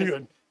matter at all. Okay,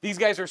 good. These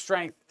guys are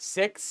strength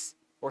 6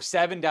 or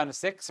 7 down to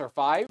 6 or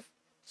 5,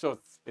 so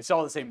it's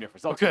all the same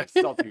difference. Okay.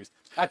 It's all twos.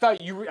 I thought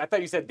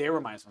you said they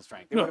were -1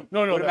 strength. No. It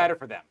would matter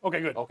for them.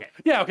 Okay, good. Okay.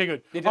 Yeah, okay,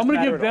 good. I'm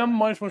gonna give them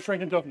 -1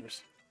 strength and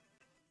toughness.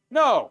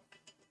 No,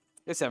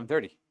 it's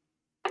 730.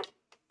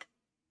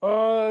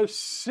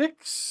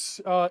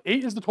 6,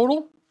 8 is the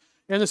total,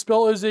 and the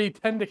spell is a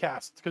 10 to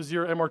cast because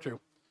you're MR2.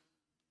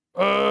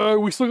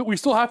 We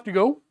still have to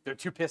go. They're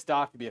too pissed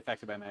off to be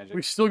affected by magic.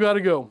 We still got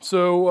to go.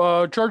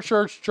 So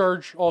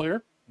charge, all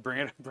here.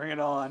 Bring it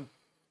on.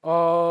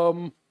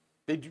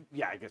 They do.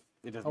 Yeah, I guess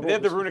it doesn't. They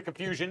have the Rune of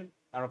Confusion.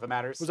 I don't know if it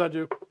matters. What does that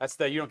do? That's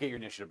you don't get your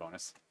initiative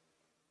bonus.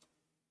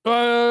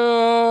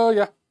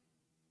 Yeah.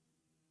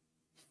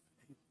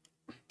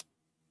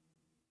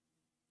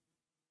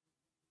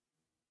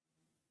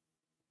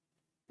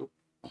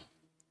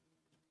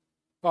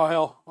 Oh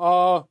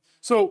hell.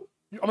 So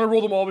I'm gonna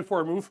roll them all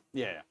before I move.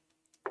 Yeah.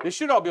 They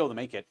should all be able to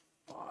make it.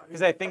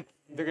 Because I think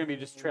they're going to be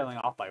just trailing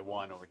off by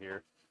 1 over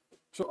here.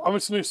 So I'm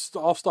just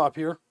gonna, I'll stop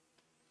here.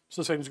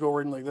 So I can just go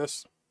right in like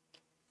this.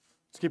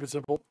 Let's keep it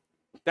simple.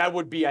 That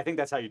would be, I think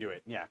that's how you do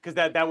it. Yeah, because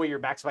that way you're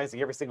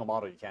maximizing every single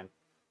model you can.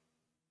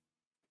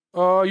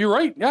 You're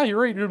right. Yeah,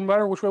 you're right. It doesn't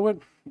matter which way I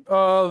went.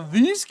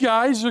 These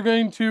guys are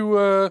going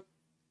to,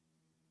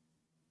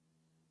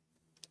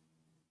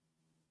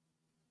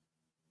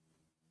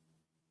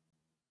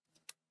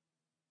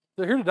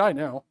 they're here to die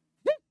now.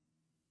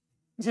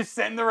 Just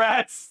send the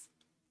rats.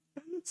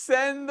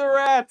 Send the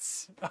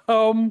rats.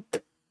 Damn,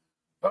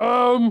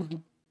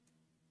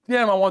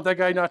 I want that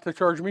guy not to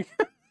charge me.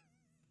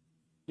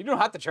 You don't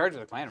have to charge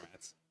the clan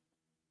rats.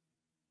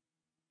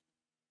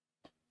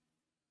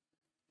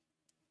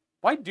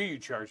 Why do you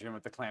charge him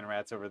with the clan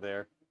rats over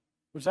there?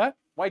 What's that?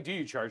 Why do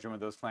you charge him with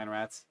those clan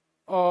rats?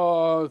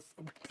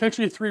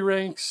 Potentially 3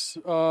 ranks.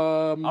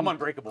 I'm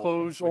unbreakable.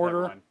 Close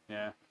order.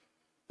 Yeah.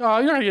 You're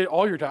not gonna get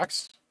all your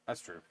attacks.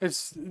 That's true.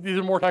 It's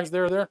either more attacks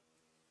there or there.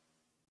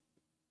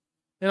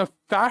 And I'm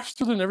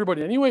faster than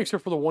everybody anyway,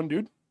 except for the one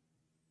dude.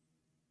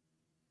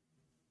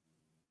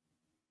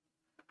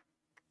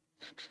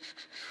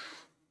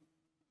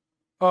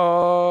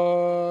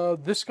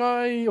 This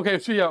guy. Okay,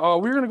 so yeah,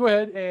 we're gonna go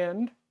ahead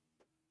and.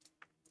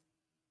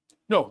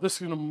 No, this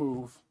is gonna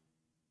move.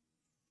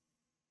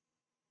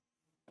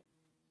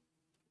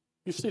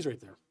 He stays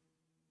right there.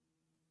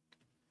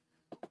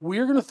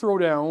 We're gonna throw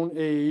down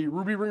a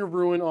Ruby Ring of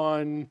Ruin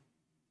on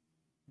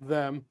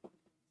them.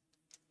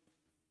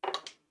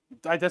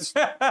 That's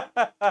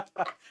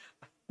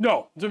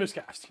no, it's a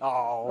miscast.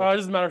 Oh. It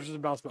doesn't matter if it's a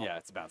bounce spell. Yeah,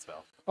 it's a bounce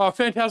spell.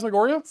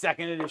 Phantasmagoria.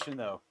 2nd edition,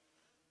 though.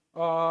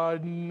 9?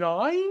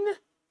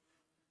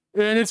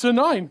 And it's a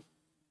 9.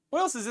 What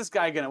else is this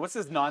guy gonna? What's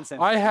this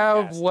nonsense? I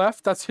have cast?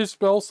 left. That's his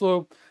spell,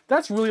 so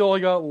that's really all I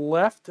got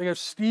left. I got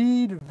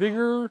Speed,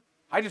 Vigor.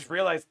 I just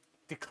realized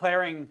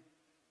declaring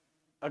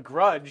a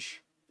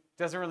grudge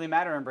doesn't really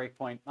matter in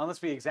Breakpoint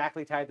unless we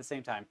exactly tie at the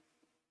same time.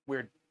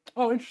 Weird.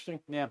 Oh, interesting.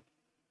 Yeah.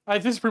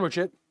 This is pretty much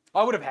it.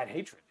 I would have had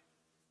hatred.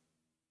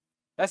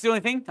 That's the only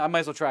thing. I might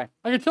as well try.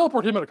 I can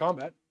teleport him out of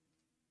combat.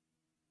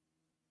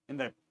 In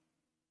the.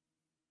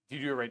 Do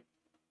you do it right?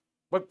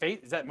 What phase?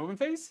 Is that moving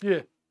phase?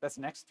 Yeah. That's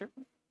next turn?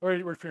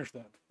 Already finished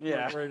that.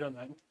 Yeah. Already done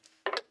that.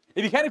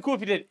 It'd be kind of cool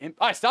if you did.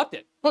 I stopped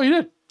it. Oh, you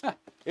did? Huh.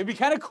 It'd be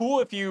kind of cool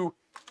if you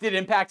did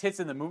impact hits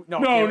in the move. No,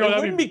 no, it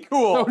wouldn't be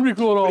cool. That wouldn't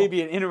be cool at all. But it'd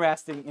be an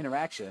interesting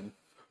interaction.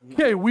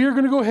 Okay, we are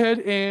going to go ahead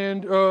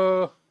and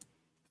throw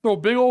a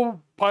big old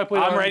pie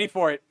plate. I'm ready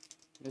for it.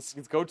 It's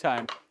go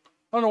time. I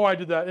don't know why I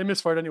did that. It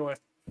misfired anyway.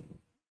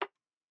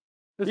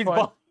 It's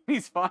fine.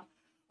 He's fine.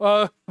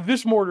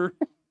 This mortar.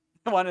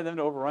 I wanted them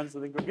to overrun so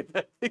they can go get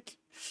that thing.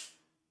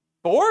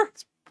 4?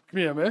 Give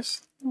me a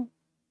miss.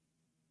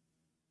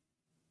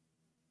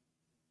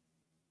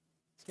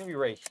 It's going to be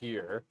right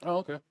here. Oh,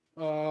 okay.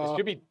 This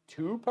should be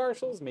 2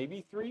 partials,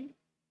 maybe 3?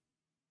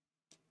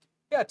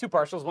 Yeah, 2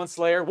 partials, 1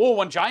 Slayer. Whoa,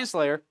 1 Giant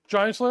Slayer.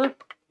 Giant Slayer?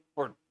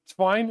 Or it's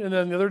fine. And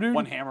then the other dude?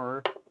 1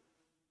 Hammerer.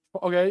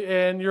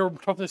 Okay, and your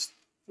toughness,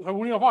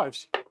 winning on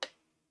 5s.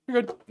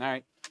 You're good. All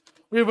right.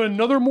 We have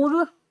another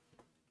mortar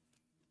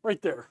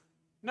right there.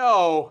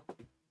 No.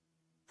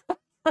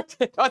 Oh,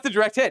 that's a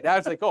direct hit. I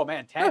was like, oh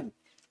man, 10.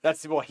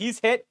 That's, well, he's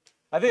hit.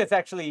 I think it's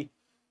actually,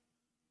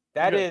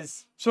 that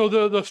is. So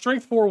the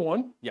strength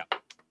 4-1. Yeah.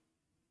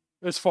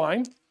 Is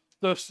fine.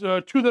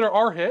 The 2 that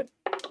are hit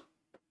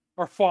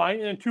are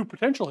fine, and 2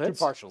 potential hits.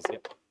 2 partials, yeah.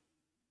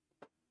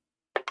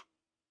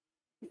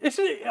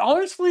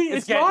 Honestly,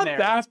 it's not there.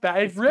 that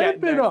bad. It's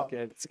ramping it up.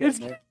 It's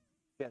getting there.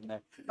 Getting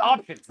there. It's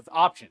options. It's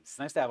options. It's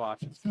nice to have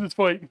options. This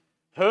fight.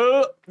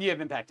 You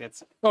have impact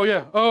hits. Oh,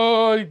 yeah.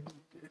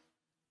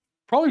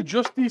 Probably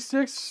just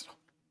D6.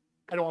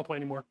 I don't want to play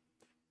anymore.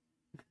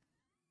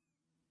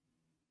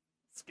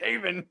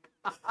 Skaven.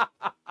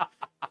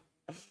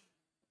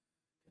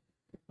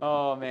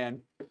 Oh,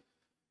 man.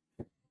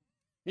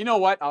 You know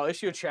what? I'll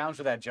issue a challenge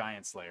for that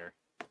Giant Slayer.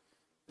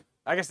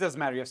 I guess it doesn't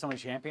matter. You have so many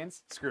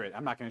champions. Screw it.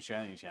 I'm not going to share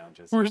any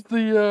challenges. Where's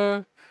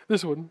the,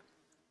 this one?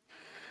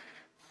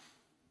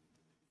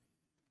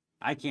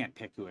 I can't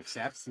pick who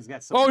accepts. He's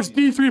got so Oh, it's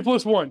D3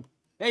 plus 1.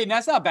 Hey,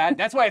 that's not bad.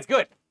 That's why it's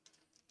good.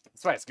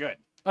 That's why it's good.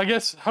 I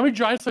guess, how many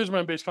Giant Slayers am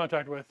I in base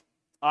contact with?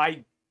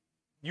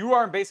 You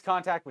are in base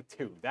contact with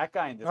 2. That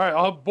guy and this. All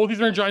right, both these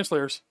are in Giant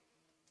Slayers.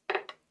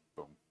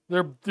 Boom.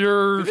 They're.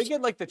 Do they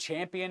get like the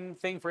champion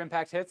thing for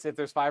impact hits if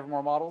there's 5 or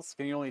more models?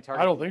 Can you only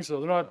target? I don't think so.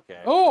 They're not.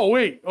 Okay. Oh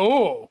wait.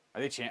 Oh.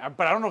 Are they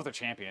but I don't know if they're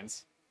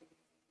champions.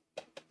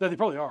 Yeah, they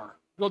probably are.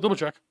 Go double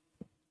check.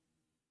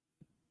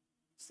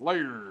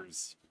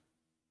 Slayers.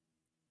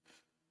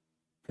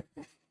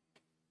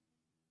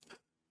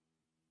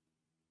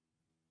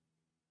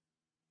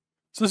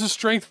 So this is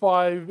strength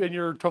 5 and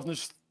your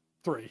toughness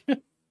 3.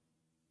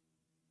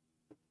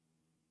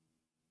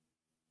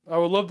 I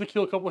would love to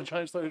kill a couple of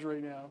Giant Slayers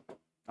right now.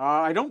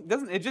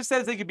 It just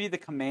says they could be the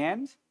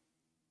command,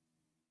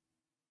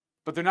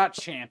 but they're not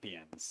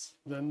champions.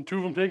 Then 2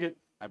 of them take it.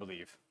 I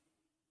believe.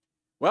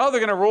 Well, they're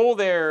gonna roll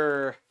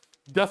their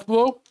Death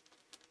blow.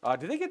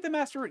 Do they get the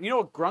Master? You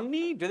know,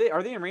 Grungni?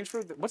 Are they in range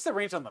for? What's the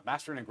range on the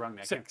Master and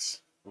Grungni?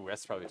 6. Ooh,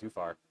 that's probably too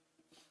far.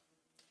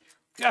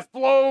 Death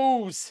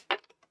blows.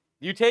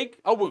 You take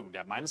a wound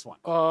at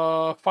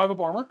 -1. 5 up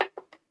armor.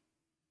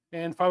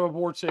 And 5 up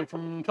ward save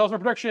from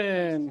Talisman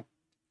Protection.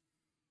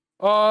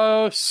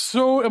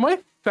 So am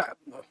I fat?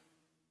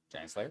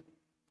 Giant Slayer.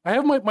 I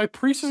have my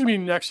priest is gonna be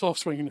next, so I'll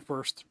swing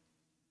first.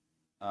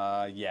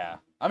 Yeah.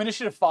 I'm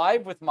initiative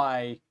 5 with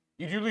my.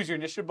 You do lose your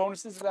initiative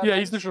bonuses. At that Yeah, point?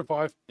 he's initiative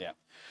 5. Yeah.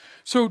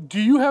 So do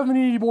you have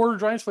any more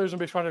Giant Slayers in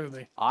base contact with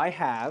me? I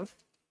have.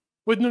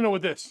 Wait, no,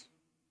 with this.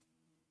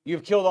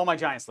 You've killed all my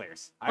Giant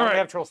Slayers. I only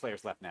have Troll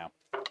Slayers left now.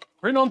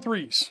 Written on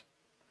 3s.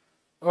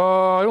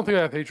 I don't think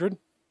I have hatred.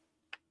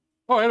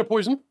 Oh, I had a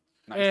poison.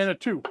 Nice. And a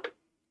 2.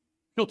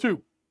 Kill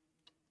 2.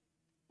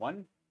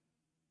 1,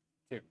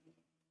 2.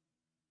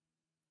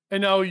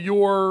 And now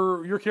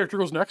your character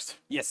goes next.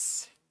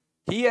 Yes.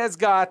 He has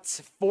got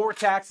 4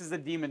 attacks as a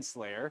Demon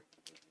Slayer.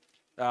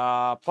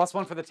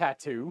 +1 for the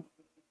tattoo.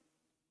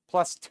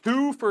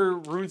 +2 for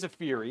Runes of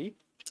Fury.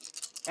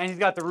 And he's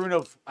got the rune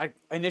of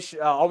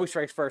always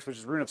strikes first, which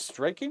is rune of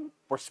striking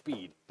or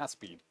speed. Not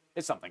speed.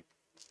 It's something.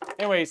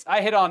 Anyways,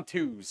 I hit on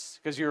 2s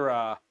because you're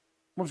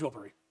 1 skill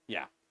 3.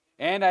 yeah.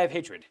 And I have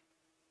hatred.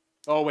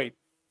 Oh wait.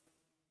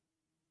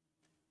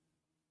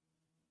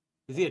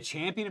 Is he a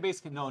champion of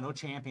base? No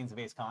champions of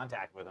base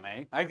contact with him,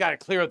 eh? I've got to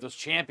clear out those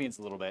champions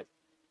a little bit.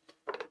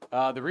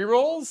 The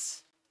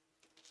rerolls,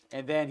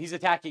 and then he's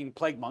attacking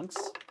Plague Monks.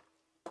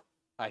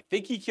 I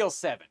think he kills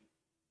 7.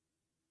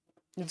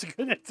 It's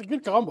a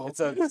good combo. It's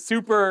a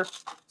super,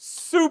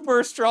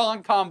 super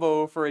strong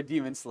combo for a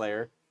Demon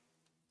Slayer.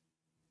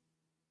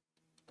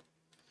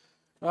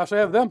 So I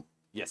have them.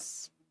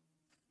 Yes.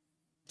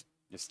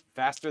 Just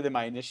faster than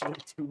my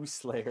initiative 2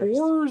 Slayers.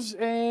 4s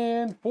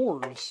and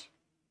 4s.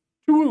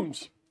 2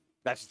 wounds.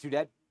 That's just 2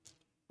 dead.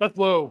 That's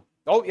low.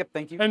 Oh, yep,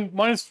 thank you. And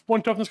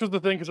 -1 toughness because of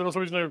the thing, because I know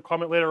somebody's going to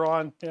comment later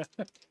on.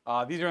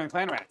 Yeah. These are in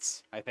Clan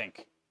Rats, I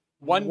think.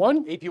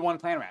 One? AP1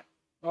 Clan Rat.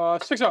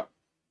 6 up.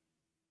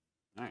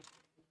 All right.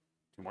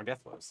 2 more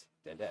death blows.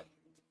 Dead.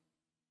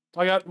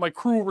 I got my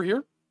crew over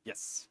here.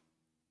 Yes.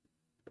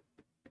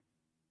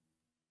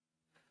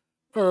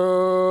 Where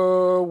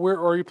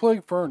are you?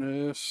 Plague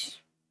Furnace.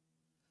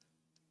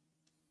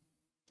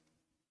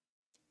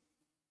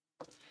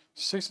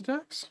 6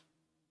 attacks?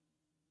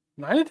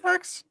 9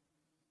 attacks?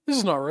 This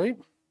is not right.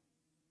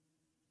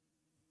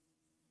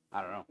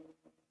 I don't know.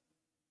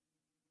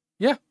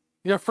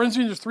 Yeah,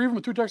 Frenzy, and there's 3 of them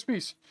with 2 attacks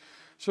apiece.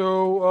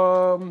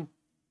 So,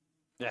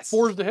 Yes.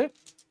 4 is the hit.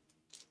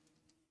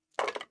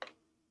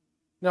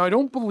 Now, I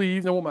don't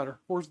believe, that won't matter.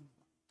 4's.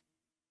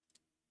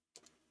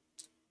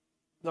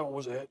 That one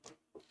was a hit.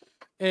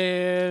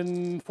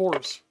 And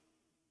 4s.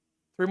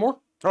 3 more?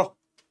 Oh,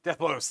 death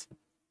blows.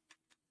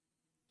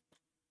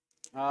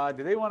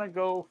 Do they want to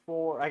go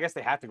for... I guess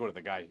they have to go to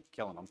the guy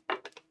killing them.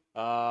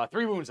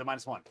 3 wounds at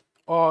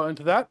 -1.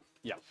 Into that?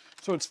 Yeah.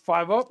 So it's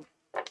 5 up.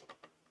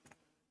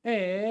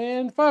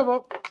 And 5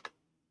 up.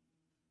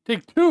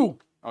 Take 2.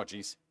 Oh,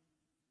 jeez.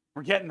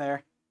 We're getting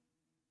there.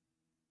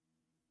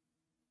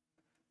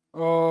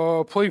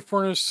 Plague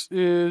Furnace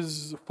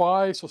is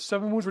 5, so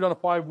 7 wounds. We're down to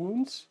 5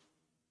 wounds.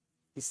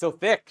 He's so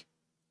thick.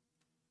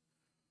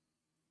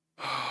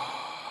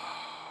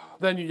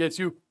 Then it's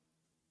you.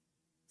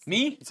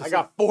 Me? I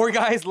got 4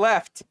 guys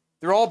left.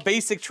 They're all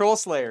basic Troll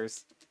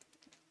Slayers.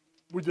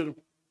 We did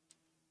them.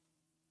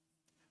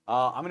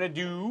 I'm going to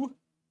do...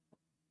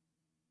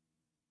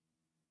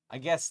 I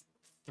guess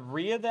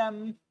 3 of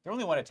them... They're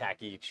only 1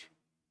 attack each.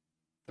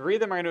 3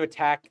 of them are going to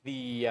attack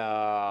the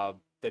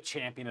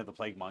champion of the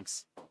Plague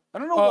Monks. I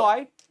don't know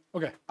why.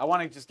 Okay. I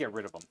want to just get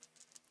rid of them.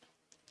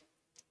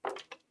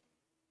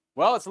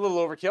 Well, it's a little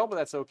overkill, but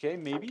that's okay.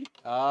 Maybe.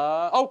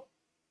 Oh.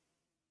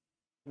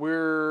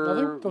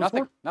 We're...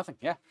 Nothing.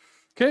 Yeah.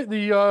 Okay,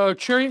 the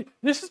chariot...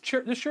 This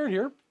chariot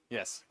here.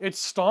 Yes. It's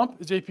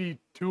Stomp. It's AP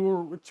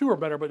 2 or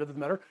better, but it doesn't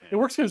matter. Yeah. It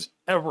works against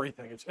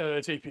everything.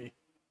 It's AP.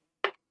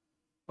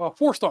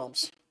 4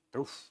 Stomps.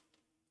 Oof.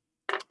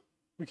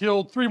 We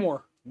killed 3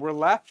 more. We're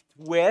left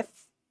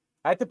with...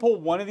 I had to pull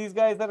one of these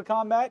guys out of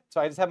combat,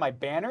 so I just have my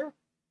banner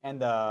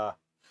and the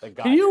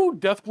guy. Can you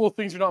death blow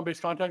things you're not in base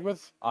contact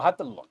with? I'll have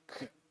to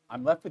look.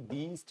 I'm left with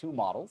these 2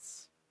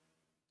 models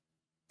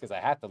because I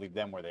have to leave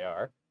them where they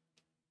are.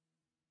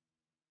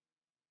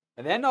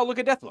 And then I'll look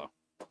at death blow.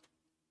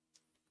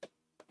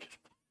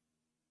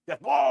 Death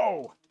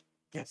blow!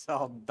 Guess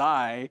I'll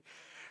die.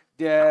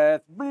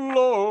 Death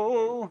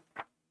blow!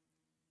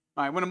 All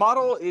right, when a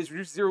model is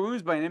reduced to 0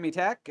 wounds by an enemy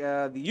attack,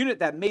 the unit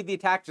that made the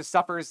attack just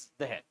suffers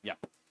the hit.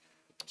 Yep.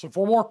 So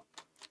 4 more?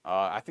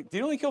 I think, did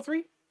you only kill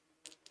 3?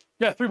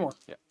 Yeah, 3 more.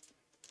 Yeah.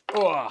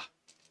 Oh,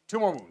 2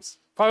 more wounds.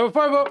 5 up,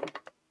 5 up.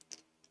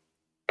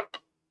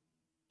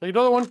 Take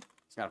another one.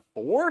 It's got a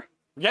 4?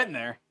 We're getting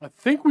there. I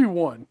think we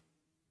won.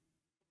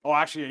 Oh,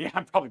 actually, yeah,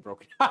 I'm probably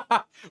broken.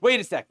 Wait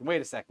a second.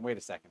 I'm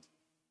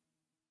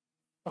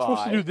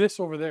supposed to do this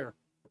over there.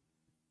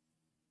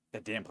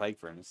 That damn Plague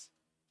Furnace.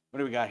 What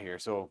do we got here?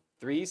 So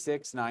 3,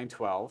 6, 9,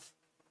 12,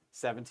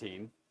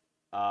 17,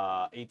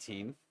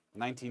 18,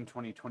 19,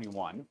 20,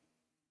 21.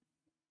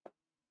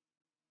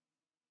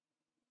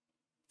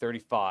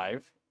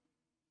 35.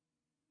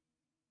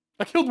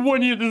 I killed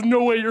one unit. There's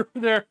no way you're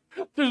there.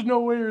 There's no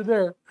way you're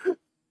there.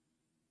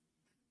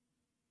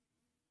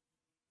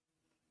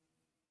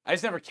 I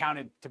just never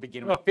counted to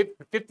begin with.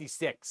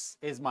 56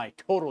 is my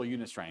total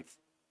unit strength.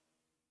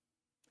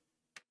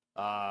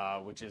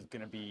 Which is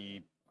going to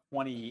be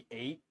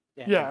 28.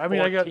 Yeah, I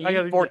mean,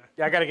 14,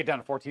 I got to get down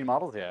to 14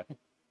 models, yeah.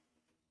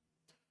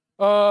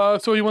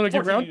 So you want to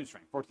give ground?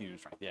 14 unit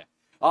strength, yeah.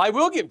 I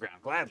will give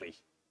ground, gladly.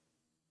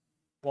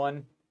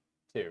 1,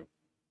 2.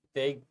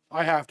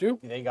 I have to.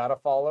 They got to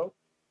follow.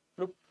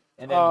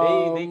 And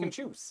then they can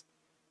choose. Is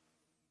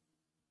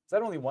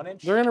that only 1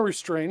 inch? They're going to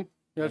restrain.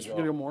 Yeah, it's going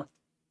to go more.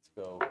 Let's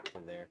go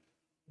to there.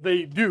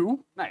 They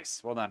do.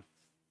 Nice. Well done.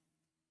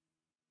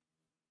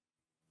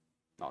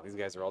 Oh, these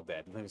guys are all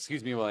dead.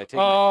 Excuse me while I take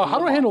how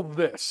do I handle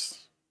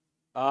this?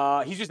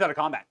 He's just out of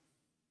combat.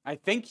 I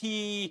think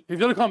he's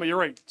out of combat, you're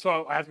right.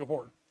 So I have to go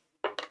forward.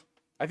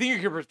 I think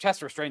you can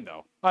test restrain,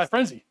 though.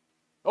 Frenzy.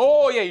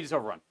 Oh, yeah, you just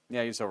overrun.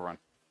 Yeah, you just overrun.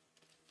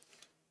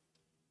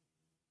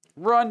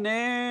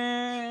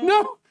 Running!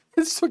 No!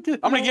 It's okay.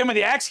 I'm going to give him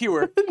the axe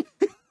hewer.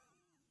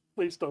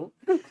 Please don't.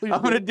 Please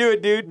I'm going to do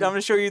it, dude. I'm going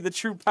to show you the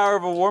true power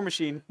of a war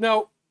machine.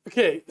 Now,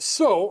 okay,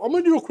 so I'm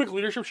going to do a quick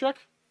leadership check.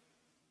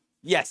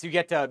 Yes, you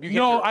get to...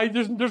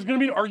 there's going to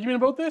be an argument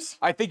about this.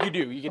 I think you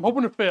do. I'm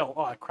hoping to fail.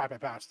 Oh, crap, I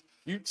passed.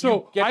 I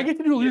get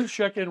to do a leadership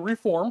check and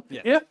reform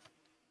if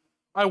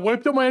I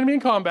wiped out my enemy in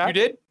combat. You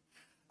did?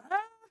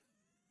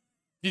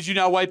 Did you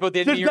not wipe out the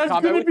enemy in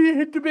combat? That's going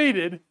to be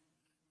debated.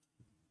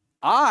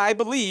 I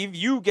believe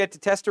you get to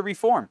test a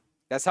reform.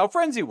 That's how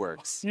Frenzy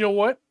works. You know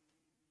what?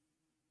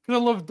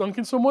 Because I love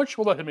Duncan so much,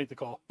 we'll let him make the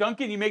call.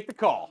 Duncan, you make the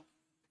call.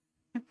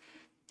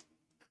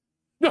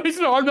 No, he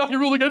said, no, I'm not going to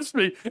rule against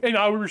me, and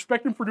I would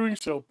respect him for doing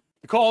so.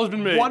 The call has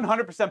been made.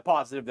 100%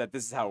 positive that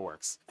this is how it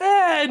works.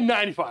 And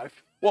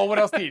 95. Well, what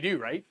else do you do,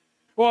 right?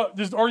 Well,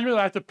 there's an argument that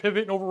I have to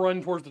pivot and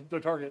overrun towards the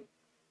target.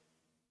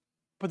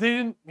 But they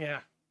didn't,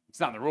 It's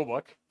not in the rule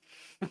book.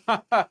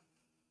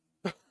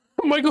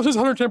 Michael says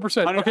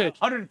 110%. Okay.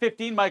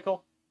 115,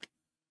 Michael.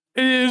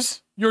 It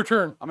is your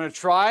turn. I'm going to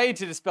try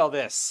to dispel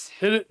this.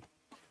 Hit it.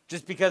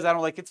 Just because I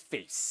don't like its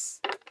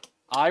face.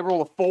 I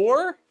roll a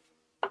 4.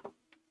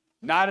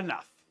 Not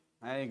enough.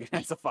 I think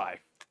that's a 5.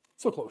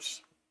 So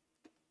close.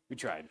 We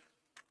tried.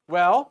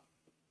 Well,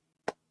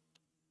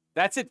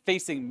 that's it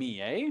facing me,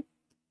 eh?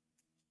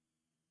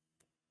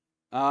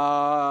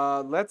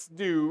 Let's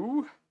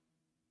do...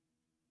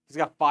 He's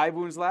got 5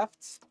 wounds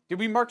left. Did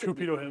we mark...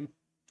 Torpedo him.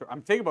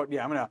 I'm thinking about...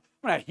 Yeah, I'm gonna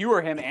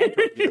hewer him and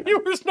torpedo him.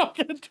 Hewer's not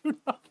gonna do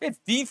nothing. It's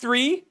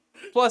D3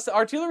 plus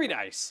artillery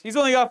dice. He's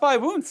only got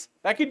 5 wounds.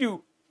 That could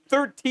do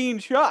 13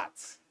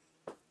 shots.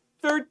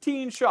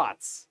 13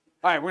 shots.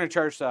 All right, we're gonna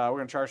charge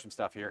some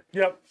stuff here.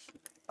 Yep.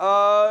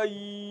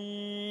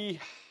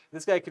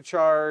 This guy could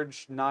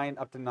charge 9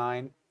 up to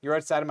 9. You're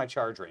outside of my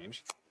charge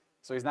range,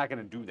 so he's not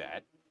gonna do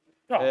that.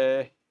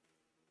 Oh.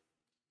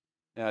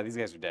 Yeah, these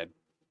guys are dead.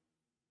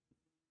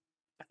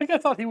 I think I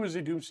thought he was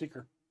a Doom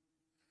Seeker.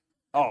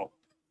 Oh.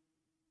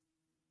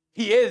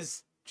 He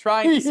is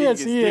trying to seek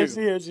his doom.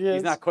 He is.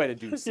 He's not quite a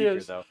Doom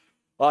Seeker,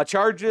 though.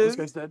 Charges.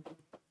 This guy's dead.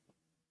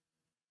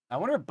 I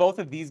wonder if both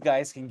of these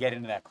guys can get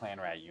into that clan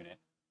rat unit.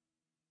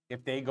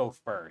 If they go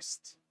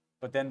first.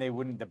 But then they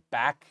wouldn't, the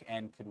back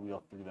end could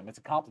wheel through them. It's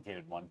a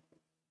complicated one.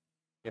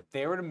 If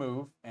they were to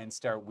move and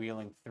start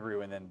wheeling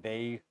through and then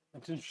they...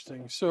 That's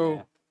interesting. So...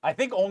 Yeah. I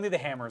think only the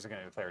hammers are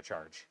going to declare a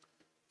charge.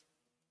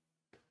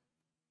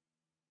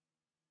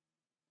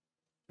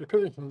 They're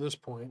coming from this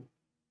point.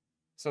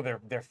 So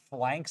they're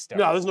flank stars.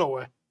 No, there's no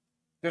way.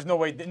 There's no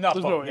way. Not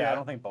both. No way, I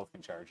don't think both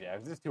can charge. Yeah,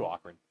 it's just too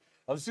awkward.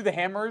 I'll just do the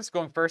hammers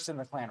going first in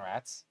the clan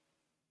rats.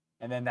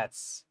 And then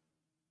that's...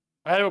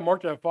 I have it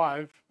marked at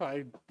 5.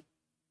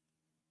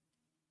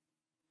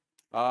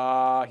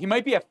 He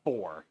might be at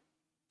 4.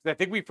 I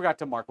think we forgot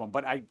to mark one,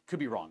 but I could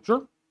be wrong.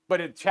 Sure. But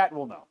in chat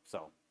will know.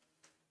 So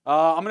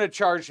I'm going to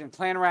charge in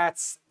clan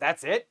rats.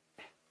 That's it.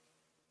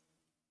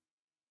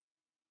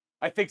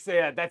 I think so.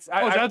 Yeah, that's. Is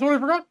that the one I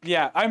forgot?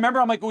 Yeah, I remember.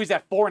 I'm like, oh, he's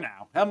at 4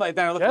 now. I'm like,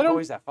 then I look, oh,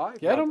 he's at 5.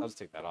 Get him. I'll just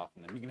take that off,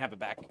 and then you can have it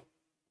back.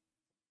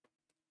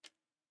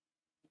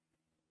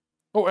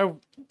 Oh,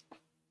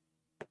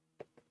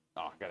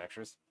 I got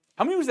extras.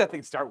 How many was that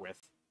thing start with?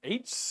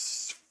 8?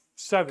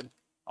 7.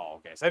 Oh,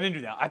 okay. So I didn't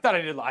do that. I thought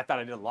I did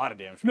a lot of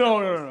damage.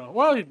 No.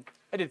 Well,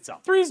 I did some.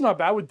 3 is not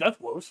bad with death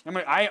blows. I'm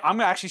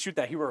gonna actually shoot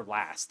that hewer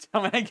last.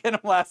 I'm gonna get him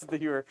last at the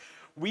hewer.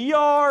 We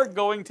are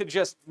going to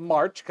just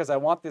march because I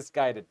want this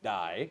guy to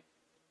die.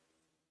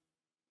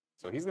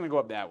 So he's gonna go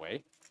up that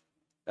way.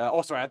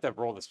 Sorry, I have to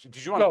roll this.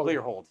 Did you want to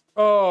clear hold?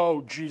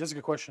 Oh, geez, that's a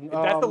good question.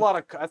 That's a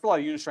lot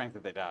of unit strength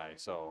that they die.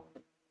 So.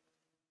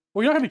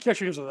 Well, you're not gonna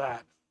catch because of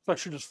that. So I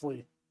should just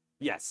flee.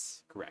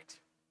 Yes, correct.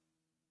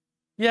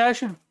 Yeah, I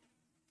should.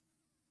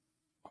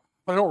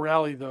 I don't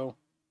rally though.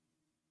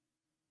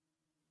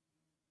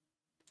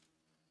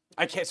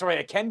 I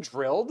can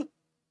drilled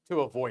to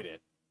avoid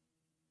it.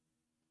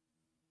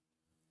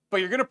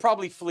 But you're gonna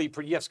probably flee.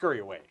 You have scurry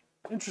away.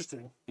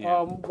 Interesting.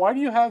 Yeah. Why do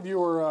you have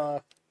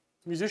your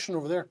musician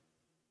over there?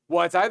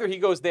 Well, it's either he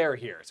goes there or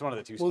here. It's one of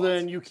the two Well, spots.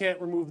 then you can't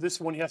remove this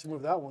one. You have to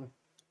move that one.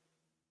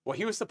 Well,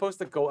 he was supposed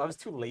to go. I was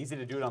too lazy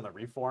to do it on the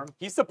reform.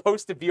 He's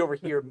supposed to be over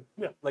here,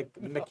 Yeah. like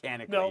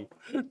mechanically.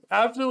 No,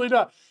 absolutely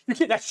not. You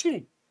can't. That's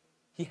cheating.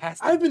 He has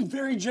to. I've been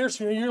very generous.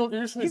 You're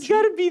just gonna He's cheat.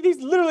 got to be.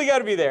 He's literally got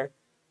to be there.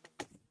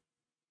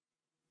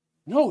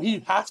 No, he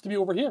has to be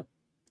over here.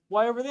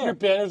 Why over Your there?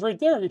 banner's right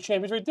there. Your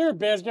champion's right there.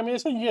 Banner's gonna be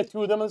this side. You get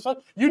two of them on the side.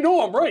 You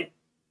know I'm right.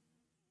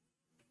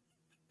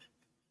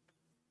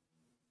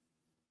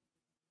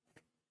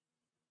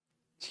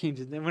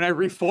 Changes. When I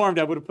reformed,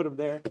 I would have put him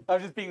there. I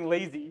was just being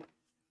lazy.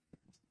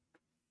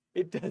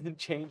 It doesn't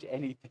change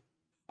anything.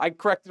 I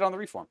corrected on the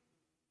reform.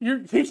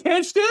 He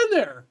can't stand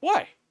there.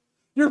 Why?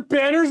 Your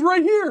banner's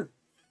right here.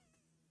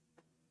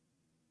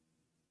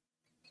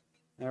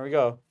 There we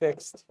go.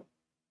 Fixed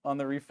on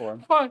the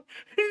reform. Fine.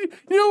 You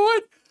know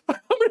what?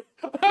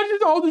 I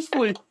just all this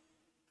flee.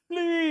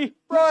 Flee!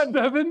 Run,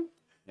 Devin.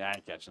 Yeah, I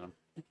ain't catching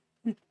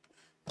him.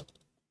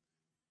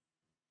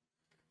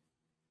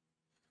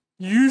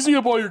 Using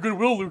up all your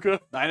goodwill,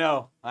 Luca. I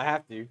know. I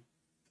have to.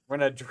 We're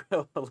gonna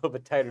drill a little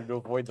bit tighter to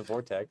avoid the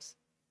vortex.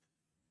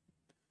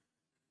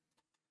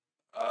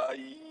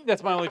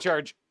 That's my only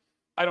charge.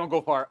 I don't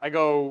go far. I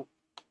go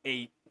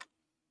 8.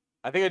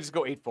 I think I just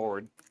go 8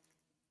 forward.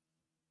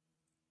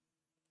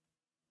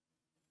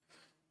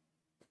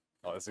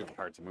 Oh, this is gonna be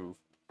hard to move.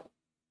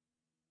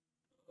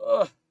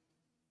 Ugh.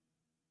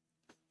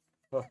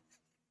 Ugh.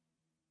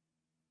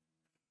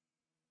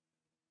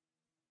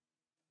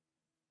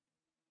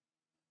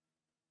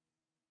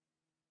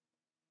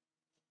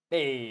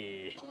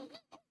 Hey.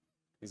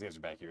 These guys are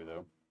back here,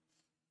 though.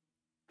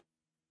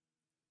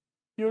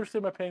 You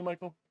understand my pain,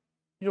 Michael?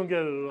 You don't get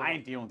it at all. I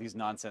ain't dealing with these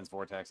nonsense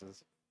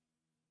vortexes.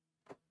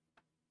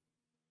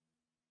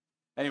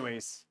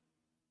 Anyways,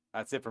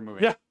 that's it for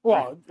moving. Yeah,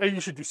 well,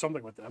 you should do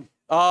something with them.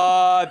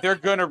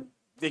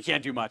 They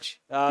can't do much.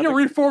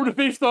 Reform to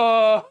face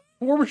the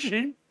War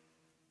Machine.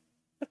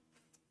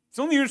 It's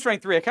only unit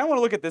strength 3. I kind of want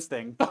to look at this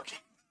thing. Okay.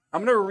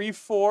 I'm gonna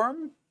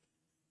reform.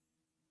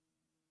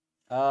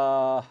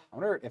 I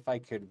wonder if I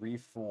could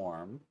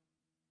reform.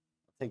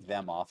 Take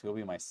them off. He'll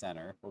be my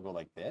center. We'll go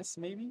like this,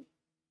 maybe.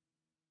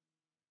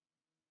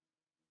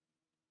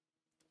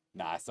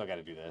 Nah, I still got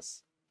to do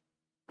this.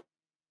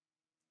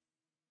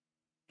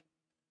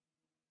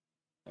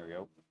 There we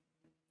go.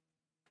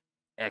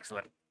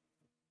 Excellent.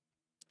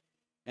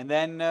 And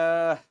then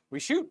we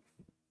shoot.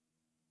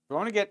 Do I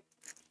want to get...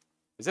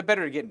 Is it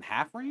better to get in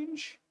half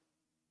range?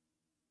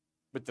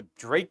 With the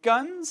Drake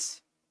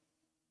guns?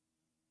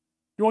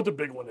 You want the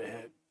big one to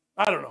hit.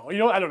 I don't know. You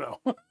know, I don't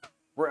know.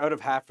 We're out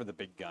of half for the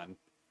big gun.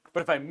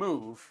 But if I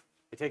move,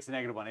 it takes a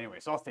 -1 anyway,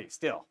 so I'll stay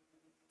still.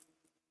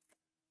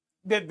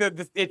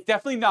 It's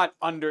definitely not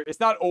under... It's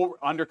not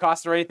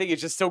undercost or anything.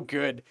 It's just so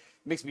good. It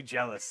makes me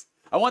jealous.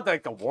 I want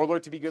like the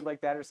Warlord to be good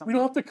like that or something. We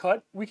don't have to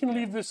cut. We can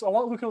leave this. I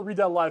want Luca to read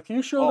that live. Can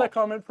you show that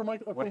comment for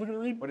Mike? Luca to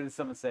read? What did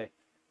someone say?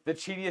 The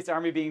cheatiest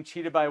army being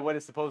cheated by what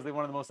is supposedly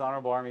one of the most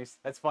honorable armies.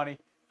 That's funny.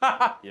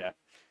 Yeah,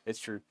 it's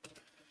true.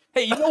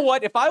 Hey, you know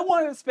what? If I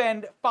wanted to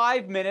spend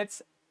 5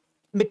 minutes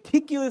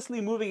meticulously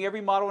moving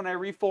every model when I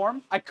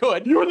reform, I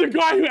could. You're the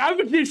guy who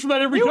advocates for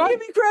that every time. You give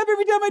me crap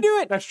every time I do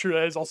it. That's true.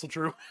 That is also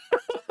true.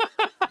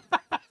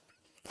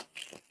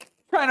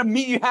 Trying to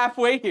meet you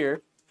halfway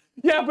here.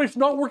 Yeah, but it's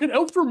not working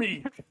out for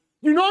me.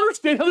 You don't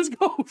understand how this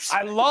goes.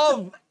 I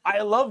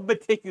love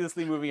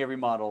meticulously moving every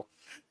model,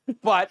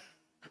 but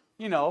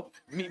you know,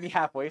 meet me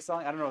halfway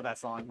song. I don't know that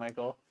song,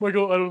 Michael.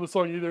 Michael, I don't know the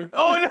song either.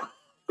 Oh no.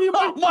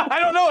 I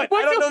don't know it.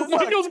 I don't know the song.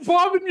 Michael's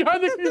bobbing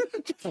behind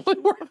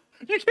the...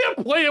 You can't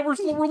play it.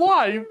 We're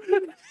live.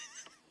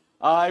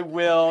 I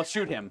will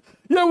shoot him.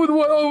 Yeah, with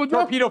what? Oh, with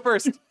Torpedo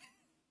first.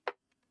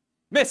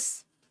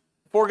 Miss.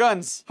 4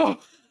 guns.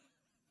 Oh.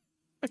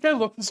 I kind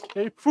of love this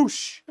game.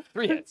 Whoosh.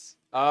 3 hits.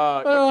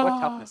 What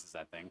toughness is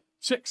that thing?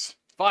 6.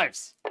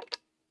 5s.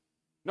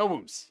 No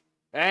wounds.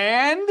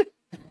 And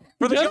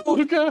for the Yes, goat.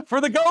 Luca.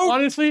 For the goat.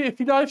 Honestly, if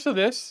he dives to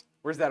this...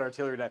 Where's that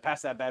artillery die?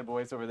 Pass that bad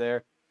boy. It's over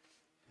there.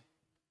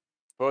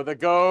 For the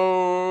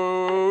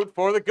goat.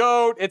 For the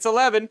goat. It's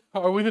 11.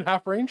 Are we in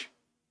half range?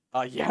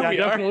 Yeah, we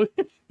definitely.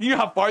 are. You know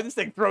how far this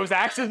thing throws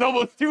axes?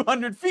 Almost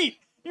 200 feet.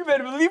 You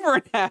better believe we're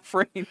in half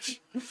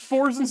range.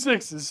 4s and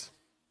 6s.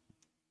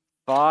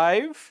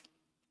 5,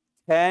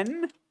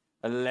 10,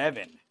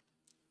 11.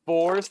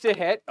 4s to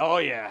hit. Oh,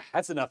 yeah.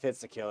 That's enough hits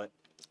to kill it.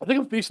 I think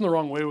I'm facing the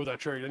wrong way with that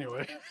trade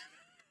anyway.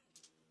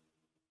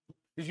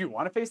 Did you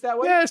want to face that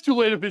way? Yeah, it's too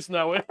late if it's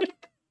that way.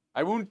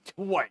 I wound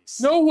twice.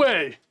 No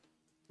way.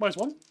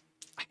 -1?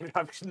 I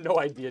have no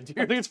idea, dude.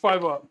 I think it's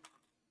 5 up.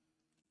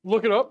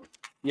 Look it up.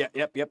 Yeah,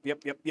 yep.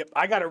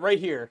 I got it right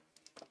here.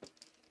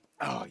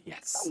 Oh,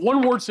 yes.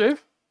 1 ward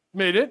save.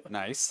 Made it.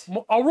 Nice.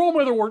 I'll roll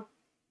my other ward.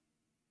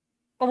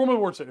 I'll roll my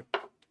ward save.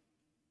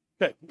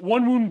 Okay,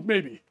 1 wound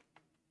maybe.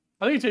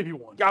 I think it's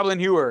AP1. Goblin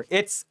Hewer.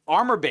 It's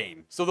Armor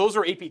Bane, so those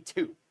are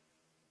AP2.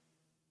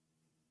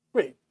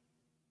 Wait.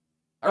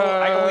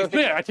 I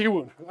I take a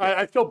wound.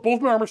 I filled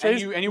both my armor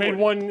saves. And you made would.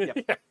 1. Yep.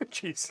 Yeah,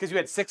 jeez. Because you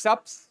had 6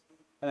 ups?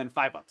 and then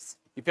 5 ups.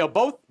 You failed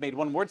both, made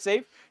 1 ward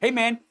save. Hey,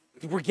 man,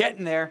 we're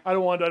getting there. I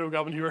don't want Dino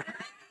Goblin here.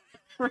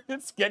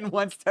 It's getting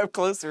 1 step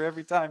closer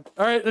every time.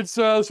 All right, let's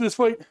do this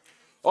fight.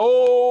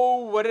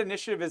 Oh, what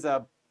initiative is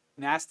a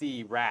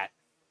nasty rat?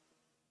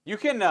 You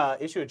can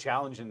issue a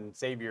challenge and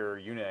save your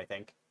unit, I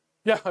think.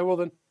 Yeah, I will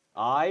then.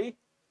 I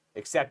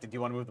accepted. Do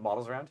you want to move the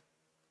models around?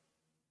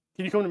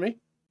 Can you come to me?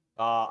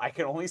 I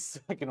can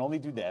only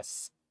do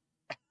this.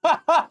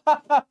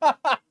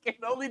 I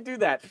can only do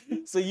that.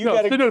 So you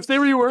gotta stay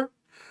where you were.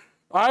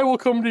 I will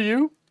come to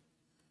you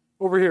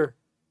over here.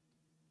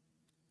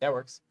 That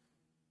works.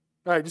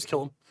 All right, just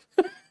kill him.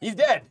 He's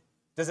dead.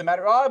 Does it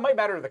matter? Oh, it might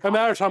matter to the It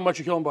matters how much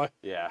you kill him by.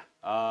 Yeah.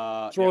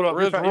 Let's roll it up.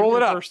 Let's roll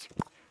it up. First.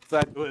 So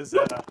that was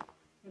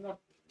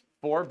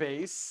 4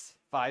 base,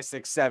 5,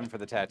 6, 7 for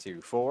the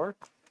tattoo. 4,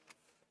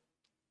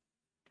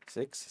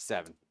 6,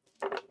 7.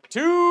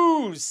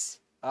 2s.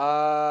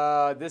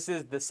 This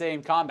is the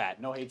same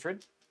combat. No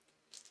hatred.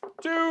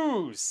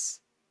 2s.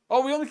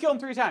 Oh, we only killed him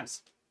 3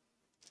 times.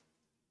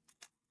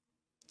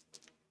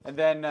 And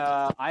then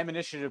I'm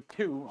initiative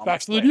 2.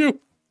 Back to the view.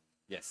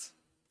 Yes.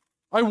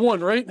 I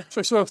won, right? So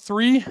I still have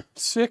 3,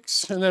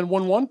 6, and then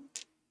 1, 1.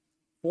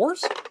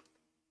 4s.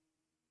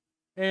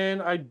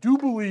 And I do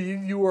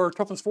believe you are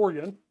toughness 4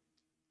 again.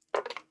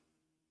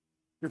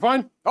 You're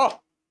fine? Oh,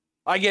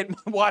 I get,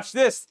 watch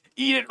this.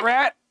 Eat it,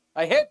 rat.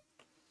 I hit.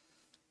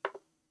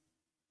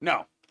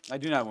 No, I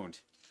do not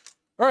wound.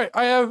 All right,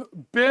 I have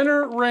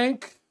banner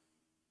rank.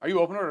 Are you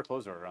open order or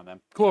close order on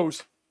them?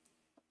 Close.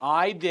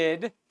 I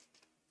did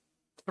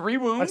 3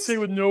 wounds. I say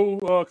with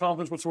no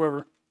confidence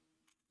whatsoever.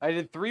 I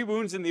did 3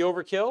 wounds in the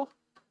overkill.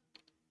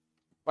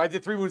 I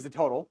did 3 wounds in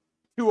total.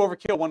 2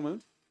 overkill, 1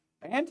 wound.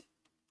 And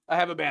I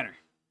have a banner.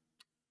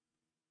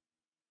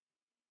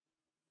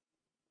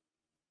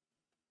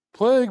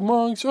 Plague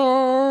monks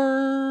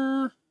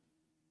are...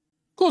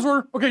 Close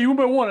order. Okay, you win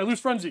by 1. I lose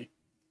frenzy.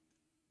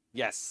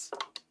 Yes.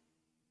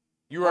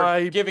 You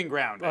are giving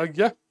ground.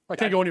 Yeah, I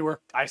can't go anywhere.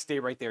 I stay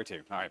right there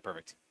too. All right,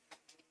 perfect.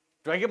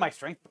 Do I get my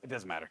strength? It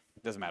doesn't matter.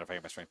 It doesn't matter if I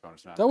get my strength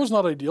bonus or not. That was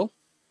not ideal.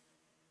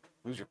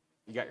 You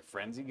got your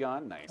frenzy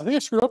gone? Nice. I think I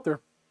screwed up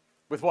there.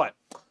 With what?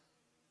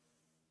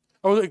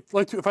 I would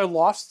like to, if I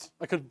lost,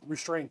 I could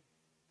restrain.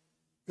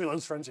 I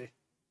lose frenzy.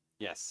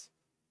 Yes.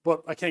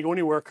 But I can't go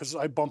anywhere because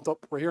I bumped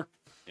up right here.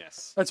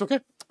 Yes. That's okay.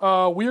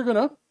 We are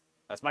gonna...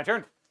 That's my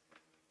turn.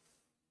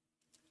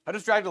 How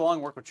does dragged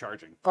along work with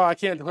charging? I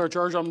can't declare a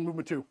charge on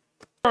movement 2.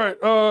 All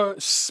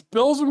right,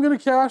 spells I'm gonna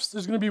cast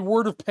is gonna be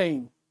Word of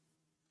Pain.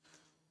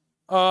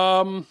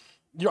 I'm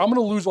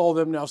gonna lose all of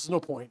them now, so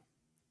there's no point.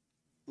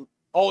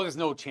 Oh, there's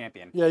no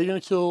champion. Yeah, you're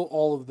gonna kill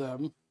all of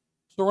them.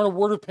 So we're gonna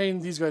Word of Pain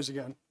these guys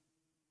again.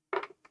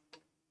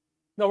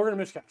 No, we're gonna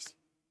miscast.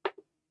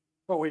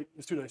 Oh wait,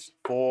 it's 2 dice.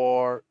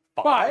 4,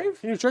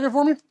 5. Can you check it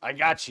for me? I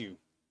got you.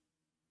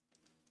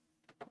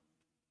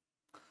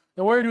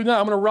 And while you're doing that,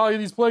 I'm gonna rally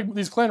these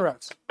clan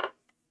rats.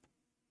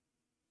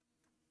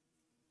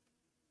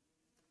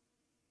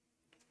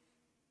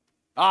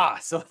 Ah,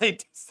 so they...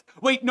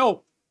 Wait,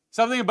 no.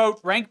 Something about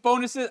rank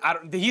bonuses?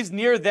 He's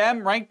near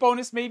them. Rank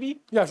bonus,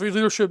 maybe? Yeah, so his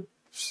leadership...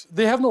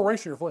 They have no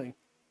ranks in your flank.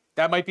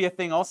 That might be a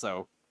thing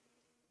also.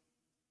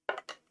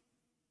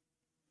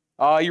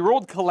 You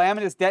rolled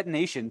Calamitous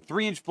Detonation.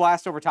 3-inch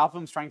blast over top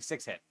of him, strength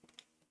 6 hit.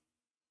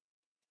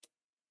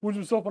 Wounds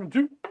himself on a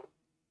 2.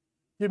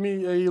 Give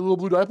me a little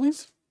blue die,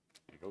 please.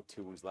 There you go.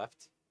 2 wounds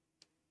left.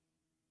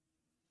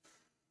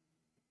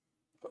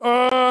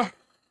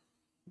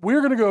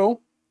 We're gonna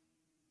go...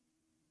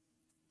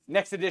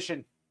 Next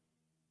edition.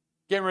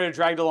 Getting rid of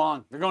Dragged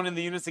Along. They're going in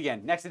the units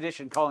again. Next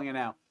edition, calling it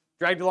now.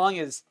 Dragged Along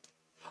is...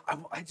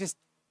 I just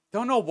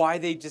don't know why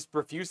they just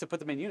refuse to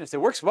put them in units.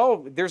 It works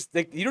well. You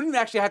don't even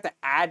actually have to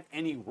add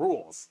any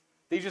rules.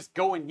 They just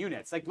go in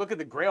units. Like, look at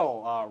the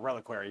Grail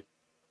Reliquary.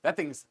 That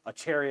thing's a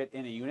chariot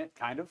in a unit,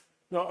 kind of.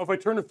 No, if I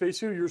turn to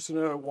face you, you're just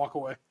gonna walk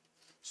away.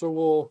 So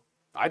we'll...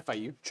 I'd fight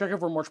you. Check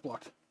if we're march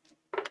blocked.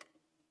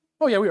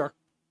 Oh yeah, we are.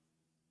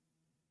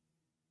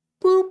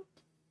 Boop.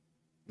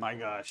 My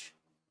gosh.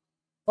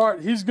 All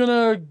right, he's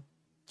gonna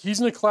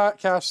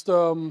cast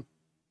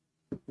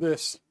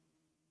this.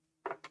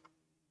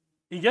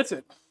 He gets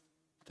it.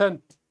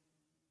 10.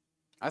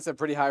 That's a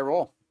pretty high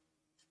roll.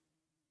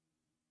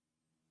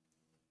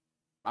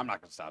 I'm not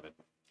gonna stop it.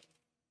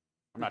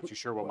 I'm not too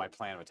sure what my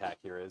plan of attack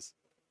here is.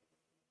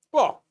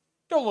 Whoa!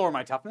 Don't lower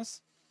my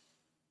toughness.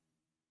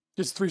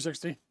 It's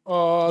 360.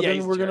 Yeah,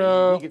 then we're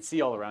gonna... You can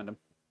see all around him.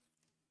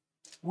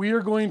 We are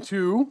going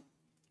to...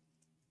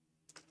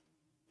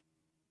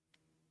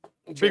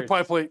 Big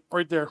pie plate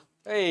right there.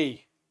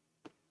 Hey!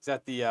 Is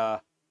that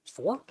the,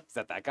 4? Is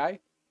that guy?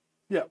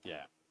 Yeah.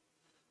 Yeah.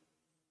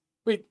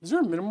 Wait, is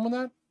there a minimum on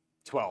that?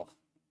 12.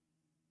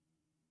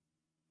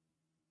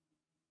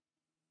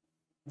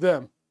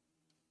 Them.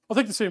 I'll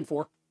take the same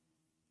 4.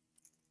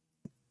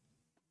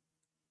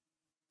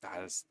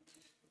 That is...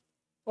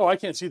 Oh, I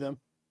can't see them.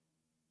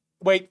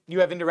 Wait,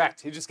 you have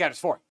indirect. It just scatters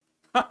 4.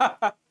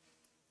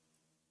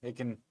 It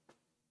can...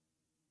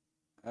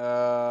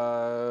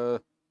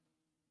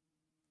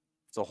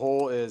 So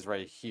hole is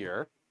right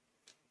here.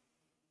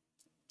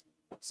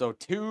 So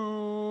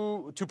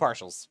two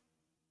partials.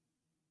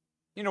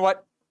 You know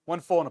what? One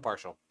full and a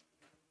partial.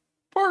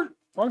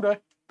 Wrong die.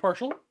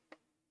 Partial.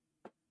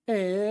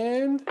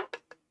 And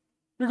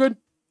you're good.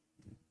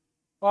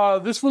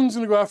 This one's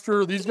gonna go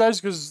after these guys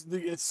because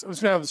it's. I'm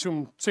just gonna have the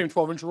same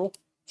 12-inch rule.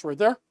 It's right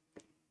there.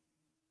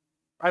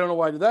 I don't know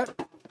why I did that.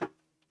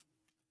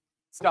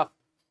 Stuff.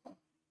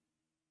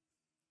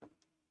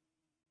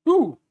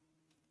 Ooh.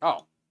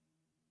 Oh.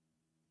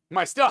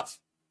 My stuff.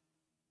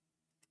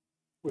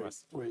 Wait.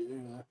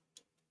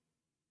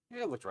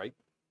 Yeah, it looked right.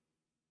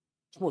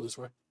 It's more this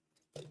way.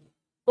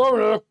 Oh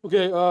no.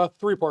 Okay.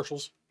 3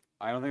 partials.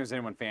 I don't think there's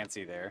anyone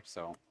fancy there,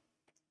 so.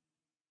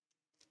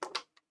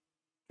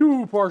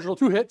 2 partial,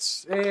 2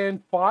 hits,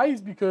 and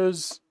 5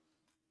 because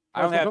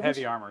I don't have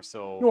heavy armor,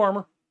 so. No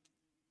armor.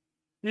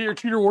 Yeah, your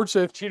cheater ward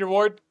save. Cheater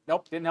ward?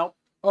 Nope, didn't help.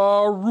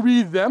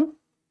 Ruby them.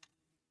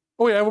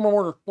 Oh yeah, I have one more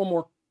mortar. One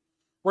more.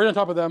 Right on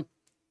top of them.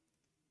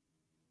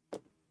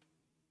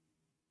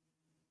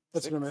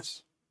 That's gonna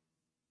miss.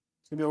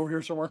 It's gonna be over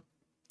here somewhere.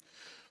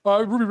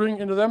 Ruby ring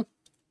into them.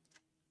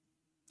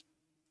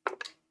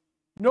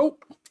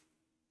 Nope.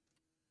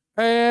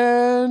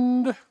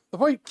 And the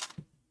fight.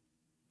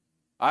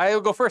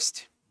 I'll go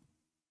first.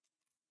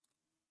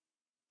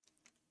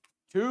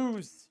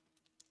 2s.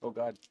 Oh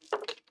god.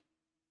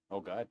 Oh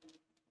god.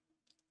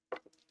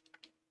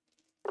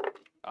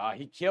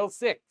 He killed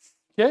 6.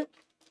 Okay.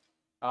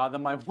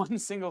 Then my 1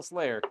 single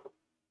slayer.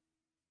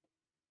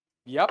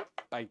 Yep.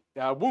 I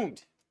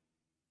wound.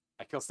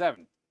 I kill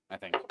 7, I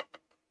think.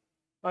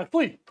 I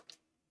flee.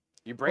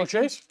 You break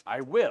chase?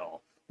 I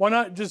will. Why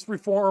not just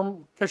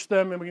reform, catch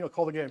them, and we can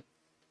call the game?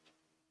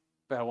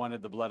 But I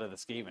wanted the blood of the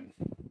Skaven.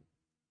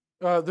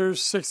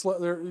 There's 6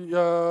 there.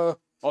 Oh,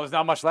 there's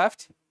not much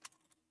left?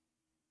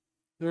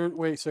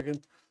 Wait a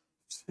second.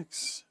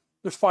 6.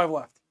 There's 5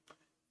 left.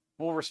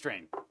 We'll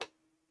restrain.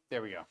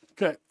 There we go.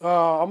 Okay.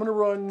 I'm gonna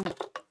run.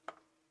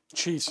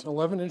 Jeez,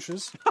 11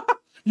 inches.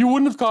 You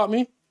wouldn't have caught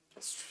me.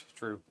 It's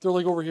true. They're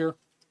like over here.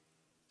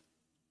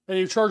 And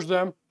you charge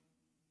them.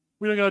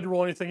 We don't gotta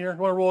roll anything here. You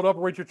want to roll it up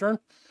or wait your turn?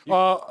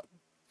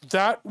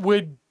 That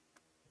would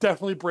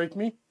definitely break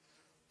me.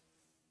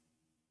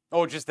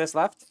 Oh, just this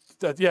left?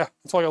 Yeah,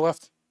 that's all I got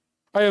left.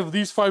 I have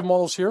these 5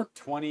 models here.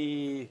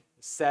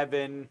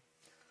 27.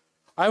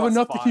 I have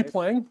enough 5. to keep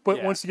playing, but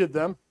Yeah. once you get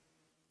them.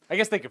 I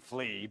guess they could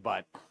flee,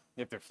 but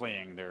if they're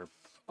fleeing, they're...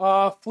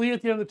 Flee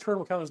at the end of the turn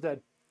will count as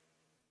dead.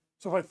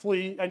 So if I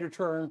flee end your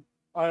turn,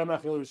 I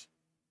automatically lose.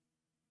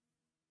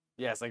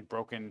 Yeah, it's like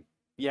broken.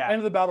 Yeah. End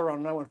of the battle round,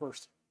 and I went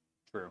first.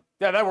 True.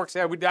 Yeah, that works.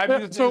 Yeah,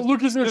 So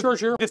Luke is going to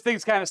charge here. This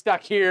thing's kind of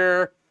stuck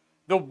here.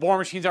 The war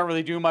machines aren't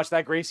really doing much.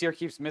 That Gracier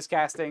keeps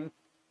miscasting.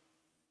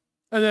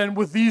 And then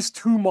with these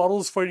 2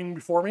 models fighting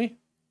before me,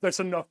 that's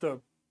enough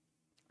to...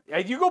 Yeah,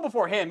 you go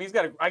before him. He's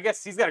got I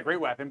guess he's got a great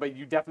weapon, but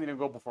you definitely didn't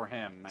go before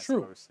him, I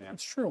True. suppose. Yeah.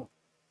 It's true.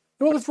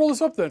 You know what, let's roll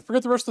this up then.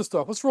 Forget the rest of the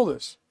stuff. Let's roll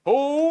this.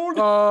 Hold!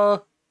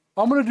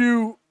 I'm going to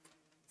do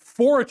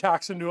 4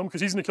 attacks into him because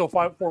he's going to kill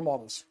 4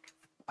 models.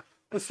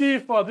 Let's see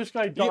if this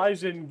guy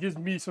dies and gives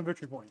me some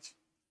victory points.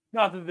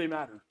 Not that they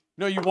matter.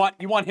 No, you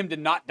want him to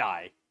not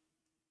die.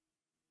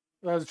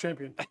 As a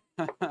champion.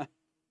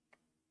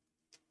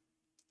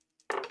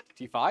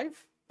 T5?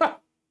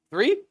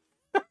 3?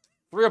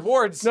 3 of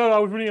boards. No, I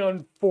was winning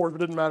on 4, but it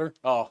didn't matter.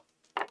 Oh.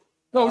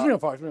 No, I was winning on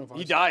 5. Winning on 5.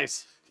 He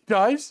dies.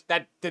 Dies?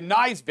 That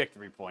denies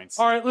victory points.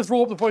 All right, let's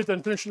roll up the fight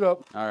then. Finish it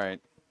up. All right.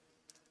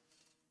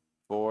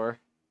 4.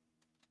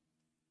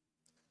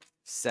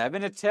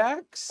 7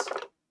 attacks.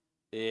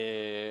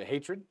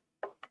 Hatred.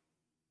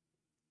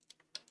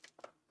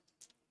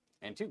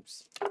 And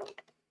 2s.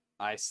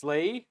 I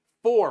slay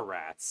 4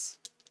 rats.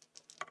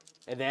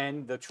 And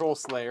then the Troll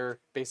Slayer,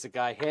 basic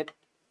guy, hit.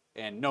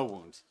 And no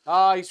wound.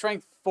 He's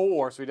strength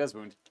 4, so he does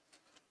wound.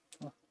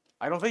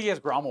 I don't think he has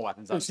Grommel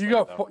weapons on. So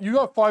you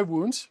got 5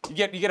 wounds. You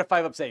get a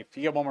 5-up save.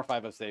 You get 1 more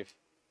 5-up save.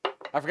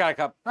 I forgot a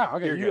cup. Ah,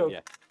 okay. You're You good,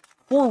 have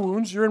 4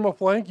 wounds. You're in my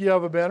flank. You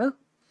have a banner,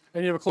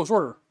 and you have a close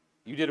order.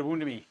 You did a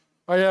wound to me.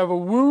 I have a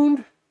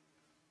wound.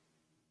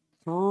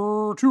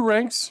 2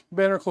 ranks.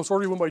 Banner, close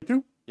order. You win by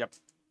 2. Yep.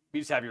 You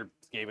just have your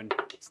Skaven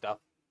stuff.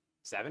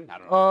 7? I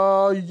don't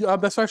know. Yeah,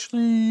 that's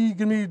actually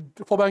gonna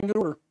be fall back in good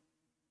order.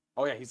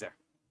 Oh yeah, he's there.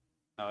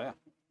 Oh yeah.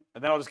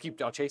 And then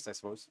I'll chase, I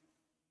suppose.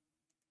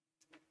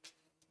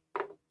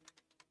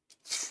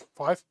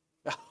 5.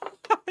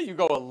 you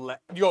go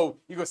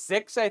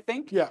 6, I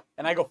think. Yeah.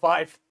 And I go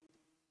 5.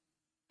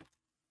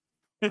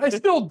 I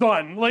still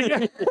done.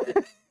 Like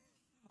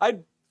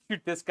I'd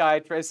shoot this guy.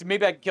 Try to see,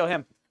 maybe I can kill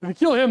him. if you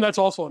kill him, that's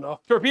also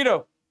enough.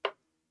 Torpedo.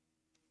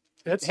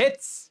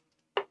 Hits.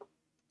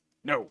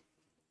 No.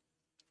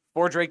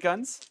 4 Drake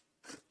guns.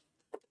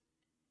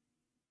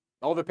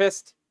 Oh, they're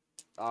pissed.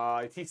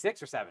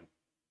 T6 or 7?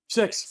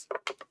 6.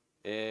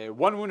 1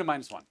 wound and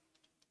 -1.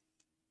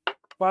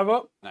 5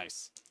 up.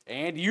 Nice.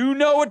 And you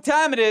know what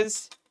time it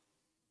is.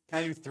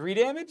 Can I do 3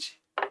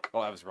 damage?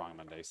 Oh, that was wrong on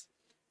my dice.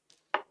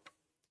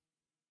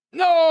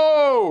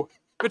 No!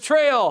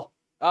 Betrayal!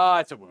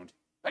 It's a wound.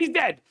 He's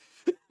dead!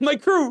 My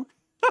crew!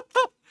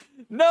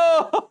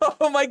 No!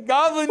 My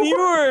goblin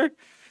ewer!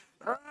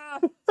 What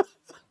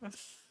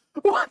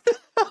the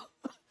hell?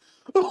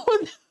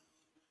 What?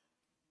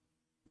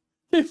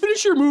 Hey,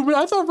 finish your movement.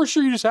 I thought for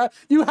sure you have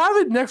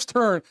it next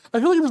turn. I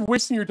feel like I'm just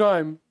wasting your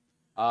time.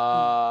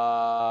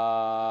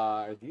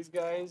 Are these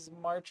guys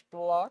march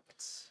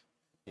blocked?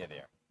 Yeah, they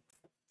are.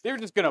 They were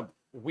just gonna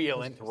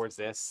wheel in towards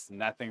this, and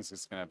that thing's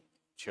just gonna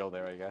chill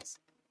there, I guess.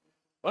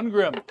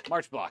 Ungrim,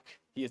 march block.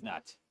 He is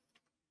not.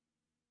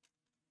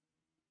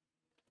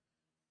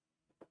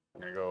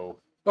 I'm gonna go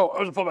Oh, I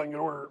was a fullback in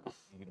order. a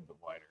little bit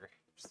wider,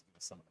 just to give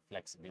us some of the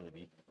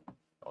flexibility.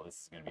 Oh, this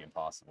is gonna be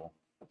impossible.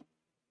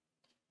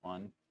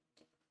 1,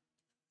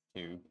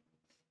 2,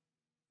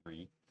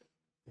 3,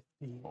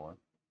 4,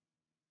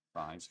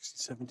 5,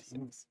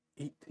 17,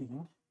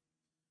 18.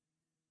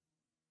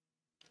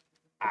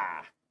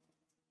 Ah.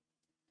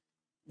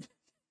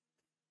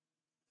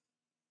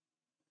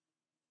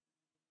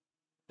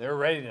 They're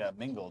ready to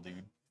mingle,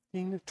 dude.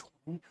 15 to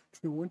 20,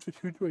 21 to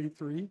 22,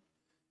 23.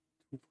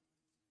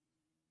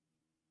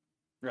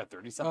 You're at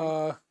 30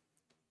 something.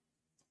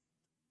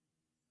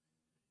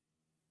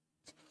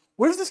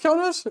 What does this count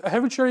as? A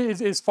heavy cherry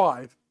is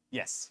 5.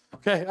 Yes.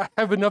 Okay, I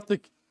have enough to.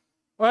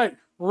 All right,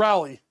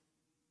 rally.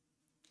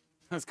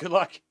 That's good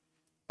luck.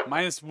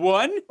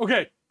 -1.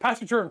 Okay, pass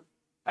your turn.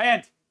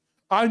 And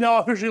I now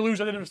officially lose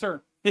at the end of his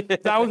turn.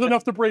 That was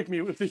enough to break me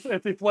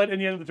if they fled in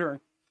the end of the turn.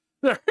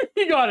 There,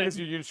 he got it.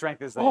 your unit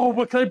strength is. Oh,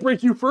 but can I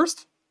break you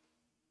first?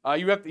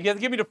 You have to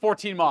give me the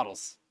 14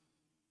 models.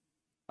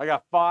 I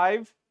got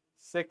 5,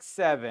 6,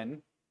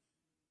 7,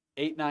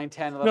 8, 9,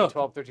 10, 11, No.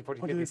 12, 13,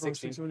 14, 15, 16.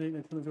 16. 17, 18,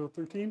 19, 20,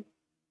 13.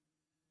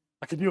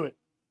 I can do it.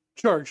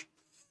 Charge.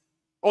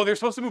 Oh, they're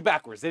supposed to move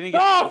backwards. They didn't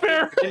get. Oh,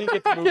 fair. They didn't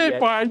get to move Okay, yet.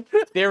 fine.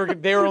 They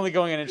were only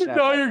going an inch and a half.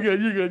 No, you're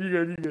good. You're good.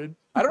 You're good. You're good.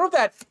 I don't know if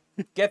that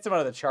gets them out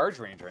of the charge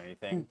range or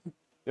anything.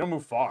 They don't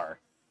move far.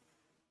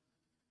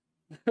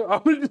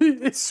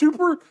 It's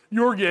super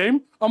your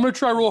game. I'm gonna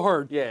try real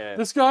hard. Yeah.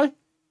 This guy,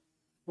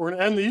 we're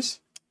gonna end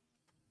these.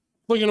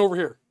 Flinging over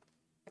here.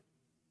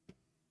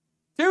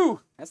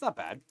 2. That's not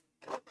bad.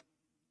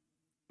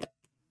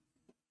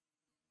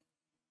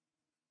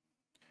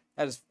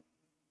 That is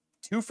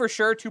 2 for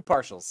sure, 2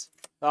 partials.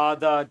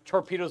 The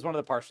torpedo is one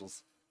of the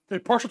partials. Okay,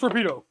 partial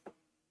torpedo.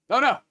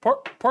 No.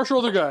 Partial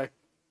other guy.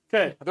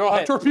 Okay, They're all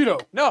hit. torpedo.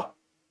 No.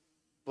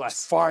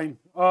 Bless. Fine.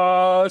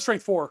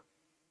 Strength 4.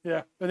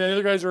 Yeah, and then the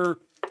other guys are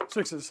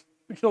 6s.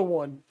 We kill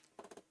 1.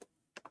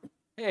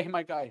 Hey,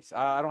 my guys.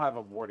 I don't have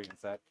a warding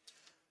set.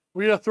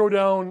 We gotta throw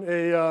down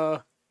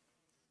a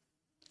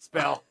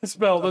Spell.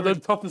 spell. The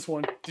toughness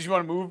one. Did you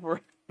want to move?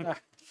 Or?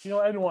 You know,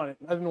 I didn't want it.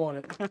 I didn't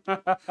want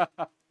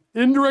it.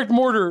 Indirect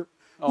mortar.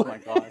 Oh my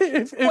gosh.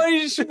 If- Why don't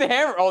you just shoot the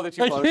hammer? Oh, they're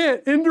too I close.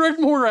 can't. Indirect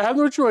mortar. I have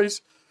no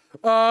choice.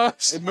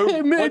 It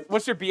moved.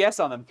 What's your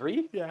BS on them?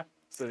 3? Yeah.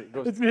 So it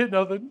goes. It's hit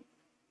nothing.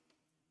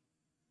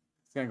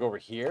 It's gonna go over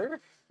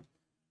here.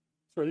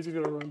 Sorry, these are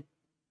gonna run.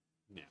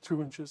 Yeah.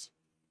 2 inches.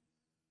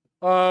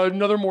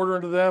 Another mortar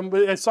into them,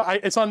 but it's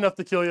not enough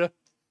to kill you.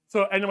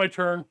 So end of my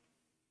turn,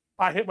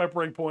 I hit my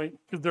break point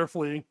because they're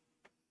fleeing.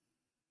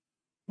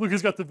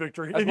 Lucas got the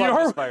victory. That's If a you,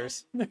 lot of are,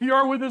 misfires. if you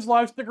are with us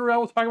live, stick around.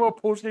 We'll talk about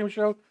post-game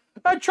show.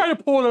 I tried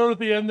to pull it out at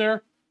the end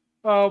there.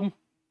 I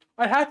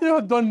had to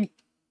have done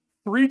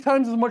 3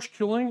 times as much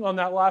killing on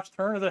that last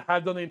turn as I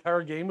had done the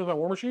entire game with my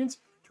war machines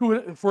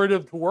for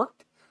it to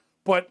work.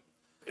 But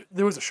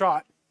there was a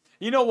shot.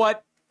 You know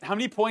what? How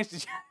many points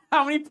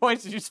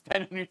did you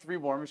spend on your 3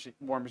 war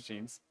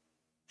machines?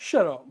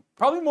 Shut up.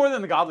 Probably more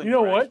than the goblin. You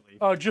know did, what?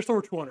 actually. Just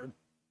over 200.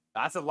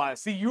 That's a lot.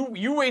 See,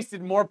 you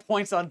wasted more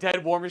points on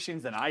dead war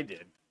machines than I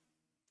did.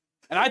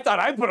 And I thought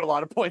I put a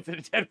lot of points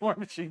into dead war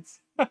machines.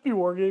 Happy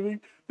wargaming.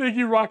 Thank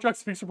you, Rock Jock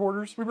Speak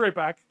supporters. We'll be right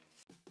back.